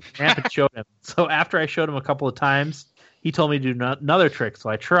got him at the ramp and showed him. So after I showed him a couple of times, he told me to do another trick. So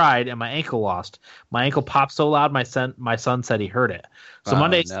I tried, and my ankle lost. My ankle popped so loud, my son said he heard it. So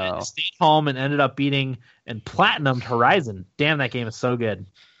Monday, I stayed home and ended up beating and platinumed Horizon. Damn, that game is so good.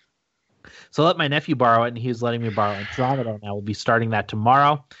 So I let my nephew borrow it, and he was letting me borrow Andromeda, and I will be starting that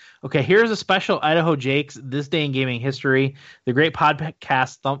tomorrow. Okay, here's a special Idaho Jakes This Day in Gaming History. The great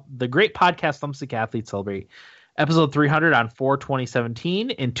podcast Thumbstick Athletes celebrate episode 300 on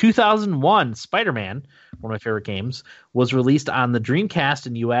 4/2017. In 2001, Spider-Man, one of my favorite games, was released on the Dreamcast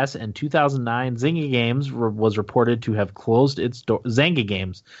in U.S., and 2009, Zynga Games was reported to have closed its doors. Zynga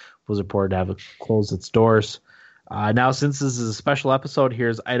Games was reported to have closed its doors. Now, since this is a special episode,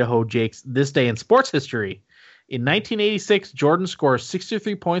 here's Idaho Jake's This Day in Sports History. In 1986, Jordan scores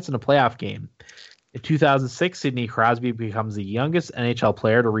 63 points in a playoff game. In 2006, Sidney Crosby becomes the youngest NHL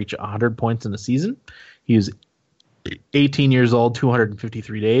player to reach 100 points in a season. He was 18 years old,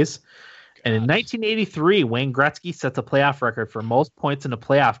 253 days. And in 1983, Wayne Gretzky sets a playoff record for most points in a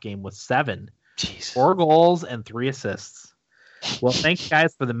playoff game with 7. Jeez. 4 goals and 3 assists. Well, thanks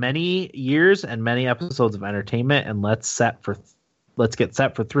guys for the many years and many episodes of entertainment, and let's get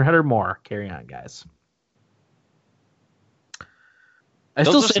set for 300 more. Carry on, guys.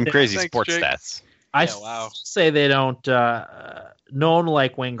 Those are some crazy Thanks, sports Jake. stats. I wow. say they don't. No one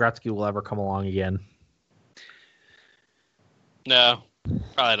like Wayne Gretzky will ever come along again. No,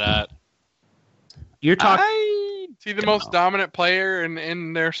 probably not. You're talking. Is he the most dominant player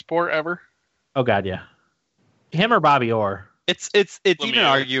in their sport ever? Oh God, yeah. Him or Bobby Orr? It's even Lemieux.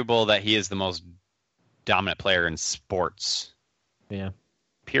 arguable that he is the most dominant player in sports. Yeah.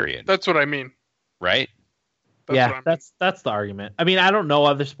 Period. That's what I mean. Right? That's Yeah, what I mean. that's the argument. I mean, I don't know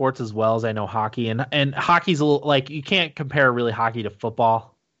other sports as well as I know hockey, and hockey's a little like you can't compare really hockey to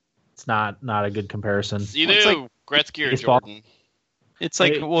football. It's not a good comparison. It's either It's like Gretzky or baseball. Jordan. It's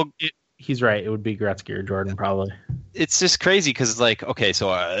like, It- well, He's right. It would be Gretzky or Jordan probably. it's just crazy because, like, okay, so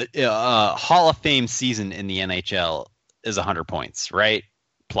a Hall of Fame season in the NHL is 100 points, right?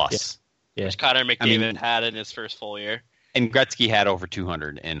 Plus. Yeah. Which Connor McDavid I mean- had in his first full year. And Gretzky had over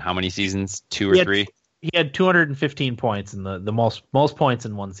 200 in how many seasons? 2 or He had- 3? He had 215 points in the most points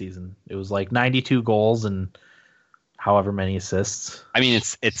in one season. It was like 92 goals and however many assists. I mean,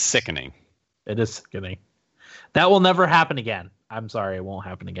 it's sickening. It is sickening. That will never happen again. I'm sorry, it won't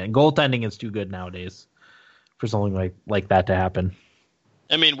happen again. Goaltending is too good nowadays for something like that to happen.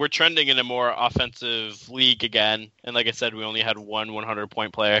 I mean, we're trending in a more offensive league again. And like I said, we only had one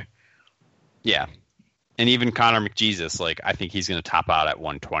 100-point player. Yeah. And even Connor McJesus, like, I think he's going to top out at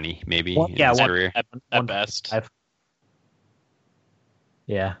 120 maybe in his one- career. At One- best.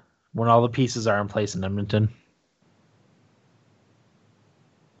 Yeah, when all the pieces are in place in Edmonton.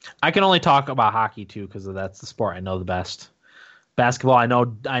 I can only talk about hockey too because that's the sport I know the best. Basketball,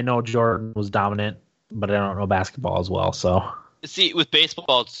 I know Jordan was dominant, but I don't know basketball as well. So See, with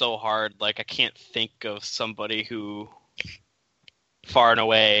baseball, it's so hard. Like, I can't think of somebody who far and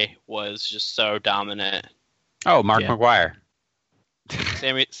away was just so dominant. Oh, Mark Yeah. McGuire.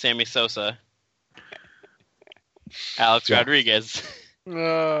 Sammy Sosa. Alex Yeah. Rodriguez.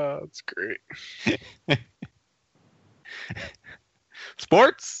 That's great.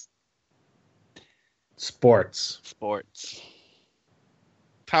 Sports? Sports.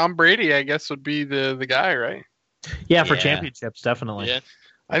 Tom Brady, I guess, would be the guy, right? yeah, for Yeah. championships, definitely. Yeah.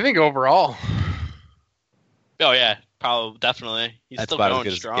 I think overall. Oh, yeah. Probably, definitely. He's That's still about as going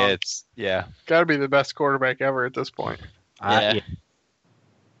good strong. as it gets. Yeah. Got to be the best quarterback ever at this point. Yeah.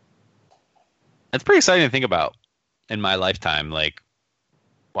 It's pretty exciting to think about in my lifetime, like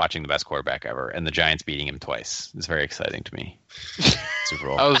watching the best quarterback ever and the Giants beating him twice. It's very exciting to me. Super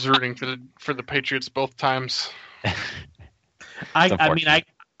Bowl. I was rooting for the Patriots both times, I mean, unfortunate.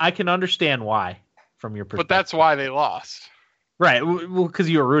 I can understand why from your perspective. but that's why they lost. right. Well, because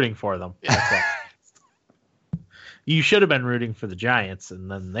you were rooting for them. That's why. You should have been rooting for the Giants, and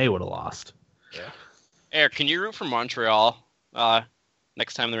then they would have lost. Eric, can you root for Montreal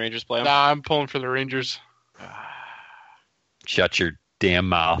next time the Rangers play them? Nah, I'm pulling for the Rangers. Shut your damn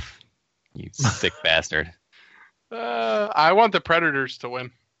mouth, you sick bastard. I want the Predators to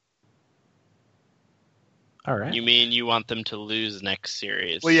win. All right. You mean you want them to lose next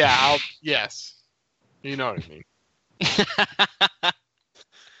series? Well, yeah, yes. You know what I mean.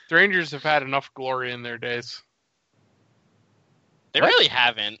 The Rangers have had enough glory in their days. They really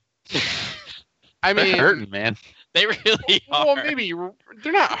haven't. I They're mean, hurting, man. They really are. well, maybe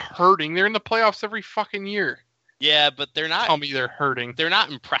they're not hurting. They're in the playoffs every fucking year. Yeah, but they're not. Tell me they're hurting. They're not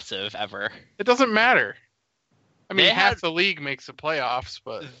impressive ever. It doesn't matter. I mean, They half had- the league makes the playoffs,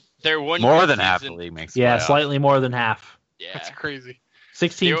 but They're one More good than half the season- league makes. Yeah, playoffs. slightly more than half. Yeah. that's crazy.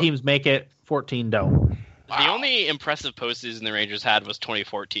 16 They- teams make it, 14 don't. The Wow. only impressive postseason the Rangers had was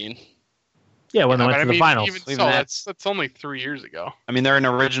 2014. Yeah, when they Yeah, went but to I the mean, finals. Even Even so, that's- that's only 3 years ago. I mean, they're an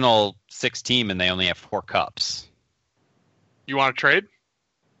original 6 team, and they only have 4 cups. You want to trade?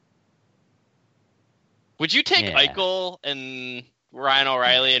 Would you take Yeah. Eichel and Ryan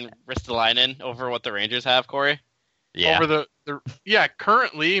O'Reilly and Ristolainen over what the Rangers have, Corey? Yeah, Over the yeah,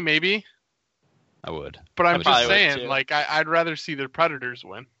 currently maybe, I would. but I I'm would just probably would, saying, too. like I'd rather see the Predators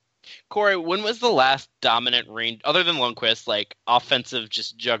win. Corey, when was the last dominant range, other than Lundqvist, like offensive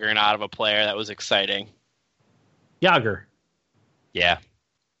just juggernaut of a player that was exciting? Yager. Yeah,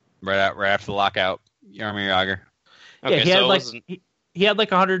 right after the lockout, Jaromir Jagr. Okay, yeah, he had so it like wasn't- he had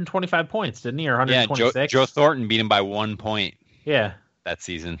like 125 points, didn't he? Or Yeah, 126? Joe Thornton beat him by 1 point Yeah. that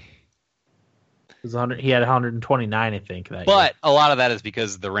season. It was 100, he had 129, I think. That But a lot of that is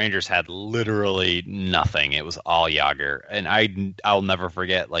because the Rangers had literally nothing. It was all Yager, and I'll never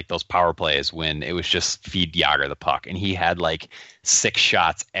forget like those power plays when it was just feed Yager the puck, and he had like 6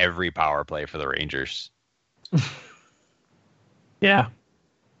 shots every power play for the Rangers. year. Yeah.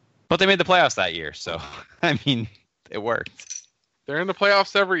 But they made the playoffs that year, so I mean, it worked. They're in the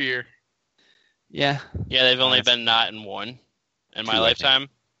playoffs every year. Yeah, yeah, they've only Nice. been not in one in my 2, I think. lifetime.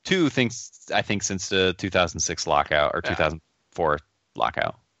 2 things I think since the 2006 lockout or Yeah. 2004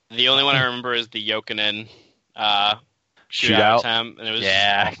 lockout. The only one I remember is the Jokinen shootout Shootout? attempt, and it was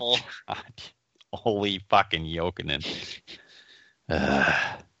Yeah. awful. God, holy fucking Jokinen.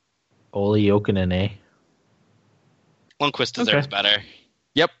 Olli Jokinen, eh? Lundqvist deserves better.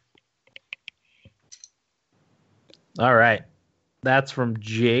 Yep. All right. That's from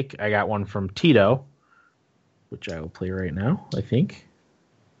Jake. I got one from Tito, which I will play right now, I think.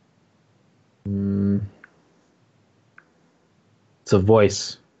 It's a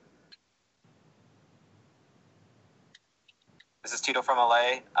voice. This is Tito from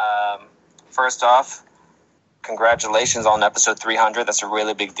LA. First off, congratulations on episode 300. That's a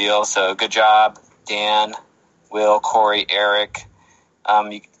really big deal. So good job, Dan, Will, Corey, Eric.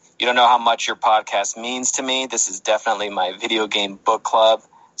 You don't know how much your podcast means to me. This is definitely my video game book club.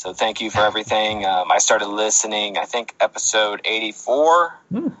 So thank you for everything. I started listening, I think, episode 84,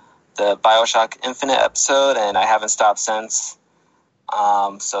 the BioShock Infinite episode, and I haven't stopped since.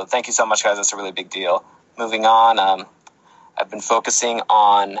 So thank you so much, guys. That's a really big deal. Moving on, I've been focusing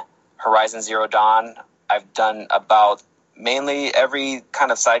on Horizon Zero Dawn. I've done about mainly every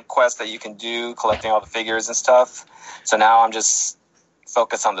kind of side quest that you can do, collecting all the figures and stuff. So now I'm just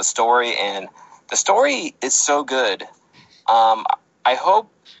focused on the story, and the story is so good. I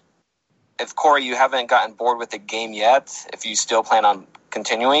hope, if Corey, you haven't gotten bored with the game yet, if you still plan on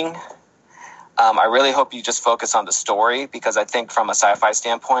continuing, I really hope you just focus on the story, because I think from a sci-fi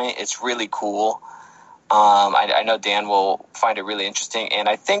standpoint, it's really cool. I know Dan will find it really interesting, and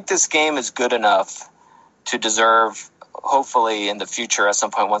I think this game is good enough to deserve, hopefully in the future at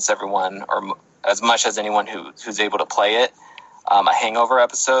some point, once everyone, or as much as anyone who's able to play it, a hangover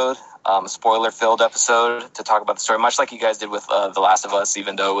episode, spoiler-filled episode to talk about the story, much like you guys did with The Last of Us,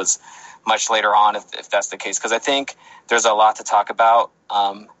 even though it was much later on, if that's the case, because I think there's a lot to talk about.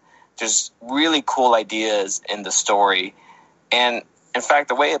 There's really cool ideas in the story, and in fact,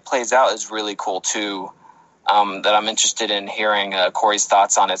 the way it plays out is really cool too. That I'm interested in hearing Corey's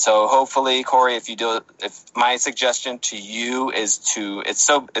thoughts on it. So hopefully, Corey, if my suggestion to you is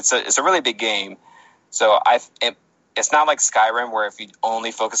it's a really big game. So it's not like Skyrim where if you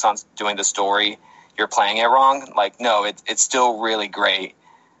only focus on doing the story, you're playing it wrong. Like, no, it's still really great.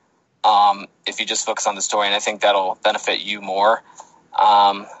 If you just focus on the story, and I think that'll benefit you more.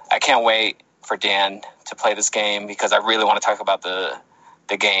 I can't wait for Dan to play this game, because I really want to talk about the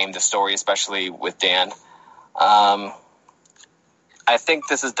game, the story, especially with Dan. I think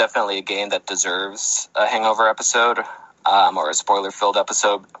this is definitely a game that deserves a hangover episode, or a spoiler-filled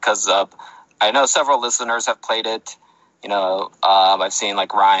episode, because I know several listeners have played it. You know, I've seen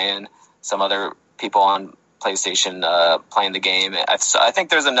like Ryan, some other people on PlayStation playing the game. I think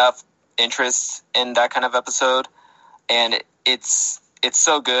there's enough interest in that kind of episode, and it's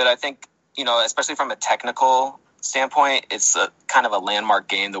so good. I think, you know, especially from a technical standpoint, it's a kind of a landmark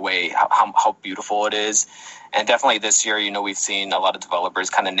game, the way how beautiful it is. And definitely this year, we've seen a lot of developers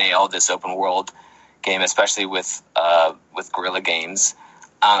kind of nail this open world game, especially with Guerrilla Games.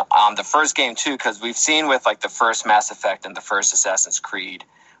 On the first game too, because we've seen with like the first Mass Effect and the first Assassin's Creed,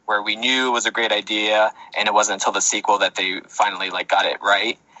 where we knew it was a great idea, and it wasn't until the sequel that they finally like got it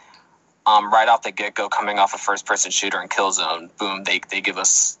right. Right off the get-go, coming off a first-person shooter in Killzone, boom, they give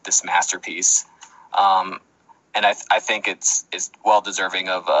us this masterpiece, and I think it's well deserving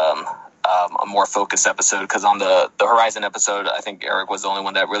of a more focused episode, because on the Horizon episode, I think Eric was the only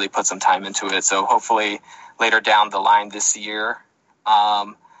one that really put some time into it. So hopefully later down the line this year,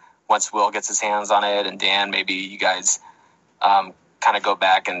 once Will gets his hands on it, and Dan, maybe you guys kind of go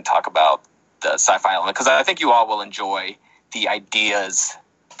back and talk about the sci-fi element, because I think you all will enjoy the ideas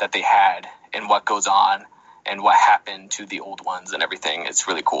that they had and what goes on and what happened to the old ones and everything. It's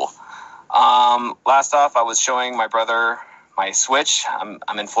really cool. Last off, I was showing my brother my Switch. I'm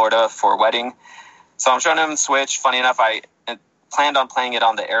in Florida for a wedding, so I'm showing him Switch. Funny enough, I planned on playing it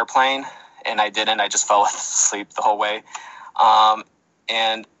on the airplane, and I didn't. I just fell asleep the whole way.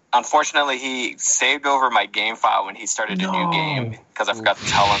 And unfortunately, he saved over my game file when he started a new game, because I forgot to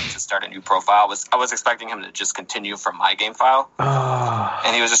tell him to start a new profile. I was expecting him to just continue from my game file,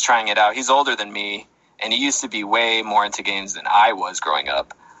 and he was just trying it out. He's older than me, and he used to be way more into games than I was growing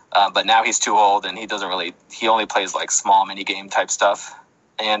up. But now he's too old, and he only plays like small mini game type stuff.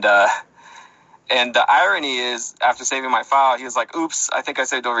 And the irony is, after saving my file, he was like, "Oops, I think I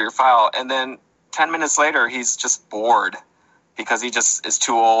saved over your file." And then 10 minutes later, he's just bored, because he just is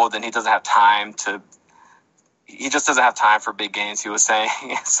too old, and he just doesn't have time for big games, he was saying.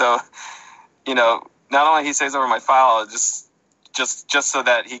 So, not only he saves over my file, just so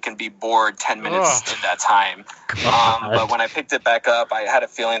that he can be bored 10 minutes in that time. But when I picked it back up, I had a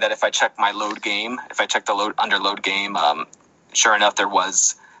feeling that if I checked my load game, if I checked the under load game, sure enough, there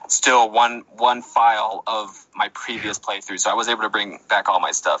was still one file of my previous playthrough. So I was able to bring back all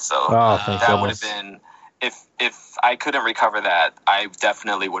my stuff. So that would have been, if I couldn't recover that, I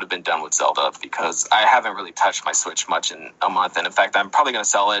definitely would have been done with Zelda, because I haven't really touched my Switch much in a month. And in fact, I'm probably going to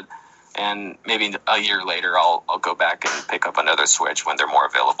sell it, and maybe a year later I'll go back and pick up another Switch when they're more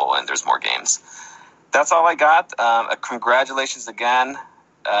available and there's more games. That's all I got. Congratulations again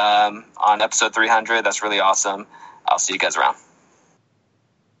on episode 300. That's really awesome. I'll see you guys around.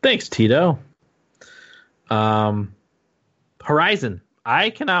 Thanks, Tito. Horizon. I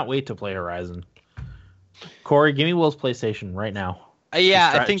cannot wait to play Horizon. Corey, give me Will's PlayStation right now.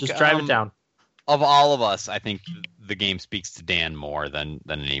 I think just drive it down. Of all of us, I think the game speaks to Dan more than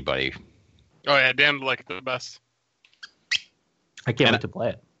anybody. Oh yeah, Dan would like it the best. I can't wait to play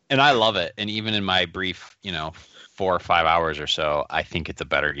it. And I love it. And even in my brief, 4 or 5 hours or so, I think it's a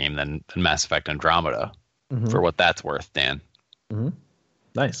better game than Mass Effect Andromeda, for what that's worth, Dan. Mm-hmm.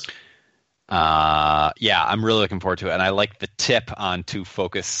 Nice. Yeah, I'm really looking forward to it. And I like the tip on to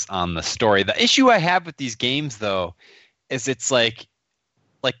focus on the story. The issue I have with these games, though, is it's like,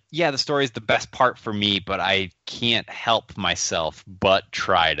 yeah, the story is the best part for me, but I can't help myself but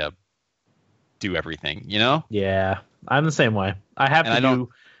try to do everything, Yeah, I'm the same way. I have to do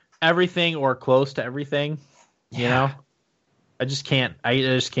everything or close to everything, I just can't.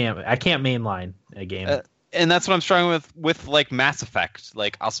 I can't mainline a game. And that's what I'm struggling with like Mass Effect.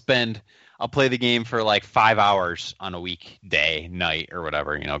 Like I'll play the game for like 5 hours on a weekday, night, or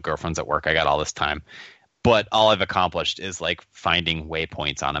whatever. Girlfriend's at work. I got all this time. But all I've accomplished is like finding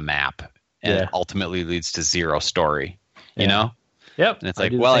waypoints on a map, and it ultimately leads to zero story, you know? Yep. And it's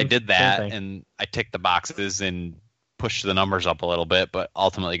like, I did that, and I ticked the boxes and pushed the numbers up a little bit, but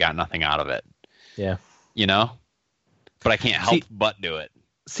ultimately got nothing out of it. Yeah. But I can't help but do it.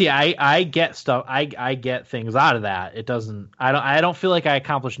 See, I get stuff. I get things out of that. It doesn't. I don't feel like I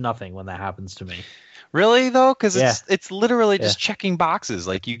accomplish nothing when that happens to me. Really though, because it's literally just checking boxes.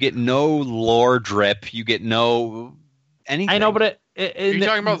 Like you get no lore drip, you get no anything. I know, but are you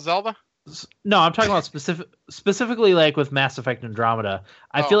talking about Zelda? No, I'm talking about specifically like with Mass Effect Andromeda.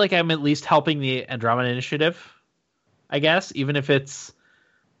 I feel like I'm at least helping the Andromeda Initiative, I guess, even if it's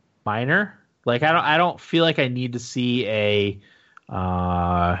minor. Like I don't feel like I need to see a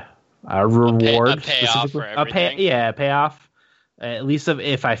reward, a payoff for everything. A payoff. At least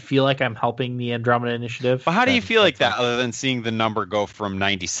if I feel like I'm helping the Andromeda Initiative. But how do you feel like that, other than seeing the number go from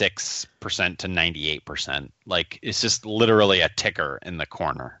 96% to 98%? Like it's just literally a ticker in the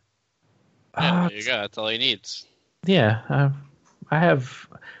corner. Yeah, there you go. That's all he needs. Yeah, I have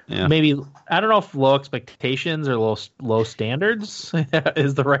maybe, I don't know if low expectations or low standards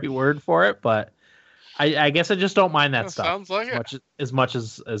is the right word for it, but I guess I just don't mind that stuff. Sounds like as much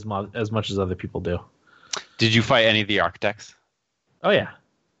as other people do. Did you fight any of the architects? Oh yeah,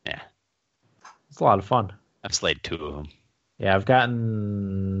 Yeah. it's a lot of fun. I've slayed 2 of them. Yeah, I've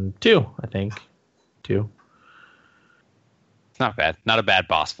gotten 2, I think. 2. It's not bad. Not a bad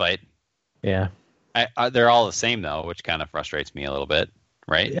boss fight. Yeah. They're all the same though, which kind of frustrates me a little bit,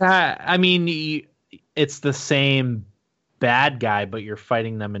 right? Yeah, I mean, it's the same bad guy, but you're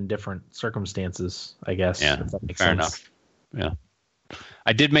fighting them in different circumstances, I guess. Yeah, if that makes fair sense. enough. Yeah.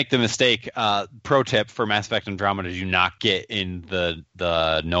 I did make the mistake. Pro tip for Mass Effect Andromeda: do not get in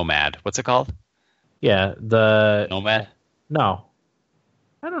the Nomad. What's it called? Yeah, Nomad. no,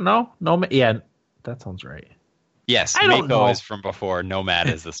 I don't know. Yeah, that sounds right. Yes, I don't know. Mako is from before. Nomad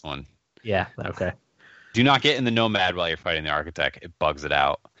is this one. Yeah, okay. Do not get in the Nomad while you're fighting the Architect. It bugs it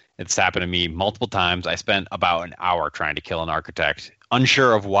out. It's happened to me multiple times. I spent about an hour trying to kill an Architect,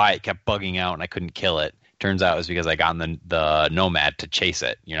 unsure of why it kept bugging out and I couldn't kill it. Turns out it was because I got in the Nomad to chase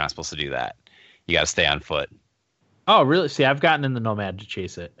it. You're not supposed to do that. You got to stay on foot. Oh, really? See, I've gotten in the Nomad to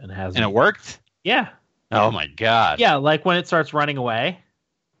chase it, and it hasn't. And it worked? Yeah. Oh my god. Yeah, like when it starts running away.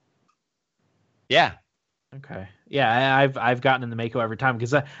 Yeah. Okay. Yeah, I've gotten in the Mako every time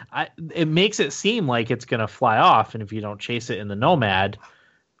because it makes it seem like it's gonna fly off, and if you don't chase it in the Nomad,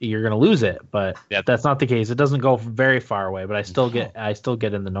 you're gonna lose it. But that's not the case. It doesn't go very far away, but I still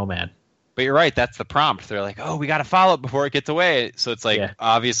get in the Nomad. But you're right. That's the prompt. They're like, oh, we got to follow it before it gets away. So it's like,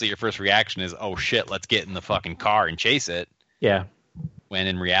 obviously your first reaction is, oh shit, let's get in the fucking car and chase it. Yeah. When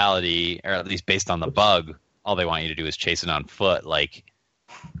in reality, or at least based on the bug, all they want you to do is chase it on foot, like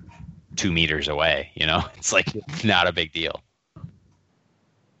 2 meters away. You know, it's like not a big deal.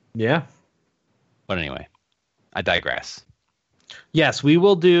 Yeah. But anyway, I digress. Yes, we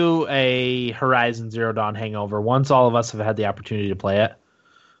will do a Horizon Zero Dawn hangover once all of us have had the opportunity to play it.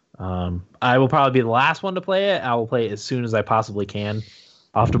 I will probably be the last one to play it. I will play it as soon as I possibly can.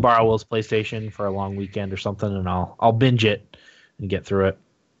 I'll have to borrow Will's PlayStation for a long weekend or something, and I'll binge it and get through it.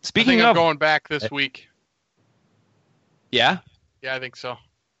 Speaking I'm going back this week. Yeah? Yeah, I think so.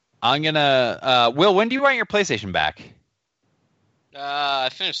 I'm gonna Will, when do you want your PlayStation back? I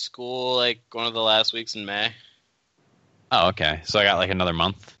finished school like one of the last weeks in May. Oh, okay. So I got like another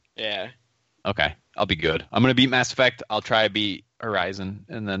month? Yeah. Okay. I'll be good. I'm gonna beat Mass Effect. I'll try to beat Horizon,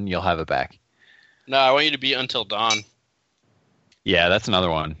 and then you'll have it back. No, I want you to beat Until Dawn. Yeah, that's another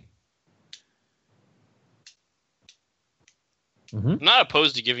one. Mm-hmm. I'm not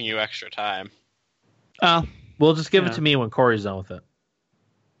opposed to giving you extra time. Oh, well, just give it to me when Corey's done with it.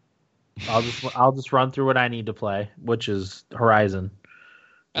 I'll just run through what I need to play, which is Horizon,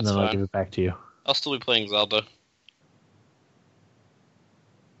 and then I'll give it back to you. I'll still be playing Zelda.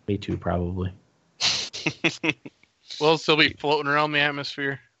 Me too, probably. We'll still be floating around the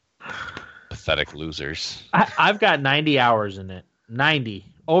atmosphere. Pathetic losers. I've got 90 hours in it. 90.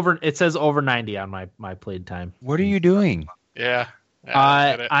 It says over 90 on my played time. What are you doing? Yeah.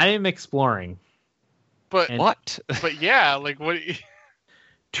 I am exploring. But what? But yeah, like what?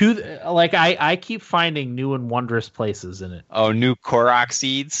 I keep finding new and wondrous places in it. Oh, new Korok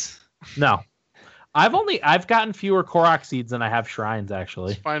seeds? No. I've gotten fewer Korok seeds than I have shrines,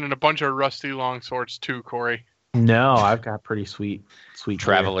 actually. Finding a bunch of rusty long swords too, Corey. No, I've got pretty sweet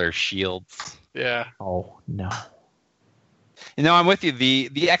Traveler shields. Yeah. Oh no. No, I'm with you.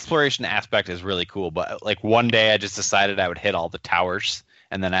 The exploration aspect is really cool, but like one day I just decided I would hit all the towers,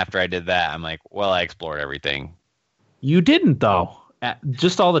 and then after I did that, I'm like, well, I explored everything. You didn't though.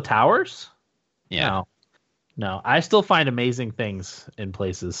 Just all the towers? Yeah. No. I still find amazing things in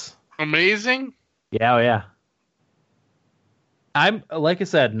places. Amazing? Yeah, yeah. I'm like I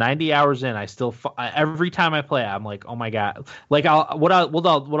said, 90 hours in. I still every time I play, I'm like, oh my god! Like what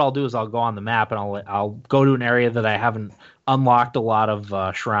I'll do is I'll go on the map and I'll go to an area that I haven't unlocked a lot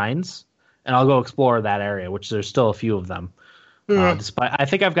of shrines, and I'll go explore that area, which there's still a few of them. Yeah. Despite I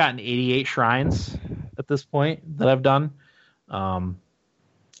think I've gotten 88 shrines at this point that I've done,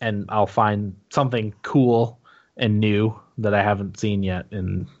 and I'll find something cool and new that I haven't seen yet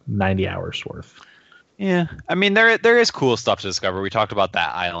in 90 hours worth. Yeah, I mean there is cool stuff to discover. We talked about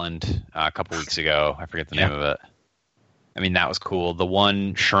that island a couple weeks ago. I forget the name of it. I mean that was cool. The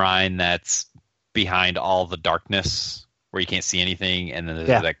one shrine that's behind all the darkness where you can't see anything, and then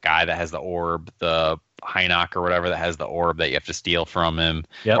there's that guy that has the orb, the Hynoc or whatever that has the orb that you have to steal from him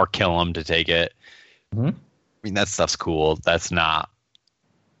or kill him to take it. Mm-hmm. I mean that stuff's cool. That's not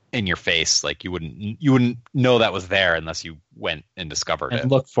in your face. Like you wouldn't know that was there unless you went and discovered it.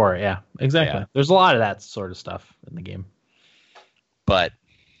 Look for it. Yeah, exactly. Yeah. There's a lot of that sort of stuff in the game. But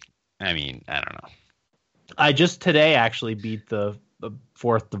I mean, I don't know. I just today actually beat the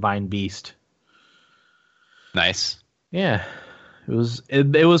fourth Divine Beast. Nice. Yeah, it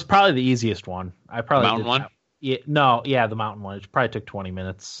It was probably the easiest one. I probably Mountain did one? that. The mountain one. It probably took 20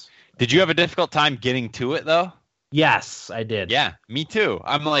 minutes. Did you have a difficult time getting to it though? Yes, I did. Yeah, me too.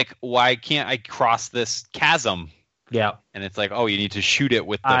 I'm like, why can't I cross this chasm? Yeah. And it's like, oh, you need to shoot it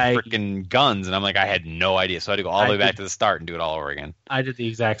with the I- freaking guns. And I'm like, I had no idea. So I had to go all the I way back did- to the start and do it all over again I did the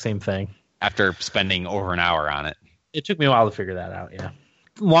exact same thing. after spending over an hour on it. It took me a while to figure that out, yeah.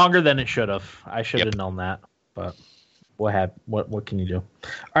 Longer than it should have. I should have Yep. known that. But what can you do?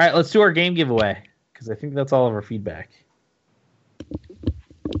 All right, let's do our game giveaway because I think that's all of our feedback.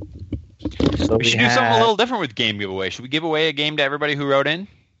 So We should do something a little different with game giveaway. Should we give away a game to everybody who wrote in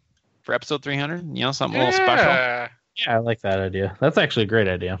for episode 300? You know, something a little special? Yeah. Yeah, I like that idea. That's actually a great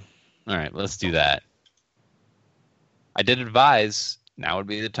idea. All right, let's do that. I did advise now would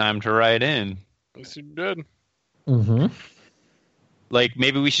be the time to write in. Yes, you did. Mm-hmm. Like,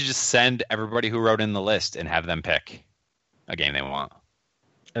 maybe we should just send everybody who wrote in the list and have them pick a game they want.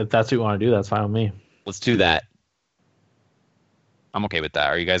 If that's what you want to do, that's fine with me. Let's do that. I'm okay with that.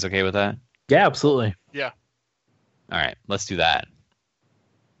 Are you guys okay with that? Yeah, absolutely. Yeah. All right, let's do that.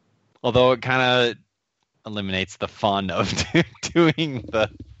 Although it kind of eliminates the fun of doing the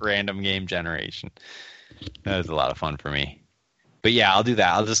random game generation. That was a lot of fun for me. But yeah, I'll do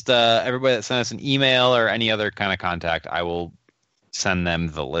that. I'll just, everybody that sent us an email or any other kind of contact, I will send them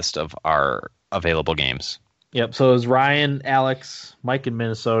the list of our available games. Yep. So it was Ryan, Alex, Mike in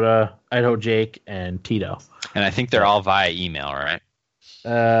Minnesota, Idaho Jake, and Tito. And I think they're all via email, right?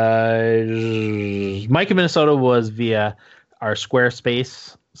 Mike in Minnesota was via our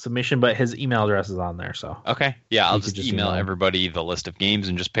Squarespace submission, but his email address is on there. So Okay. Yeah, I'll You could just just email email 'em. everybody the list of games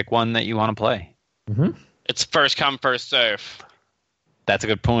and just pick one that you want to play. It's first come, first serve. That's a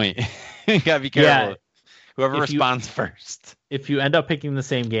good point. You gotta be careful. Yeah. Whoever If you- responds first. if you end up picking the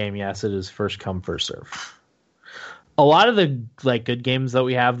same game, yes, it is first come, first serve. A lot of the good games that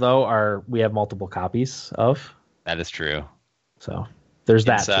we have though we have multiple copies of. That is true. So there's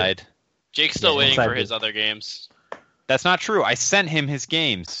that. too. Inside. Jake's still Yeah, waiting inside for his the- other games. That's not true. I sent him his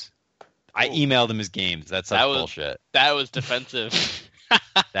games. I Oh. emailed him his games. That's That was- bullshit. That was defensive.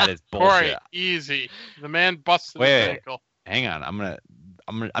 That is Corey, bullshit. easy. The man busted Wait, his wait. ankle. Hang on.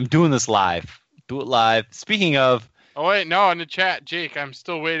 I'm doing this live. Do it live. Speaking of Oh wait, no, in the chat, Jake, I'm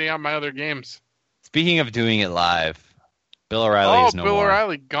still waiting on my other games. doing it live, Bill O'Reilly Oh, is no Bill more.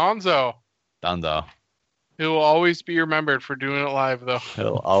 O'Reilly, Gonzo. Done though. He will always be remembered for doing it live, though.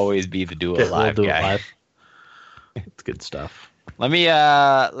 He'll always be the do Okay, it live we'll do guy. it live. It's good stuff. Let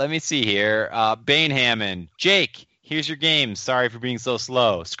me see here. Bane Hammond, Jake, here's your games. Sorry for being so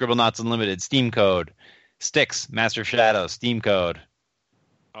slow. Scribblenauts Unlimited, Steam Code, Styx, Master of Shadows, Steam Code.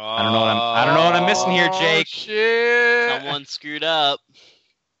 I don't know what I'm missing here, Jake. Oh, shit. Someone screwed up.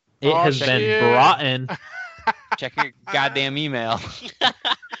 It Oh, has shit. been brought in. Check your goddamn email.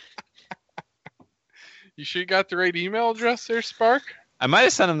 You sure you got the right email address there, Spark? I might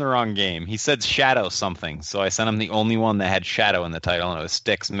have sent him the wrong game. He said Shadow something, so I sent him the only one that had Shadow in the title, and it was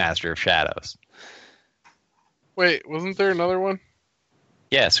Styx, Master of Shadows. Wait, wasn't there another one?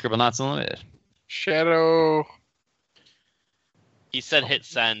 Yeah, Scribblenauts Unlimited. Shadow. He said hit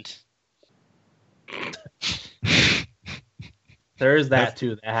send. There is that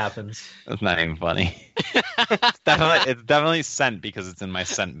too. That happens. That's not even funny. It's definitely sent because it's in my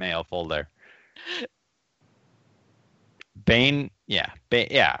sent mail folder. Bane, yeah,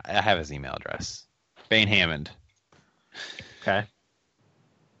 I have his email address. Bane Hammond. Okay.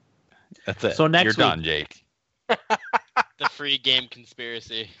 That's it. So next You're week- done, Jake. The free game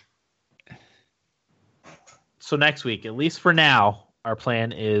conspiracy. So next week, at least for now, our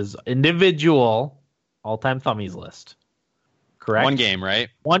plan is individual all-time thummies list. Correct? One game, right?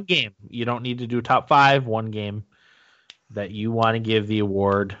 One game. You don't need to do top 5. One game that you want to give the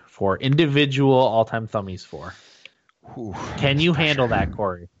award for individual all-time thummies for. Whew. Can you handle that,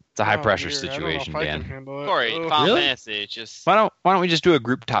 Corey? It's a high Oh, pressure dear, situation, I don't know if I can Dan. handle it. Corey, Ugh, Final Really? Fantasy. Just Why don't we just do a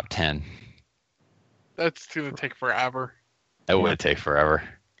group top 10? That's going to take forever. That would take forever.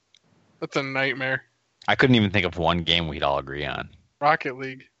 That's a nightmare. I couldn't even think of one game we'd all agree on. Rocket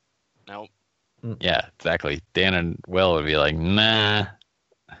League. nope. Yeah, exactly. Dan and Will would be like, nah.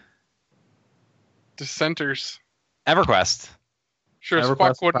 Dissenters. EverQuest. Sure as EverQuest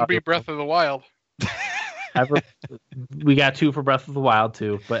fuck wouldn't probably- be Breath of the Wild. We got 2 for Breath of the Wild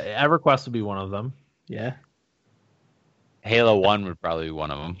too, but EverQuest would be one of them. Yeah. Halo 1 would probably be one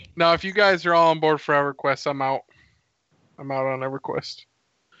of them. Now, if you guys are all on board for EverQuest, I'm out. I'm out on EverQuest.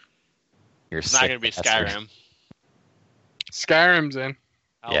 You're It's not sick going to be bastard. Skyrim. Skyrim's in.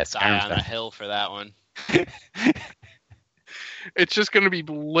 I'll Yeah, die Skyrim's on a done. hill for that one. It's just going to be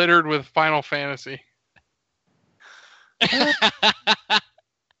littered with Final Fantasy.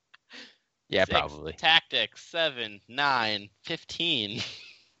 Yeah, 6, probably. Tactics 7, 9, 15.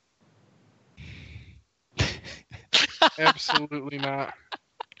 Absolutely not.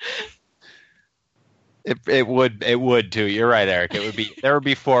 It would too. You're right, Eric. There would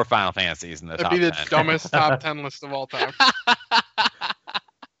be 4 Final Fantasies in the That'd top be the 10. dumbest top 10 list of all time.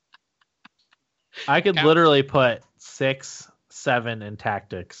 I could Count. literally put 6, 7, and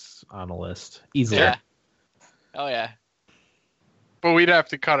Tactics on a list easily. Yeah. Oh yeah. But we'd have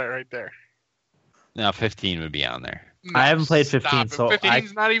to cut it right there. No, 15 would be on there. I haven't played stop 15, it. so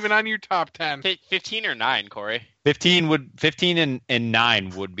 15's not even on your top 10. 15 or 9, Corey. 15 and 9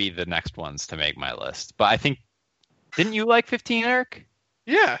 would be the next ones to make my list. But I think, didn't you like 15, Eric?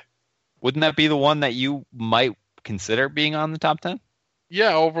 Yeah. Wouldn't that be the one that you might consider being on the top 10?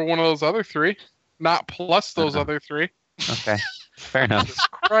 Yeah, over one of those other 3. Not plus those Uh-huh. other 3. Okay, fair enough. Jesus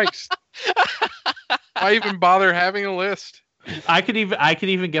Christ. Why even bother having a list? I could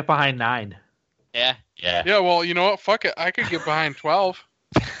even get behind 9. Yeah. Yeah. Yeah, well, you know what? Fuck it. I could get behind 12.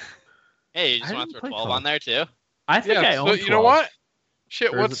 Hey, you just I want to didn't throw play 12 12. on there too? I think I Yeah, own so 12. you know what?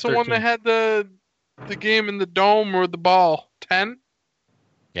 Shit, Or is what's it the one 13? that had the game in the dome or the ball? 10?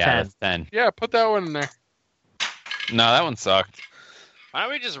 Yeah, 10. that's 10. Yeah, put that one in there. No, that one sucked. Why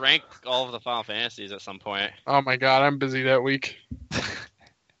don't we just rank all of the Final Fantasies at some point? Oh my god, I'm busy that week.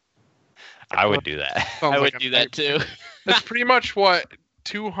 I would do that. Sounds I like would a do that too. That's pretty much what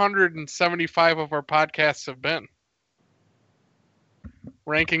 275 of our podcasts have been.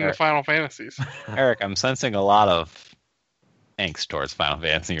 Ranking the Eric. Final Fantasies. Eric, I'm sensing a lot of angst towards Final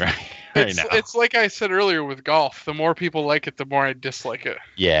Fantasy right now. It's like I said earlier with golf. The more people like it, the more I dislike it.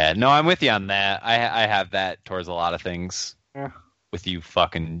 Yeah, no, I'm with you on that. I have that towards a lot of things. Yeah. With you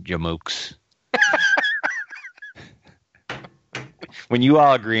fucking jamooks. When you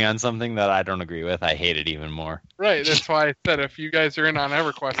all agree on something that I don't agree with, I hate it even more. Right, that's why I said if you guys are in on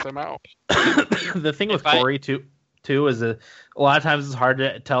EverQuest, I'm out. The thing with If I- Corey too is that a lot of times it's hard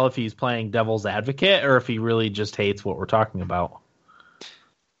to tell if he's playing devil's advocate or if he really just hates what we're talking about.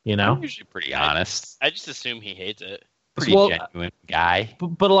 You know? I'm usually pretty honest. I just assume he hates it. Pretty Well, genuine guy.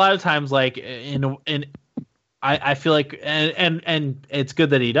 but a lot of times, like I feel like, and it's good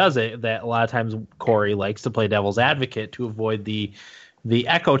that he does it. That a lot of times Corey likes to play devil's advocate to avoid the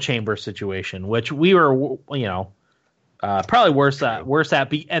echo chamber situation, which we were, probably worse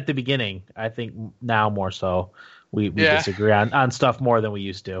at at the beginning. I think now more so. We Yeah. disagree on stuff more than we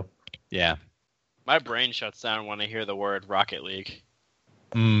used to. Yeah. My brain shuts down when I hear the word Rocket League.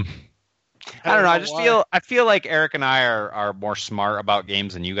 I don't know. I just why. feel like Eric and I are more smart about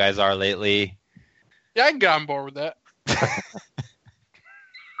games than you guys are lately. Yeah, I can get on board with that.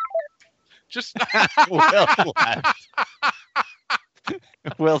 Just Will left.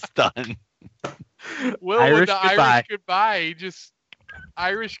 Will's done. Will Irish with the goodbye. Irish goodbye. He just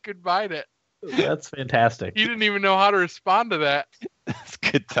Irish goodbye'd it. That's fantastic. He didn't even know how to respond to that. It's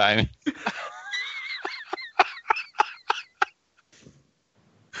good timing.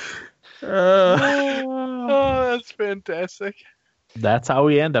 Oh, that's fantastic. That's how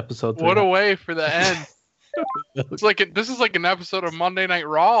we end episode 3. What a way for the end. This is like an episode of Monday Night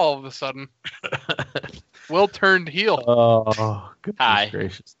Raw all of a sudden. Will turned heel. Oh, goodness Hi.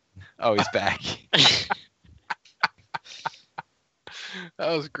 gracious. Oh, he's back. That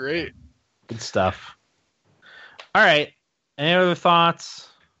was great. Good stuff. All right. Any other thoughts?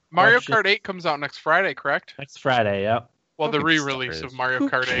 Mario Question. Kart 8 comes out next Friday, correct? Next Friday, yep. Well, the Who re-release cares? of Mario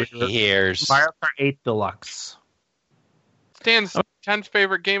Kart 8. Here's Mario Kart 8 Deluxe. Stan's 10th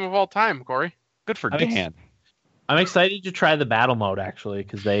favorite game of all time, Corey. good for I mean, Dan. I'm excited to try the battle mode actually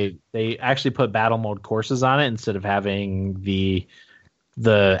because they actually put battle mode courses on it instead of having the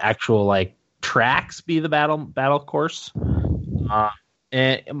actual like tracks be the battle course.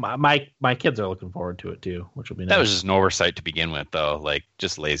 And my kids are looking forward to it too, which will be nice. That was just an oversight to begin with, though. Like,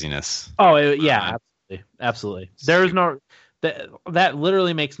 just laziness. Yeah, absolutely. There is no that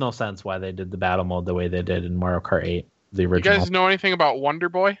literally makes no sense why they did the battle mode the way they did in Mario Kart 8, the You original. guys know anything about Wonder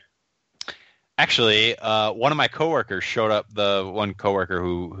Boy? Actually, one of my coworkers showed up. The one coworker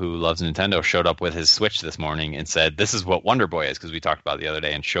who loves Nintendo showed up with his Switch this morning and said, "This is what Wonder Boy is," because we talked about it the other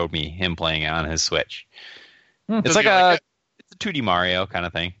day, and showed me him playing it on his Switch. It's Does like he like it? it's a 2D Mario kind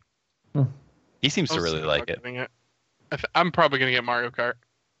of thing. Hmm. He seems to I was really thinking like about it. getting it. I'm probably gonna get Mario Kart.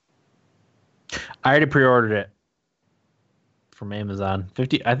 I already pre-ordered it from Amazon. I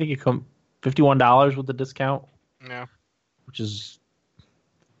think it come $51 with the discount, Yeah. which is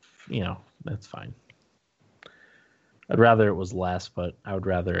that's fine. I'd rather it was less, but I would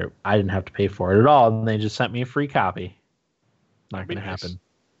rather I didn't have to pay for it at all, and they just sent me a free copy. Not That'd be going to nice. happen.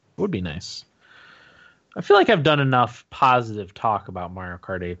 It would be nice. I feel like I've done enough positive talk about Mario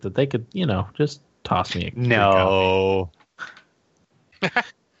Kart 8 that they could, just toss me a free copy. No.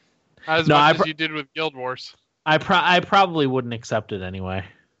 As No, much as you did with Guild Wars. I probably wouldn't accept it anyway.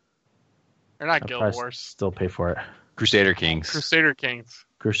 Or not I'd Guild probably Wars. still pay for it. Crusader Kings. Crusader Kings.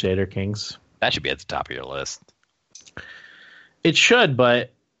 Crusader Kings. That should be at the top of your list. It should,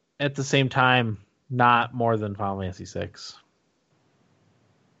 but at the same time, not more than Final Fantasy VI.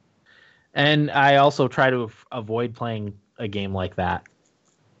 And I also try to avoid playing a game like that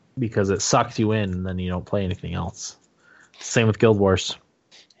because it sucks you in and then you don't play anything else. Same with Guild Wars.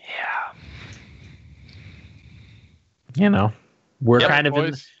 Yeah. We're Yep,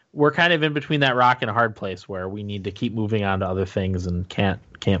 kind of in between that rock and a hard place where we need to keep moving on to other things and can't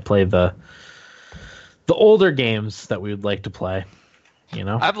play the older games that we would like to play.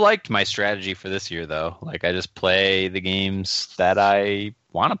 I've liked my strategy for this year, though. Like, I just play the games that I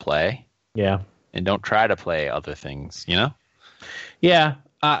want to play. Yeah. And don't try to play other things, Yeah.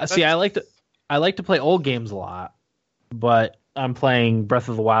 See, I like to play old games a lot, but I'm playing Breath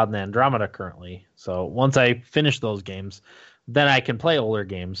of the Wild and Andromeda currently. So once I finish those games, then I can play older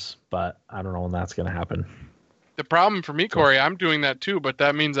games, but I don't know when that's going to happen. The problem for me, Corey, I'm doing that too, but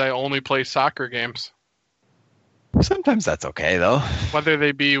that means I only play soccer games. Sometimes that's okay, though. Whether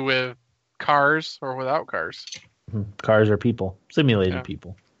they be with cars or without cars. Cars are people. Simulated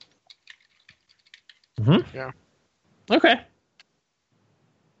people. Mm-hmm. Yeah. Okay.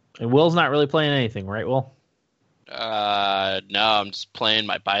 And Will's not really playing anything, right, Will? No, I'm just playing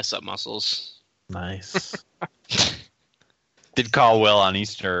my bicep muscles. Nice. Did call Will on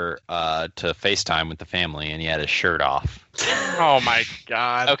Easter to FaceTime with the family, and he had his shirt off. Oh my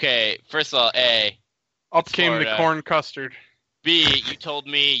God. Okay, first of all, A. Up it's came Florida. the corn custard. B, you told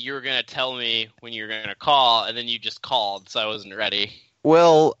me you were going to tell me when you were going to call, and then you just called, so I wasn't ready.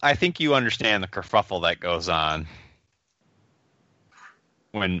 Will, I think you understand the kerfuffle that goes on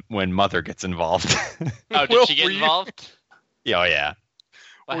when Mother gets involved. Oh, Will, did she get were you- involved? Oh, yeah.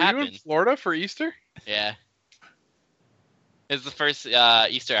 What Were you in happened? Florida for Easter? Yeah. It's the first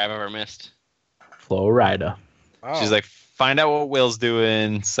Easter I've ever missed. Florida. Oh. She's like, find out what Will's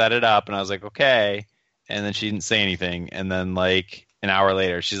doing, set it up. And I was like, okay. And then she didn't say anything. And then, like, an hour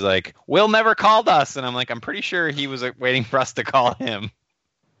later, she's like, Will never called us. And I'm like, I'm pretty sure he was waiting for us to call him.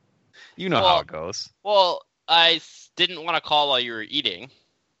 You know how it goes. Well, I didn't want to call while you were eating.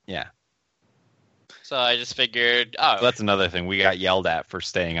 Yeah. So I just figured, oh. So that's another thing. We got yelled at for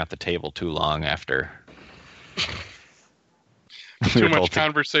staying at the table too long after. Too much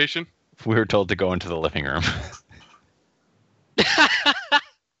conversation. We were told to go into the living room.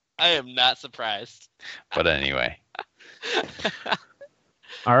 I am not surprised. But anyway.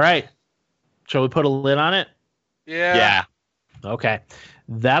 All right. Shall we put a lid on it? Yeah. Okay.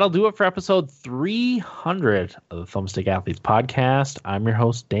 That'll do it for episode 300 of the Thumbstick Athletes podcast. I'm your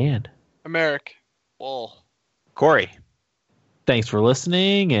host, Dan. America. Whoa. Corey. Thanks for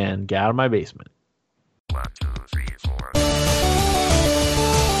listening, and get out of my basement. 1, 2, 3, 4.